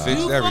 That could have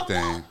fixed You fucked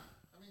everything.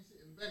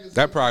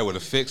 That probably would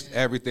have fixed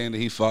everything that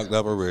he fucked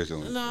up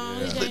originally. No,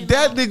 it ain't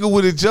That nigga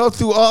would have jumped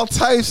through all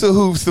types of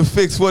hoops to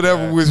fix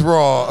whatever was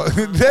wrong.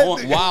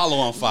 While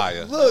on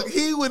fire. Look,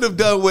 he would have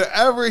done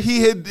whatever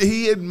he had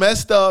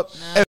messed up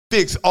and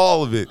fixed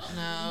all of it.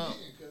 No.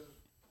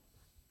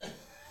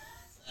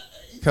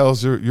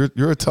 Kels,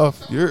 you're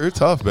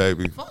tough,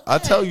 baby. Fuck I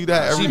that. tell you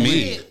that every She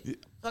week. mean.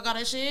 Fuck all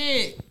that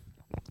shit.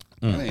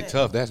 That ain't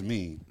tough. That's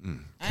mean.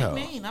 I ain't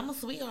mean. I'm a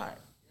sweetheart.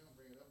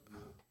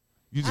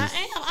 You just, I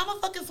am. I'm a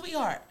fucking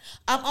sweetheart.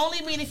 I'm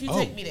only mean if you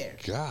take me there.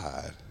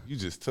 God. you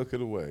just took it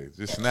away.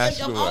 Just snatched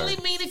it I'm away. only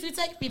mean if you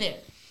take me there.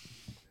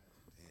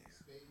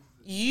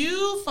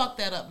 You fucked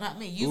that up, not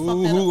me. You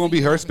fucked that up. Who gonna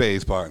be her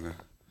spades partner?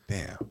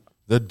 Damn.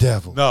 The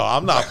devil. No,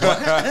 I'm not.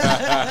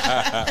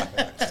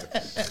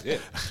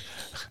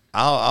 I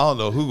don't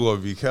know who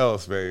gonna be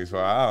Kel's face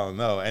for. I don't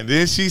know. And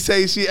then she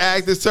say she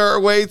acted a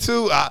certain way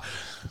too.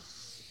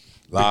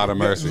 Lot of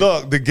mercy.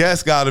 Look, the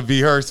guest got to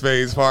be her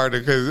space partner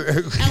because.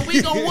 And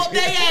we gonna whoop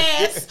their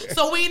ass,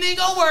 so we ain't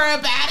gonna worry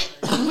about it.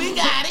 We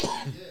got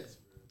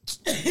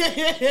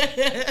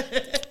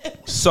it.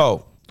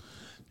 So,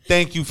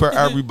 thank you for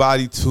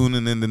everybody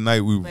tuning in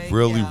tonight. We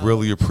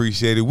really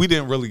appreciate it. We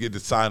didn't really get to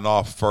sign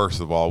off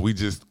first of all. We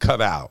just cut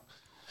out.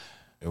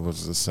 It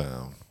was the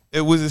sound.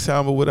 It was a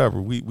sound, but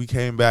whatever. We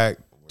came back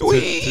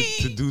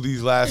to do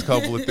these last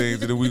couple of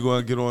things, and then we're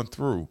going to get on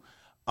through.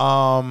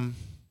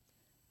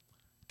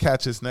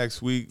 Catch us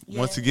next week. Yeah.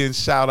 Once again,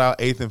 shout out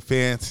 8th and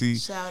Fancy.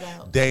 Shout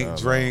out. Dank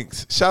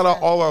Drinks. Shout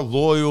out all our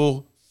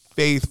loyal,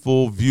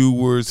 faithful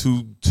viewers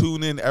who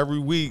tune in every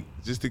week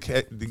just to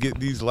get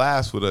these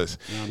laughs with us.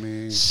 You know what I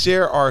mean?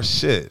 Share our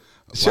shit.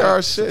 Share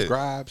our shit.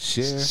 Subscribe,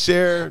 share.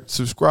 Share,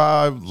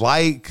 subscribe,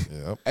 like.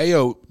 Yep. Hey,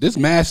 yo, this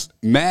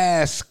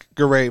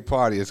masquerade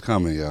party is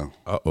coming, yo.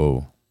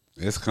 Uh-oh.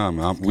 It's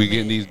coming. We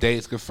getting these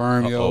dates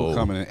confirmed, yo.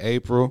 Coming in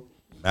April.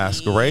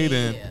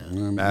 Masquerading.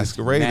 Yeah.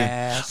 Masquerading.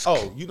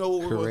 Oh, you know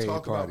what we're going to Masquerade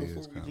talk about party is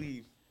before we coming.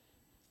 leave?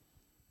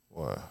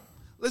 What?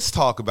 Let's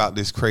talk about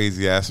this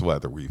crazy ass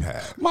weather we've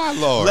had. My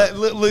Lord.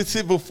 Let's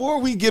see, before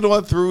we get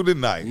on through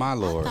tonight. My I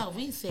Lord. thought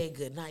we said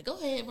good night. Go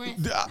ahead,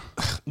 Brent.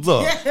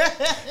 Look,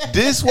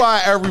 this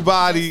why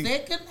everybody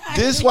Say good night.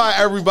 this why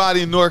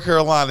everybody in North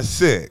Carolina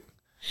sick.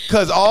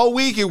 Cause all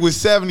week it was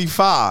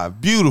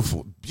 75.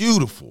 Beautiful.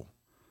 Beautiful.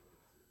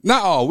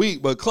 Not all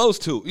week, but close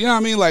to. You know what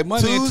I mean? Like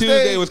Monday and Tuesday?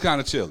 Tuesday was kind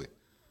of chilly.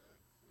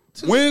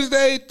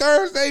 Wednesday,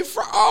 Thursday,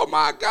 oh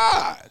my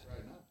God.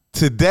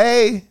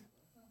 Today,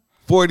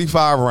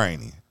 45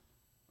 rainy.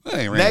 It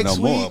ain't raining Next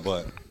no more, week?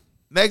 but.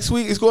 Next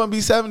week it's going to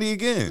be 70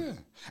 again.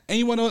 And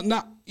you want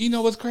to you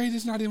know what's crazy?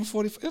 It's not even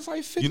 45. It's like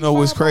 55. You know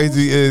what's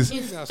crazy is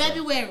It's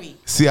February.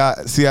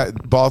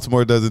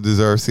 Baltimore doesn't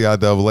deserve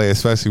CIAA,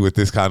 especially with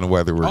this kind of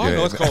weather we're Oh, getting.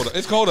 no, it's cold.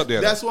 It's cold up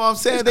there. That's what I'm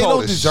saying. It's They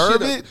cold don't as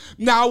deserve shit it.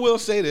 Now I will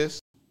say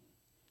this: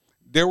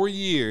 there were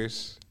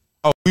years,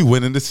 Oh, we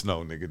went in the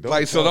snow, nigga.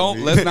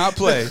 let's not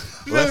play.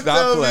 Let's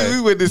not play.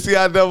 We went to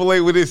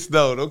CIAA when it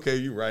snowed. Okay,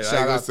 you right. I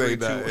ain't gonna say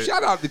that.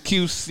 Shout out to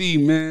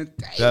QC, man.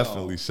 Damn.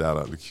 Definitely shout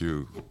out to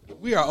Q.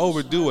 We are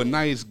overdue a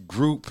nice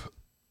group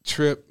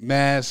trip,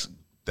 mass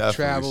Definitely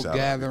travel shout out to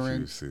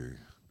gathering. QC. You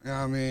know what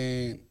I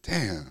mean?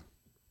 Damn.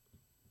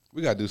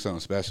 We got to do something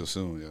special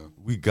soon, yo.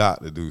 We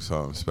got to do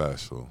something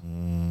special.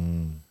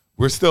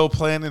 We're still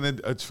planning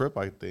a trip,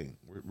 I think.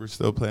 We're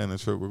still planning a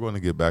trip. We're going to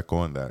get back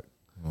on that.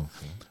 Okay.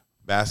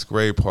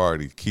 Masquerade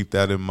party. Keep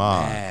that in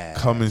mind.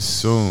 Coming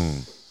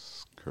soon.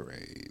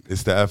 Great.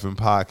 It's the effing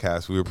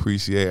podcast. We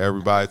appreciate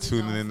everybody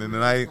tuning in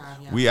tonight.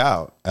 We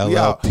out. We LLP.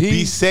 out.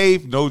 Be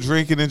safe. No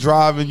drinking and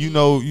driving. You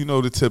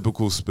know the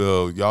typical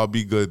spill. Y'all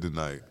be good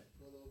tonight.